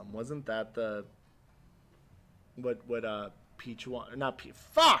handsome. Wasn't that the what Peach wanted? Not Peach.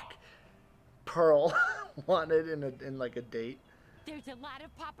 Fuck! Pearl wanted in like a date. There's a lot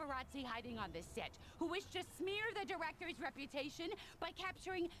of paparazzi hiding on this set who wish to smear the director's reputation by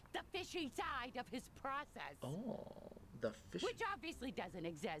capturing the fishy side of his process. Oh, the fish. Which obviously doesn't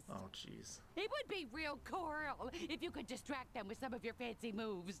exist. Oh, jeez. It would be real cool if you could distract them with some of your fancy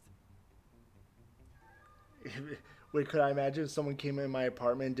moves. Wait, could I imagine if someone came in my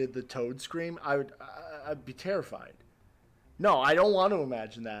apartment and did the toad scream? I'd be terrified. No, I don't want to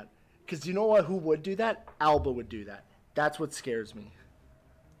imagine that. Because you know what? Who would do that? Alba would do that. That's what scares me.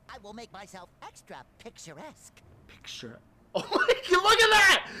 I will make myself extra picturesque. Picture. Oh my god, look at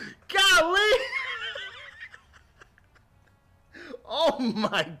that! Golly! Oh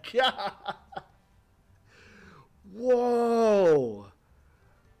my god! Whoa!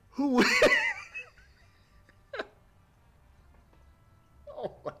 Who?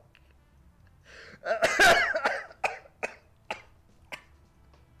 Oh my god.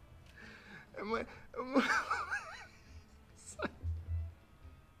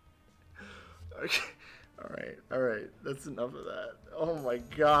 Okay. All right. That's enough of that. Oh my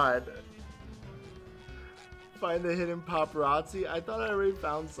god. Find the hidden paparazzi. I thought I already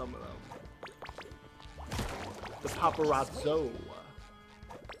found some of them. The paparazzo.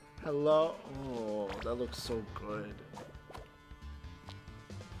 Hello. Oh, that looks so good.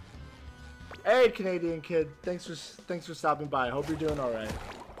 Hey, Canadian kid. Thanks for stopping by. Hope you're doing all right.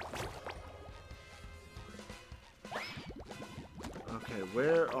 Okay,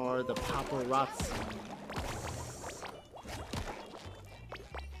 where are the paparazzi?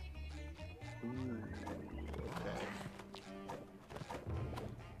 Ooh, okay.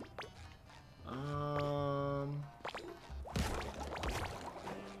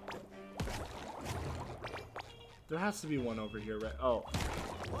 There has to be one over here, right? Oh.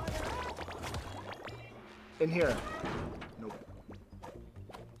 In here. Nope.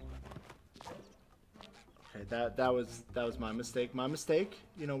 Okay, that was my mistake. My mistake.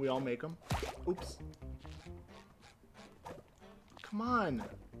 You know, we all make them. Oops. Come on.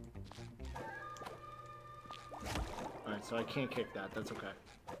 Alright, so I can't kick that. That's okay.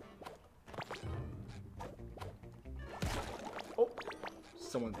 Oh!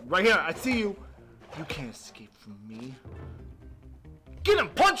 Someone right here! I see you! You can't escape from me. Get him!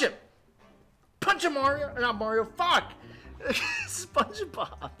 Punch him! Punch him, Mario! Not Mario, fuck!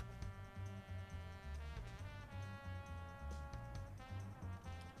 SpongeBob!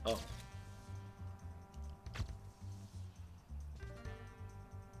 Oh.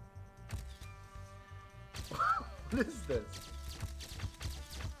 What is this?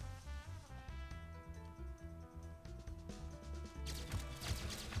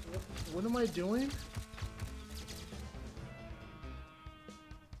 What am I doing?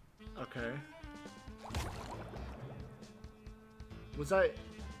 Okay. Was I...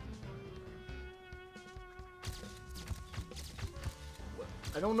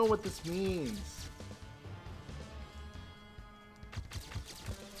 I don't know what this means.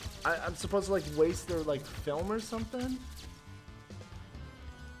 I'm supposed to like waste their like film or something?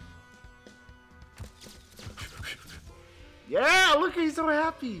 Yeah, look, he's so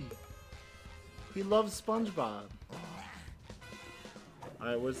happy. He loves SpongeBob.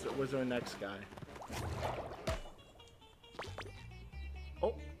 Alright, where's our next guy?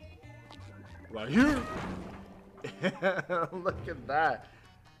 Oh! Right here! Look at that.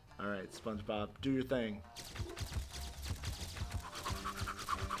 Alright, SpongeBob, do your thing.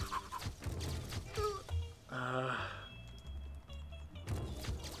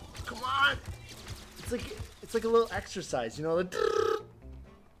 Come on! It's like a little exercise, you know?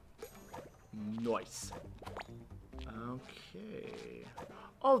 Nice. Okay.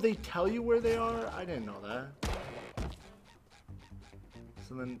 Oh, they tell you where they are? I didn't know that.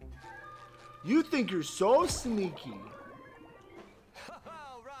 So then... You think you're so sneaky.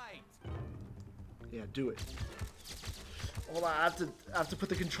 Yeah, do it. Hold on, I have to put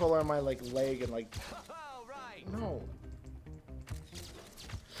the controller on my like leg and like... No.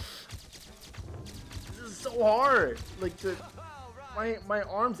 This is so hard. Like my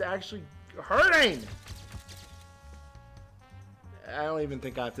arm's actually hurting. I don't even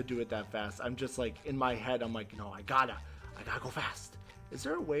think I have to do it that fast. I'm just like in my head. I'm like, no, I gotta go fast. Is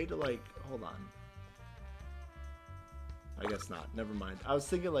there a way to like? Hold on. I guess not. Never mind. I was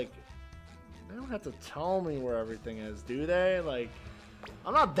thinking like, they don't have to tell me where everything is, do they? Like,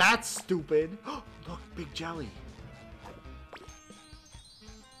 I'm not that stupid. Look, big jelly.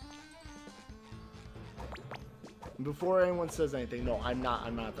 Before anyone says anything, no, I'm not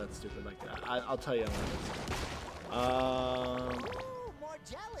that stupid like that. I'll tell you. Ooh, more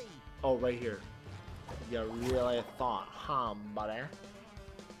jelly. Oh, right here. You really thought, huh, buddy?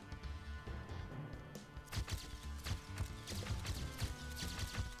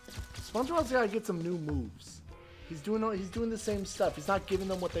 SpongeBob's gotta get some new moves. He's doing the same stuff. He's not giving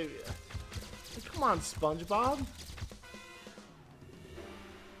them what they. Hey, come on, SpongeBob.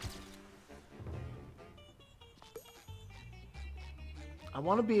 I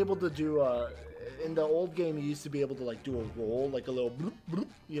want to be able to do. In the old game, you used to be able to like do a roll, like a little bloop, bloop,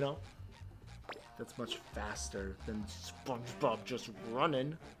 you know. That's much faster than SpongeBob just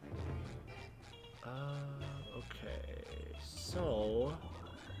running. Okay, so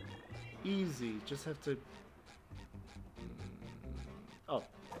easy. Just have to. Oh,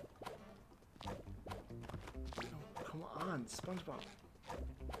 come on, SpongeBob.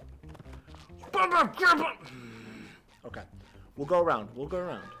 SpongeBob, grab him. Okay, we'll go around. We'll go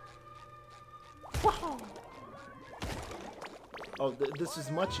around. Oh, this is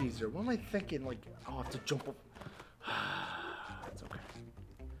much easier. What am I thinking? Like, oh, I have to jump up. It's okay.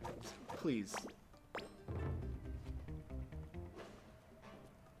 Please.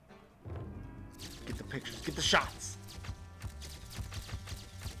 Get the pictures. Get the shots.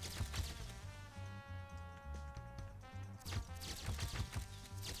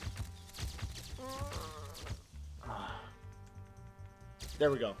 There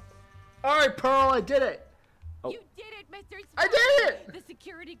we go. All right, Pearl, I did it. Oh. You did it, Mr. I did it! The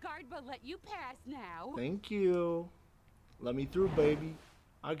security security guard will let you pass now. Thank you. Let me through, baby.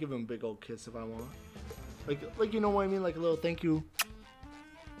 I'll give him a big old kiss if I want. Like you know what I mean? Like a little thank you.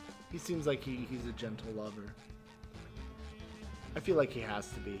 He seems like he's a gentle lover. I feel like he has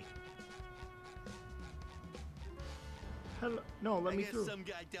to be. Hello. No, let me through. Some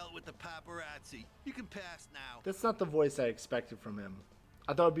guy dealt with the paparazzi. You can pass now. That's not the voice I expected from him.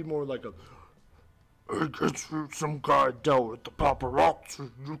 I thought it'd be more like a, I guess some guy dealt with the paparazzi.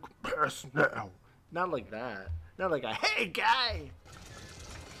 You can pass now. Not like that. Not like a, hey guy.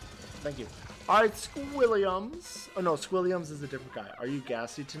 Thank you. All right, Squilliams. Oh no, Squilliams is a different guy. Are you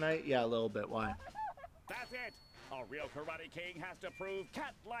gassy tonight? Yeah, a little bit. Why? That's it. A real Karate King has to prove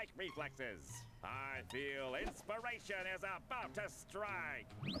cat-like reflexes. I feel inspiration is about to strike.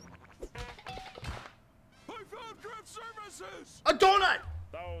 I found craft services! A donut!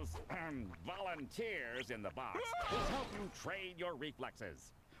 Those volunteers in the box will help you train your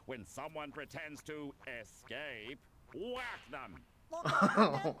reflexes. When someone pretends to escape, whack them.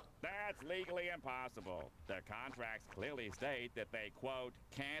 That's legally impossible. Their contracts clearly state that they, quote,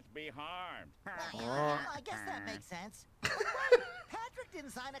 can't be harmed. I guess that makes sense. But wait, Patrick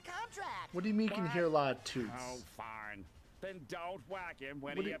didn't sign a contract. What do you mean you can hear a lot of toots? Oh, fine. Then don't whack him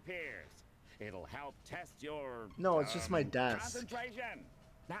when he appears. It'll help test your... No, it's just my desk. Concentration.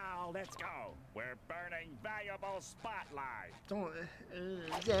 Now, let's go. We're burning valuable spotlight. Don't...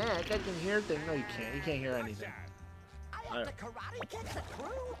 yeah, I can hear things. No, you can't. You can't hear anything. I have to karate kick the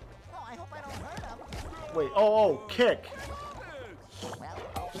crew? Oh, I hope I don't hurt them. Wait, oh, kick. Well,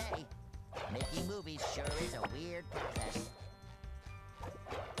 okay. Making movies sure is a weird process.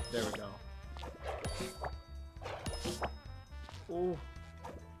 There we go. Ooh.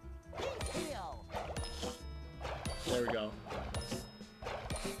 There we go.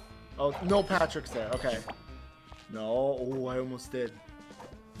 Oh, no Patrick's there. Okay. No. Oh, I almost did.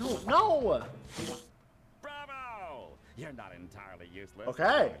 No, no! You're not entirely useless.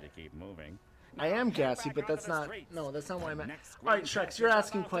 Okay. You keep moving. I am gassy, but that's not... No, that's not what I meant. Alright, Shreks, you're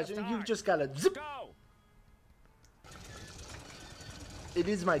asking questions. You've just got to zip. It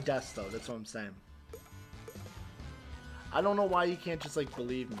is my desk, though. That's what I'm saying. I don't know why you can't just, like,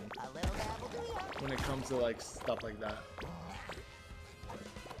 believe me. When it comes to, like, stuff like that.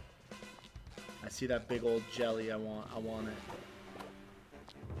 I see that big old jelly. I want it.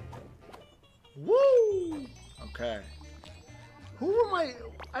 Woo! Okay. Who am I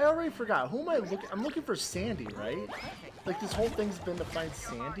already forgot. Who am I looking? I'm looking for Sandy, right? Like this whole thing's been to find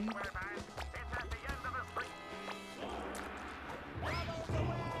Sandy?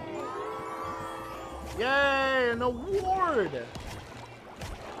 Yay, an award!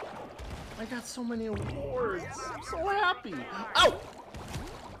 I got so many awards. I'm so happy. Oh!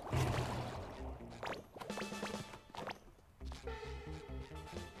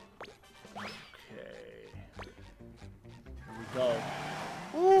 Go.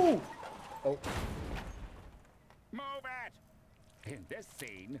 Ooh! Oh. Move it! In this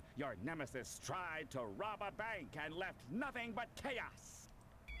scene, your nemesis tried to rob a bank and left nothing but chaos.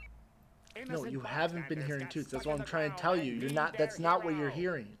 No, you haven't been hearing toots. That's what I'm trying to tell you. You're not. That's not what you're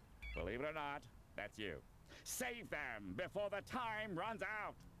hearing. Believe it or not, that's you. Save them before the time runs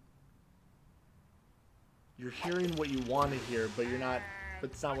out. You're hearing what you want to hear, but you're not. But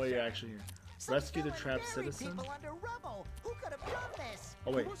it's not what you're actually hearing. Rescue the trapped citizen. Who could have done this?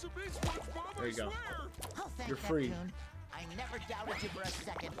 Oh wait. There you go. Oh, you're free. Neptune. I never doubted you for a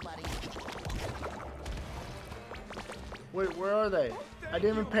second, buddy. Wait, where are they? I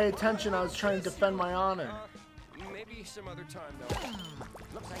didn't even pay attention. I was trying to defend my honor. Maybe some other time, though.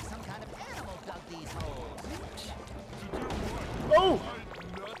 Looks like some kind of animal dug these holes. Oh!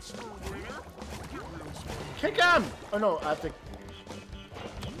 Kick him! Oh no, I have to.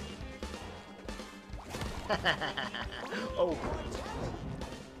 Oh.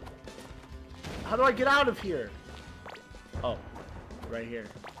 How do I get out of here? Oh, right here.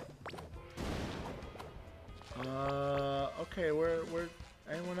 Okay, where,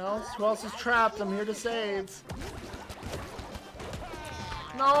 anyone else? Who else is trapped? I'm here to save.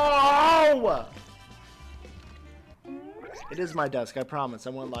 No! It is my desk, I promise. I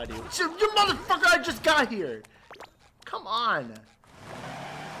won't lie to you. You motherfucker, I just got here! Come on!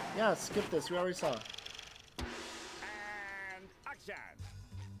 Yeah, skip this, we already saw it.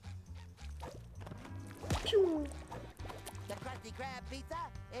 The Krusty Krab pizza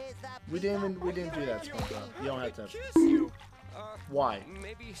is the we didn't do that, Spongebob. You don't have to. Why?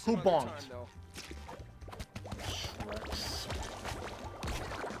 Maybe who bonked? Shreks.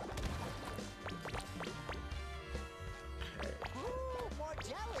 Okay. Ooh, more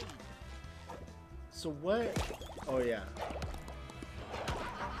jelly. So what? Oh yeah.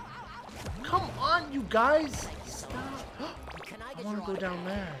 You guys, stop. I want to go down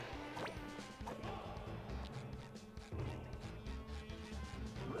there.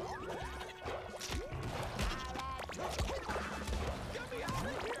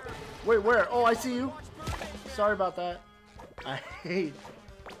 Wait, where? Oh, I see you. Sorry about that. I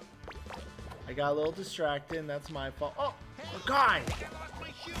got a little distracted, and that's my fault. Oh, a guy!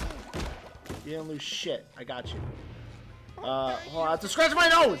 You didn't lose shit. I got you. Hold on, I have to scratch my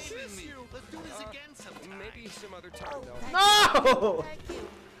nose! Let's do this again sometime. Maybe some other time, though. No!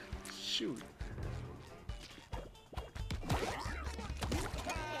 Shoot.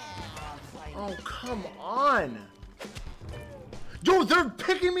 Oh, come on! Yo, they're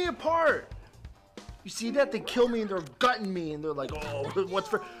picking me apart! You see that? They kill me and they're gutting me and they're like, oh, what's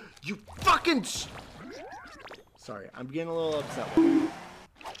for... You fucking... Sorry, I'm getting a little upset.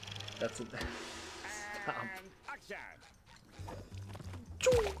 That's it. Stop.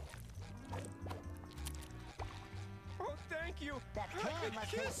 Oh, thank you. That can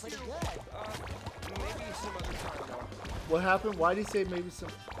must taste pretty good. Maybe some other time, though. What happened? Why did he say maybe some...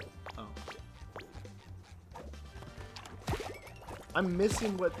 Oh. I'm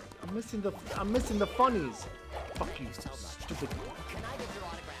missing what... I'm missing the funnies. Fuck you, stupid... Can I get your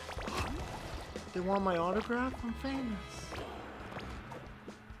autograph? They want my autograph? I'm famous.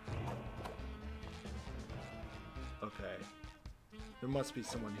 Okay. There must be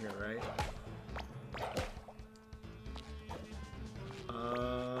someone here, right?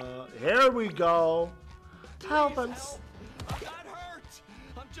 Here we go. Help him. I'm not hurt.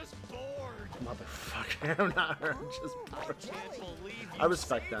 I'm just bored. Motherfucker, I'm not hurt. I'm just bored. I can't believe you I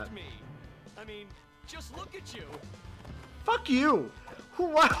respect saved that. me. I mean, just look at you. Fuck you.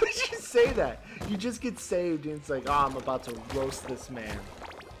 Why would you say that? You just get saved and it's like, oh, I'm about to roast this man.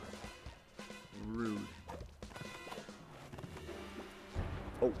 Rude.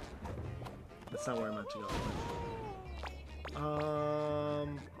 Oh. That's not where I meant to go.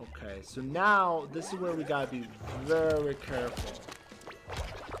 Okay, so now this is where we gotta be very careful.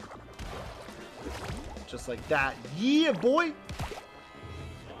 Just like that. Yeah, boy!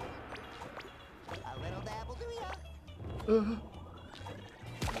 A little dabble do ya? There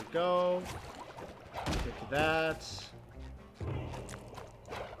we go. Take that.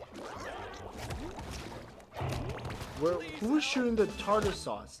 Who's shooting the tartar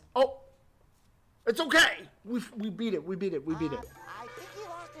sauce? Oh! It's okay! We beat it, we beat it, we beat it. I think he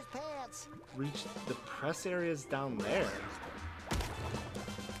lost his pants. Reach the press areas down there.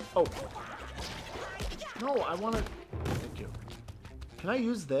 Oh. No, I want to... Thank you. Can I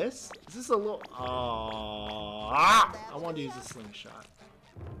use this? Is this a little... I want to use a slingshot.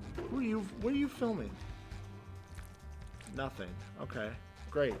 What are you filming? Nothing. Okay.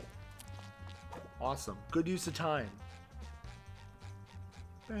 Great. Awesome. Good use of time.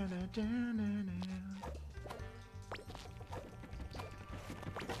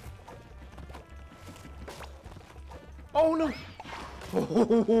 Oh no!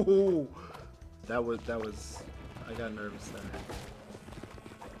 Oh, that was. I got nervous there.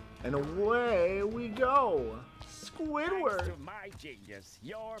 And away we go. Squidward. Thanks to my genius,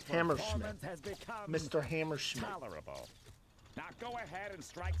 your Hammerschmidt. performance has become Mr. Hammerschmidt. tolerable. Now go ahead and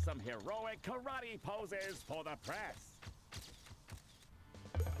strike some heroic karate poses for the press.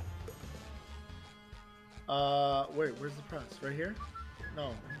 Wait, where's the press? Right here?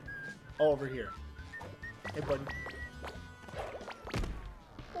 No. Oh, over here. Hey, buddy.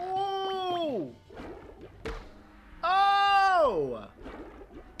 Oh! Oh!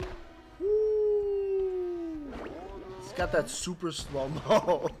 Woo! It's got that super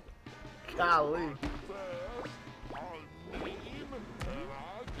slow-mo. Golly.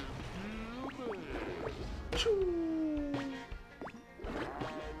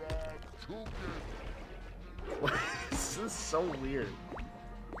 This is so weird.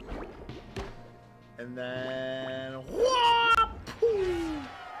 And then whoop!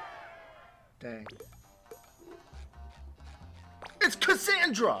 Dang. It's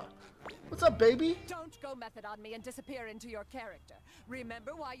Cassandra! What's up, baby? Don't go method on me and disappear into your character.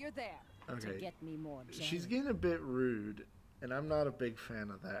 Remember why you're there. Okay. To get me more jelly. She's getting a bit rude, and I'm not a big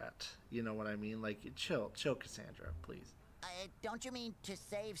fan of that. You know what I mean? Like, chill, Cassandra, please. Don't you mean to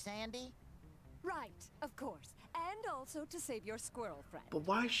save Sandy? Right, of course. And also to save your squirrel friend. But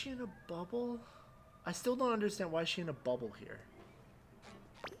why is she in a bubble? I still don't understand why she's in a bubble here.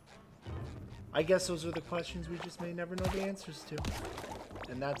 I guess those are the questions we just may never know the answers to.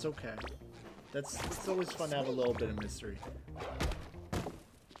 And that's okay. It's always fun to have a little bit of mystery.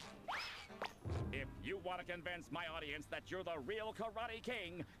 If you want to convince my audience that you're the real Karate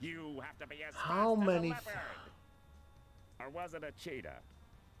King, you have to be as How fast as many a leopard. Or was it a cheetah?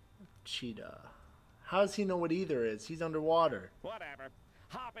 Cheetah. How does he know what either is? He's underwater. Whatever.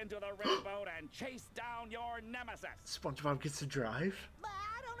 Hop into the riverboat and chase down your nemesis. SpongeBob gets to drive? But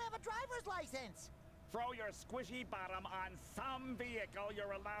I don't have a driver's license. Throw your squishy bottom on some vehicle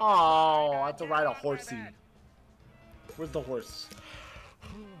you're allowed Oh, to I have to ride a horsey. Where's the horse?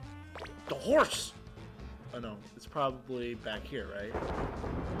 The horse! Oh no, it's probably back here, right?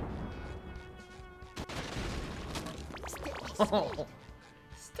 Oh,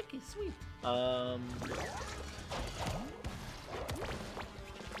 sticky sweet. I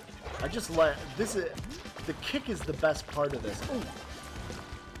just let this is the kick is the best part of this. Ooh.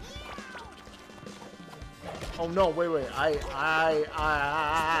 Oh no! Wait!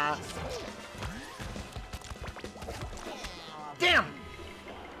 Damn!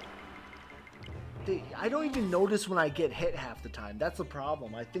 I don't even notice when I get hit half the time. That's the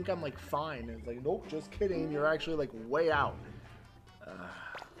problem. I think I'm like fine. It's like, nope, just kidding. You're actually like way out.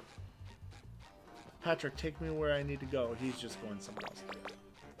 Patrick, take me where I need to go. He's just going somewhere else.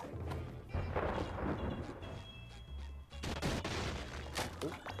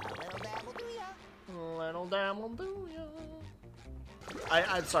 Little dabble do ya.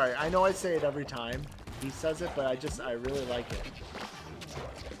 I'm sorry. I know I say it every time he says it, but I really like it.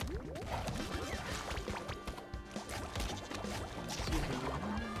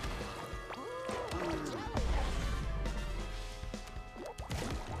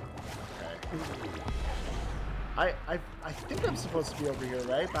 I think I'm supposed to be over here,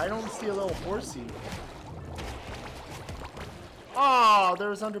 right? But I don't see a little horsey. Oh,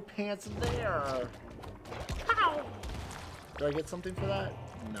 there's underpants there. Ow! Do I get something for that?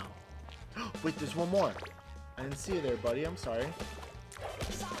 No. Wait, there's one more. I didn't see you there, buddy. I'm sorry.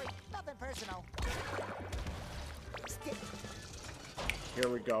 Sorry, nothing personal. Here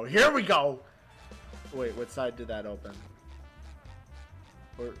we go. Here we go! Wait, what side did that open?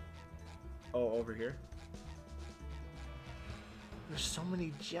 Or... Oh, over here? There's so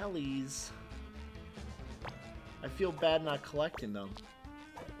many jellies. I feel bad not collecting them.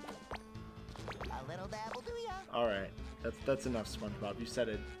 A little dabble do ya? Alright. That's enough, SpongeBob. You said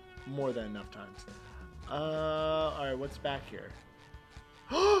it more than enough times. Alright, what's back here?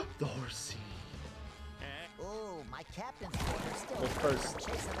 The horsey. Ooh, my captain's quarters still Well, first.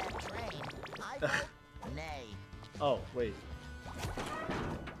 chasing that train. I vote nay. Oh, wait.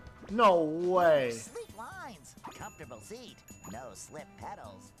 No way. Sleek lines, comfortable seat, no slip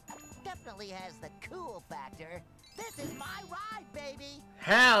pedals. Definitely has the cool factor. This is my ride, baby.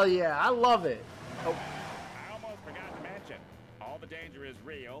 Hell yeah, I love it. Oh. I almost forgot to mention, all the danger is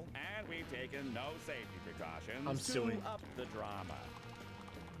real, and we've taken no safety precautions I'm suing. to up the drama.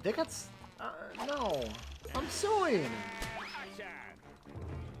 They got... no. I'm suing.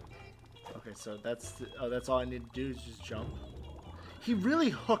 Okay, so that's all I need to do is just jump. He really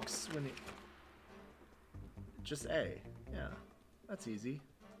hooks when he... Just A. Yeah. That's easy.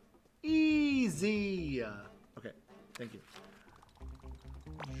 Easy! Okay, thank you.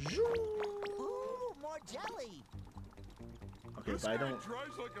 Ooh, more jelly. Okay, but I don't...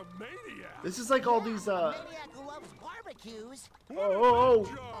 Drives like a maniac. This is like all these, Maniac who loves barbecues. Oh!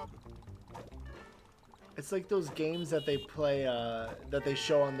 It's like those games that they play, that they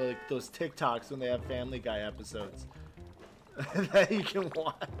show on the, those TikToks when they have Family Guy episodes. That you can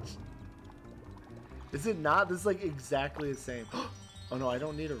watch. Is it not? This is like exactly the same. Oh no, I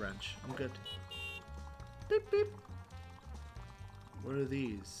don't need a wrench. I'm good. Beep beep. What are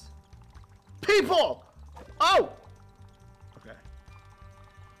these? People! Oh! Okay.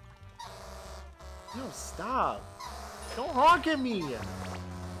 No, stop. Don't honk at me.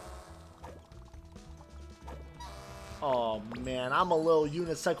 Oh man, I'm a little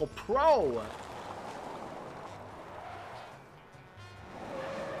unicycle pro.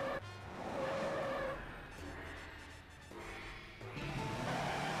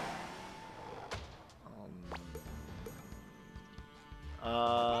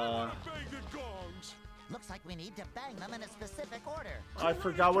 Looks like we need to bang them in a specific order. I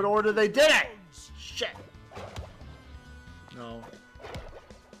forgot what order they did it. Shit. No.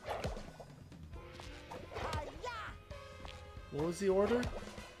 What was the order?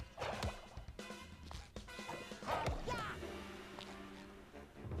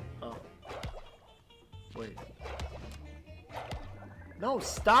 Oh. Wait. No,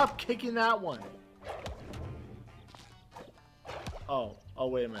 stop kicking that one. Oh. Oh,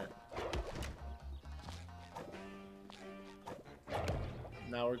 wait a minute.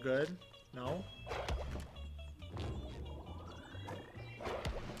 Now we're good? No?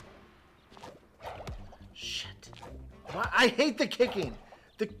 Shit. Why? I hate the kicking.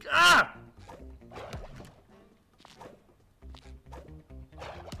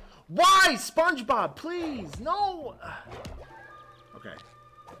 Why? SpongeBob, please. No. Okay.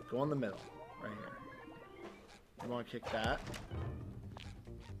 Go in the middle. Right here. You want to kick that.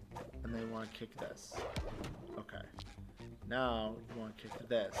 And then you want to kick this. Okay. Now you want to kick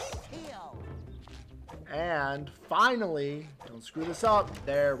this. And finally, don't screw this up.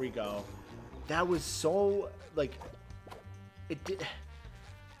 There we go. That was so, like, it did.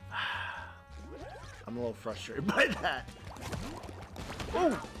 I'm a little frustrated by that.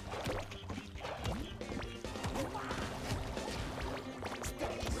 Oh!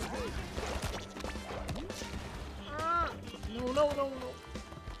 No.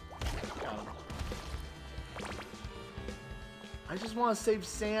 I just want to save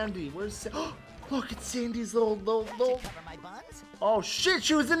Sandy. Where's Sandy? Oh, look, it's Sandy's little. Oh shit,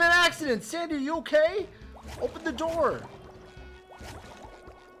 she was in an accident. Sandy, are you okay? Open the door.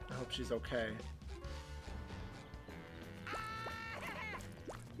 I hope she's okay.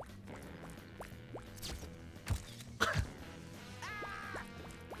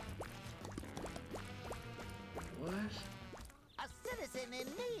 What? A citizen in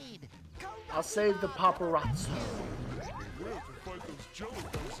need. I'll save the paparazzo. We have to fight those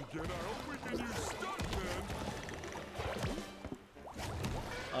jellyfish again. I hope we can use stuntmen.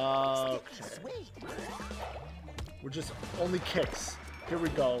 Okay. We're just only kicks. Here we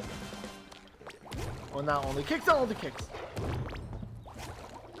go. Well, not only kicks, not only kicks.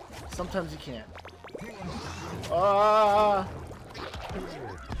 Sometimes you can't.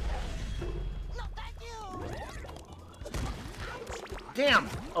 Damn!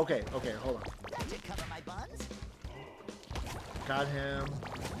 Okay, hold on. Got him.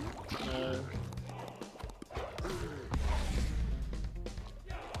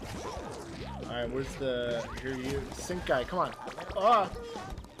 Alright, where's the... Here you... Sink guy, come on.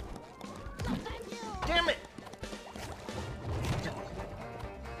 Damn it!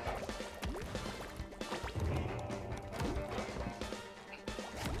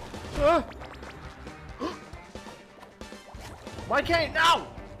 Why can't... No!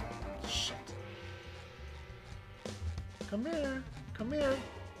 Shit. Come here. Come here.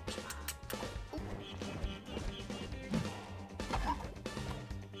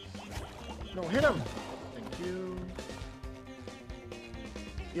 No, hit him. Thank you.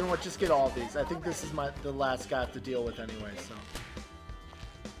 You know what? Just get all of these. I think this is the last guy I have to deal with anyway, so.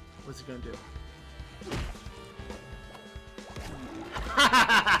 What's he gonna do?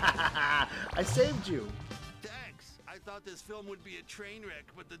 I saved you. Thanks. I thought this film would be a train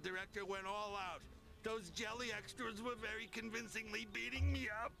wreck, but the director went all out. Those jelly extras were very convincingly beating me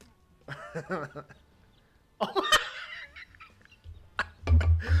up.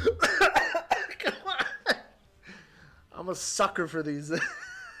 Come on. I'm a sucker for these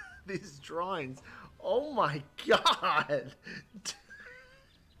these drawings. Oh my god.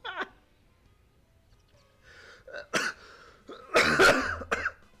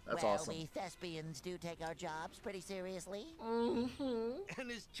 That's awesome. We thespians do take our jobs pretty seriously. And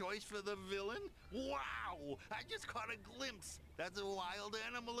his choice for the villain? Wow! I just caught a glimpse. That's a wild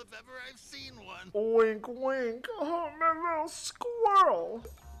animal if ever I've seen one. Wink, wink. Oh, my little squirrel.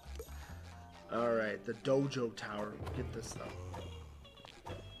 Alright, the dojo tower. Get this stuff.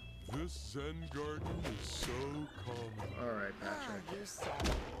 This Zen garden is so calming. Alright, Patrick. Listen,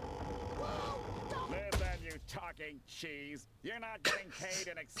 you talking cheese. You're not getting paid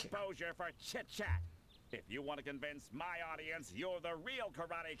an exposure for chit-chat. If you want to convince my audience you're the real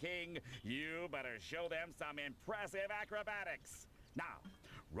Karate King, you better show them some impressive acrobatics. Now,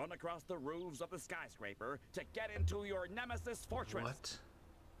 run across the roofs of the skyscraper to get into your nemesis fortress. What?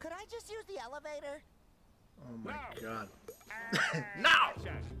 Could I just use the elevator? Oh my god. No!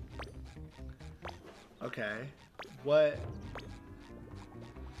 Okay. What?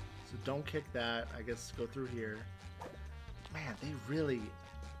 So don't kick that. I guess go through here. Man, they really...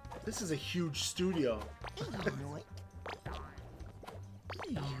 This is a huge studio.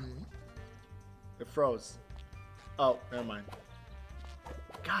 It froze. Oh, never mind.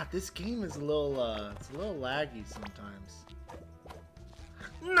 God, this game is a little, it's a little laggy sometimes.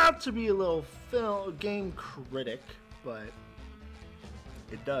 Not to be a little game critic, but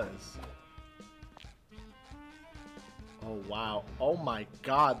it does. Oh, wow. Oh my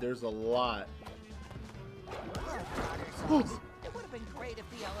god, there's a lot. It would have been great if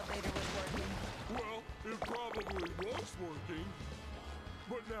the elevator was working. Well, it probably was working,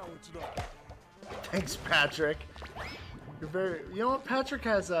 but now it's not. Thanks, Patrick. You're very... You know what? Patrick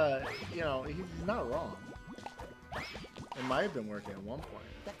has a... You know, he's not wrong. It might have been working at one point.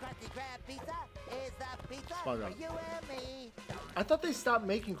 The Krusty Krab pizza is the pizza Spongebob. for you and me. I thought they stopped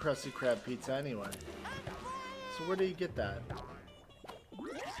making Krusty Krab pizza anyway. So where do you get that?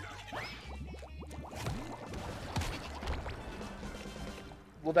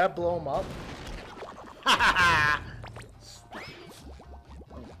 Will that blow him up?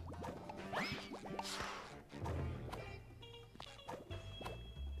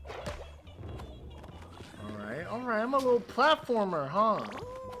 Alright, I'm a little platformer, huh?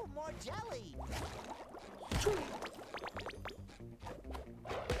 Ooh, more jelly.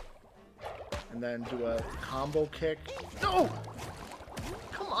 And then do a combo kick. No!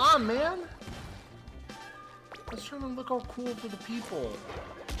 Come on, man! I was trying to look all cool for the people.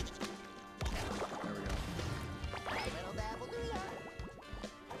 There we go.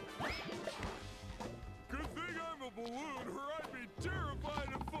 Good thing I'm a balloon, or I'd be terrified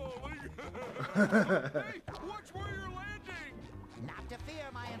of falling. Hey, watch where you're landing! Not to fear,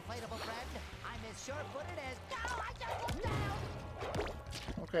 my inflatable friend. I'm as sure-footed as... No, I just looked down!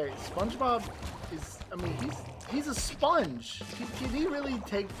 Okay, SpongeBob is... I mean, he's a sponge. Can he really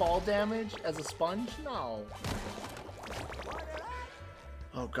take fall damage as a sponge? No.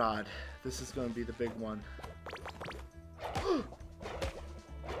 Oh god, this is going to be the big one.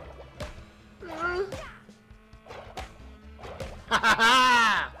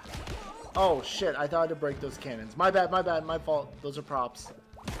 Oh shit, I thought I had to break those cannons. My bad, my fault. Those are props.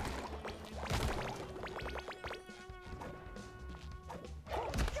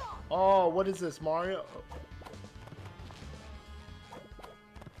 Oh, what is this, Mario?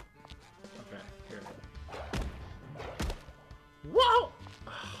 Okay, here. Whoa!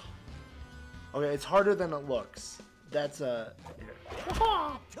 Okay, it's harder than it looks. That's a...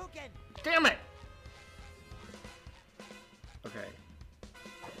 Damn it! Okay.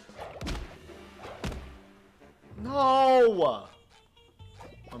 No!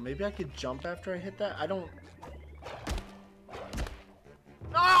 Oh, maybe I could jump after I hit that? I don't...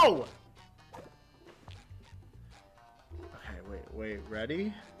 No! Okay, wait,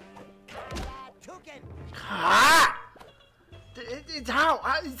 ready? Ah! It's how?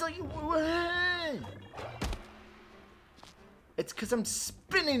 It's like... It's because I'm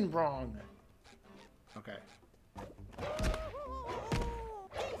spinning wrong. Okay.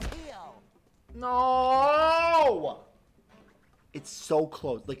 No! It's so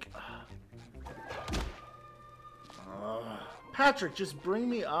close. Like... Patrick, just bring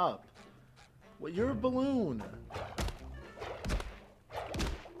me up. Well, you're a balloon.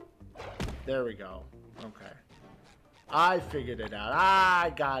 There we go. Okay. I figured it out.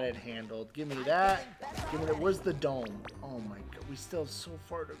 I got it handled. Give me that. Give me that. Where's the dome? Oh my god. We still have so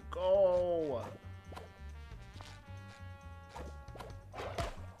far to go.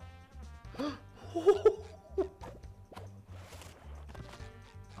 Oh!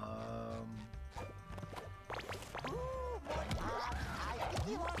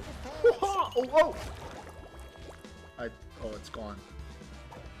 Oh, it's gone.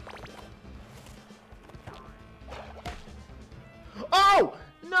 Oh!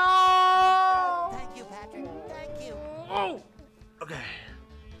 No! Thank you, Patrick. Thank you. Oh! Okay.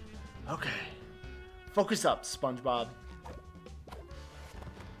 Okay. Focus up, SpongeBob.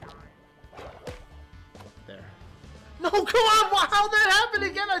 There. No, come on! How'd that happen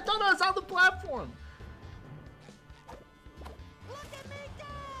again? I thought I was on the platform.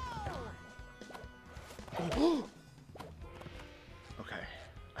 Okay.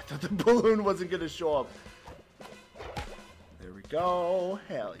 I thought the balloon wasn't gonna show up. There we go.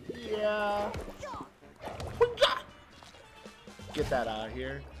 Hell yeah. Get that out of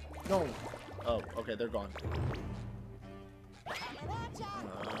here. No. Oh, okay, they're gone.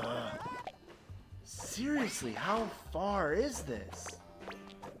 Seriously, how far is this?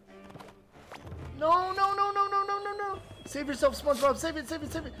 No. Save yourself, SpongeBob. Save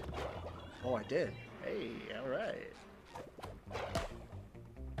it. Oh, I did. Hey, alright.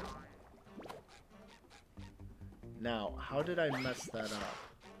 Now, how did I mess that up?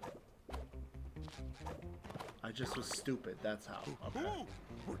 I just was stupid, that's how. Okay. Ooh,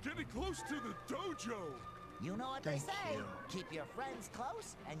 we're getting close to the dojo! You know what they say. Keep your friends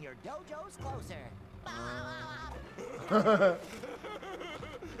close and your dojo's closer. I don't get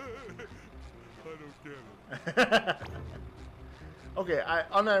it. Okay,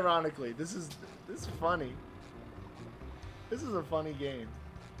 unironically, this is funny. This is a funny game.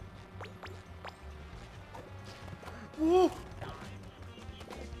 Woo!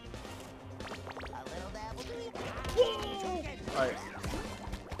 Alright.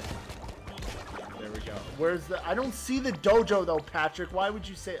 There we go. Where's the... I don't see the dojo though, Patrick. Why would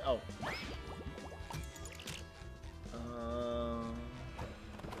you say... Oh.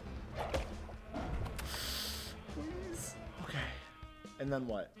 Please. Okay. And then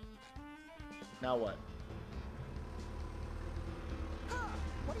what? Now what?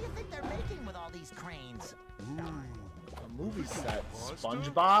 What do you think they're making with all these cranes? Ooh, a movie set.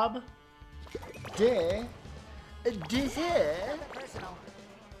 SpongeBob?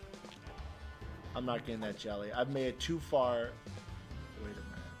 I'm not getting that jelly. I've made it too far. Wait a minute.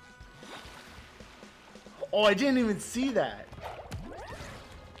 Oh, I didn't even see that.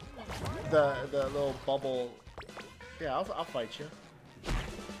 The little bubble. Yeah, I'll fight you.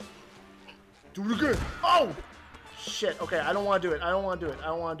 Do it again. Oh! Shit. Okay, I don't want to do it. I don't want to do it. I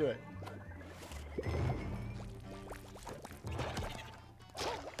don't want to do it.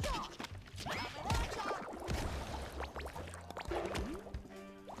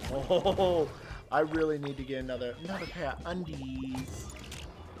 Oh, I really need to get another pair of undies.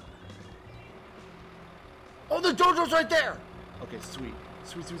 Oh, the JoJo's right there. Okay, sweet.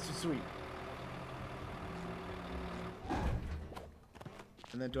 Sweet, sweet, sweet, sweet.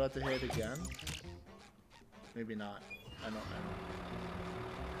 And then do I have to hit it again? Maybe not. I don't know.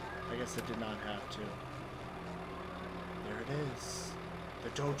 I guess I did not have to. There it is. The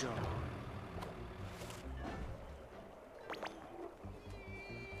JoJo.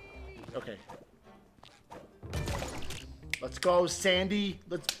 Okay. Let's go, Sandy.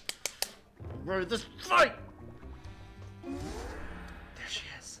 Let's ready this fight. There she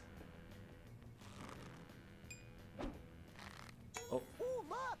is. Oh. Ooh,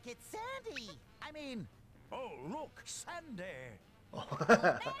 look, it's Sandy. I mean, oh, look, Sandy. That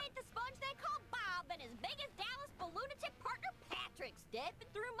ain't the sponge they call Bob and his biggest Dallas lunatic partner Patrick stepping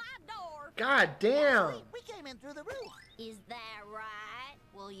through my door. God damn. We came in through the roof. Is that right?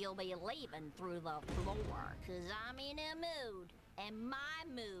 Well, you'll be leaving through the floor, 'cause I'm in a mood, and my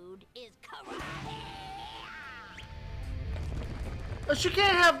mood is karate. She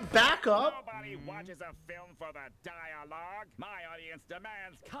can't have backup. Nobody watches a film for the dialogue. My audience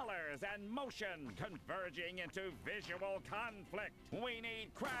demands colors and motion converging into visual conflict. We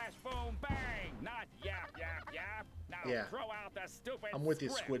need crash, boom, bang, not yap, yap, yap. Now Yeah. throw out the stupid I'm with you,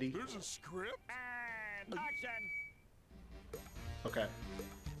 script. Squiddy. There's a script? And action. Okay.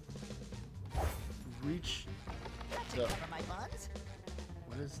 Reach the... my buns.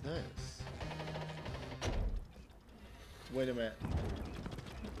 What is this? Wait a minute.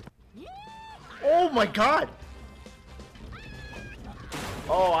 Oh my god!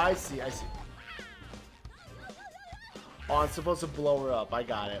 Oh, I see, I see. Oh, I'm supposed to blow her up. I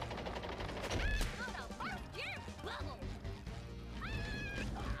got it.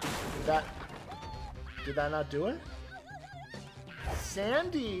 Did that not do it?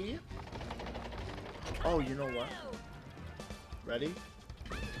 Sandy! Oh, you know what? Ready?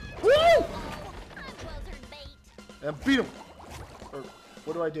 Woo! And beat him! Or,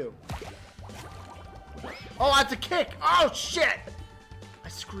 what do I do? Oh, that's a kick! Oh, shit! I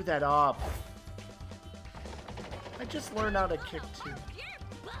screwed that up. I just learned how to kick, too.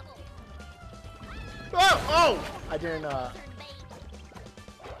 Oh! Oh! I didn't,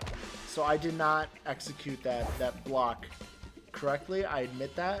 So I did not execute that block correctly. I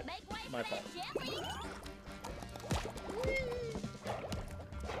admit that. My fault.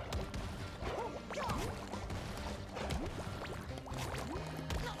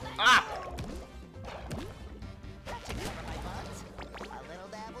 Ah!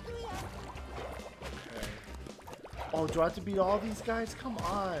 Okay. Oh, do I have to beat all these guys? Come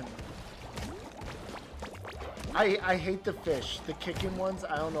on. I hate the fish. The kicking ones,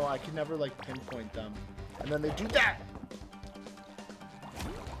 I don't know. I can never, like, pinpoint them. And then they do that!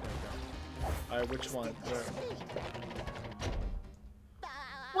 Alright, which one? Where?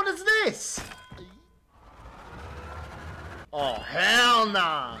 What is this? Oh, hell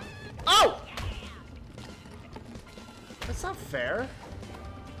nah! Oh! That's not fair.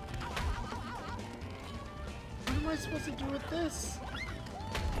 What am I supposed to do with this?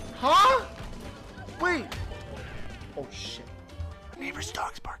 Huh? Wait! Oh shit. Neighbor's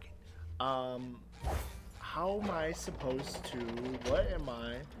dog's barking. How am I supposed to... What am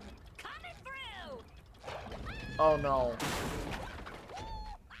I... Coming through! Oh no.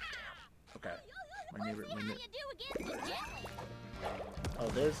 Okay. My neighbor... Oh,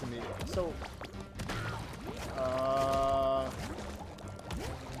 there's the neighbor. So...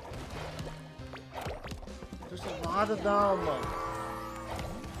 There's a lot of them.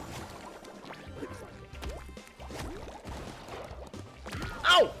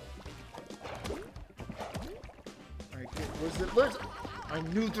 Ow! Alright, where's it? I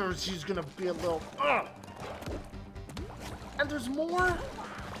knew she was gonna be a little... And there's more?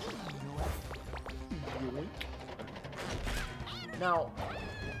 Yoink. Now...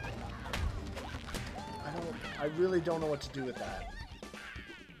 I really don't know what to do with that.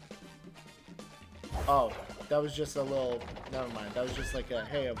 Oh, that was just a little... Never mind. That was just like a,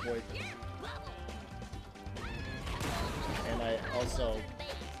 hey, avoid... and I also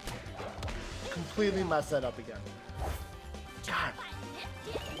completely messed that up again. God,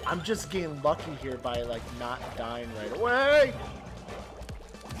 I'm just getting lucky here by like not dying right away.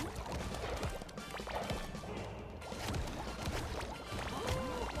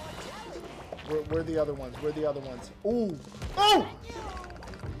 Where are the other ones? Where are the other ones? Ooh! Oh!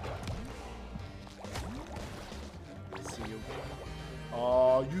 I see you.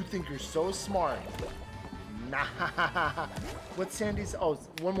 Oh, you think you're so smart. Nah. What's Sandy's? Oh,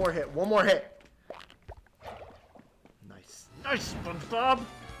 one more hit. One more hit. Nice. Nice, SpongeBob!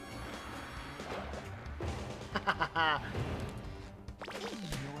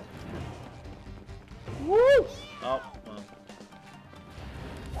 Woo! Oh, well.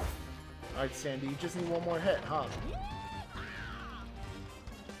 Alright, Sandy, you just need one more hit, huh?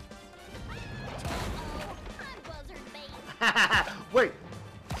 Wait!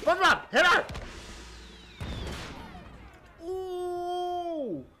 SpongeBob! Hit her!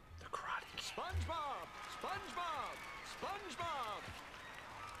 Ooh! The karate kid. SpongeBob! SpongeBob!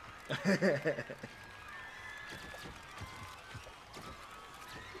 SpongeBob!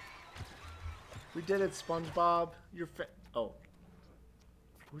 We did it, SpongeBob. You're oh.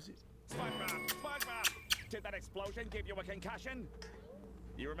 Who's it? SpongeBob! SpongeBob! Did that explosion give you a concussion?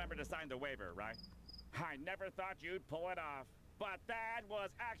 You remember to sign the waiver, right? I never thought you'd pull it off. But that was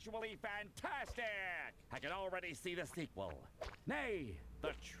actually fantastic! I can already see the sequel. Nay,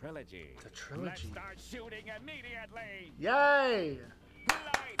 the trilogy. The trilogy. Let's start shooting immediately! Yay!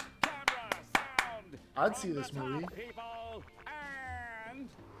 Light, camera, sound! I'd see this movie. People, and...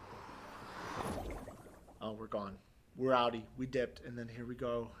 Oh, we're gone. We're outie. We dipped, and then here we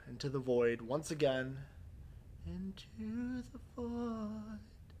go into the void once again. Into the void.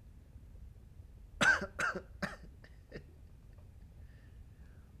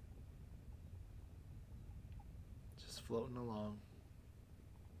 Just floating along.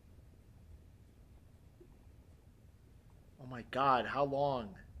 Oh my God, how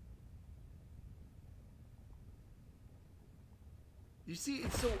long? You see,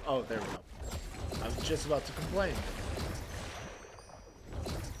 it's so... Oh, there we go. I was just about to complain.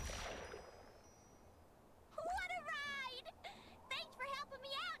 What a ride! Thanks for helping me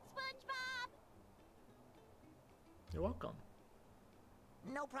out, SpongeBob! You're welcome.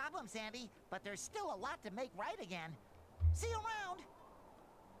 No problem, Sandy, but there's still a lot to make right again. See you around!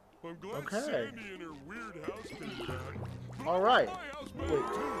 I'm glad Okay. Sandy and her weird house came back. All right. My house Wait.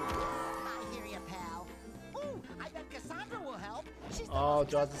 back too. I hear you, pal. Ooh, I bet Cassandra will help. She's the Oh, most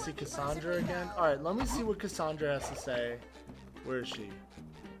do I have to see trustworthy Cassandra person we again? know. Alright, let me see what Cassandra has to say. Where is she?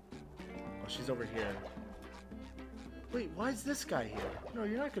 Oh, she's over here. Wait, why is this guy here? No,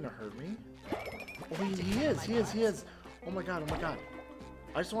 you're not gonna hurt me. Oh, he is, he is, he is. Oh my God, oh my God.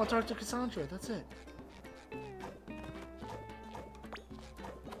 I just want to talk to Cassandra, that's it.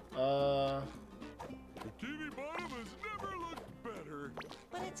 The TV bottom has never looked better.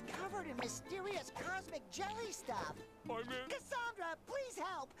 But it's covered in mysterious cosmic jelly stuff. I mean, Cassandra, please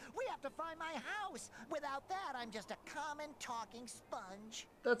help. We have to find my house. Without that, I'm just a common talking sponge.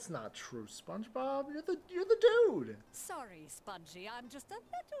 That's not true, SpongeBob. You're the dude. Sorry, Spongy. I'm just a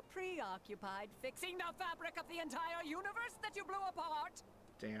little preoccupied fixing the fabric of the entire universe that you blew apart.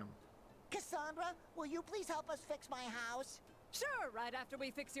 Damn. Cassandra, will you please help us fix my house? Sure, right after we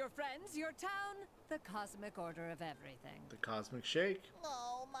fix your friends, your town, the cosmic order of everything. The cosmic shake.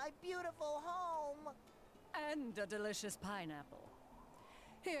 Oh, my beautiful home. And a delicious pineapple.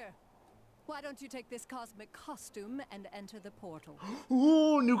 Here, why don't you take this cosmic costume and enter the portal?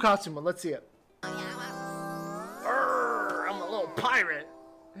 Ooh, new costume. Let's see it. Arr, I'm a little pirate.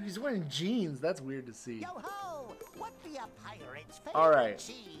 He's wearing jeans. That's weird to see. Yo ho! What be a pirate's favorite All right.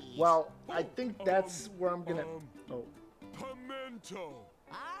 cheese? Well, I think that's where I'm gonna. Oh, pimento.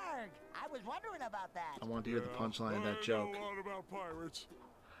 Arg! I was wondering about that. I want to hear the punchline of that joke. I know a lot about pirates.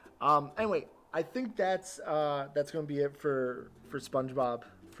 Anyway, I think that's gonna be it for SpongeBob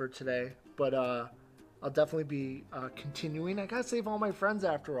for today. But I'll definitely be continuing. I gotta save all my friends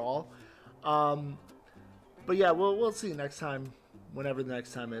after all. But yeah, we'll see next time. Whenever the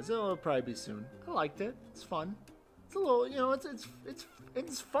next time is, it'll probably be soon. I liked it. It's fun. It's a little, you know, it's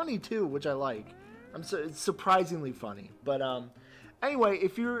funny too, which I like. It's surprisingly funny. But anyway,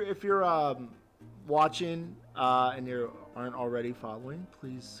 if you're watching and you aren't already following,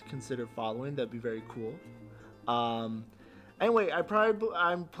 please consider following. That'd be very cool. Anyway,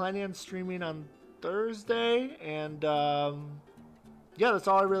 I'm planning on streaming on Thursday, and yeah, that's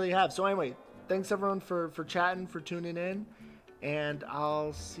all I really have. So anyway, thanks everyone for chatting, for tuning in. And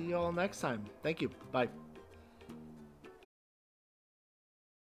I'll see you all next time. Thank you. Bye.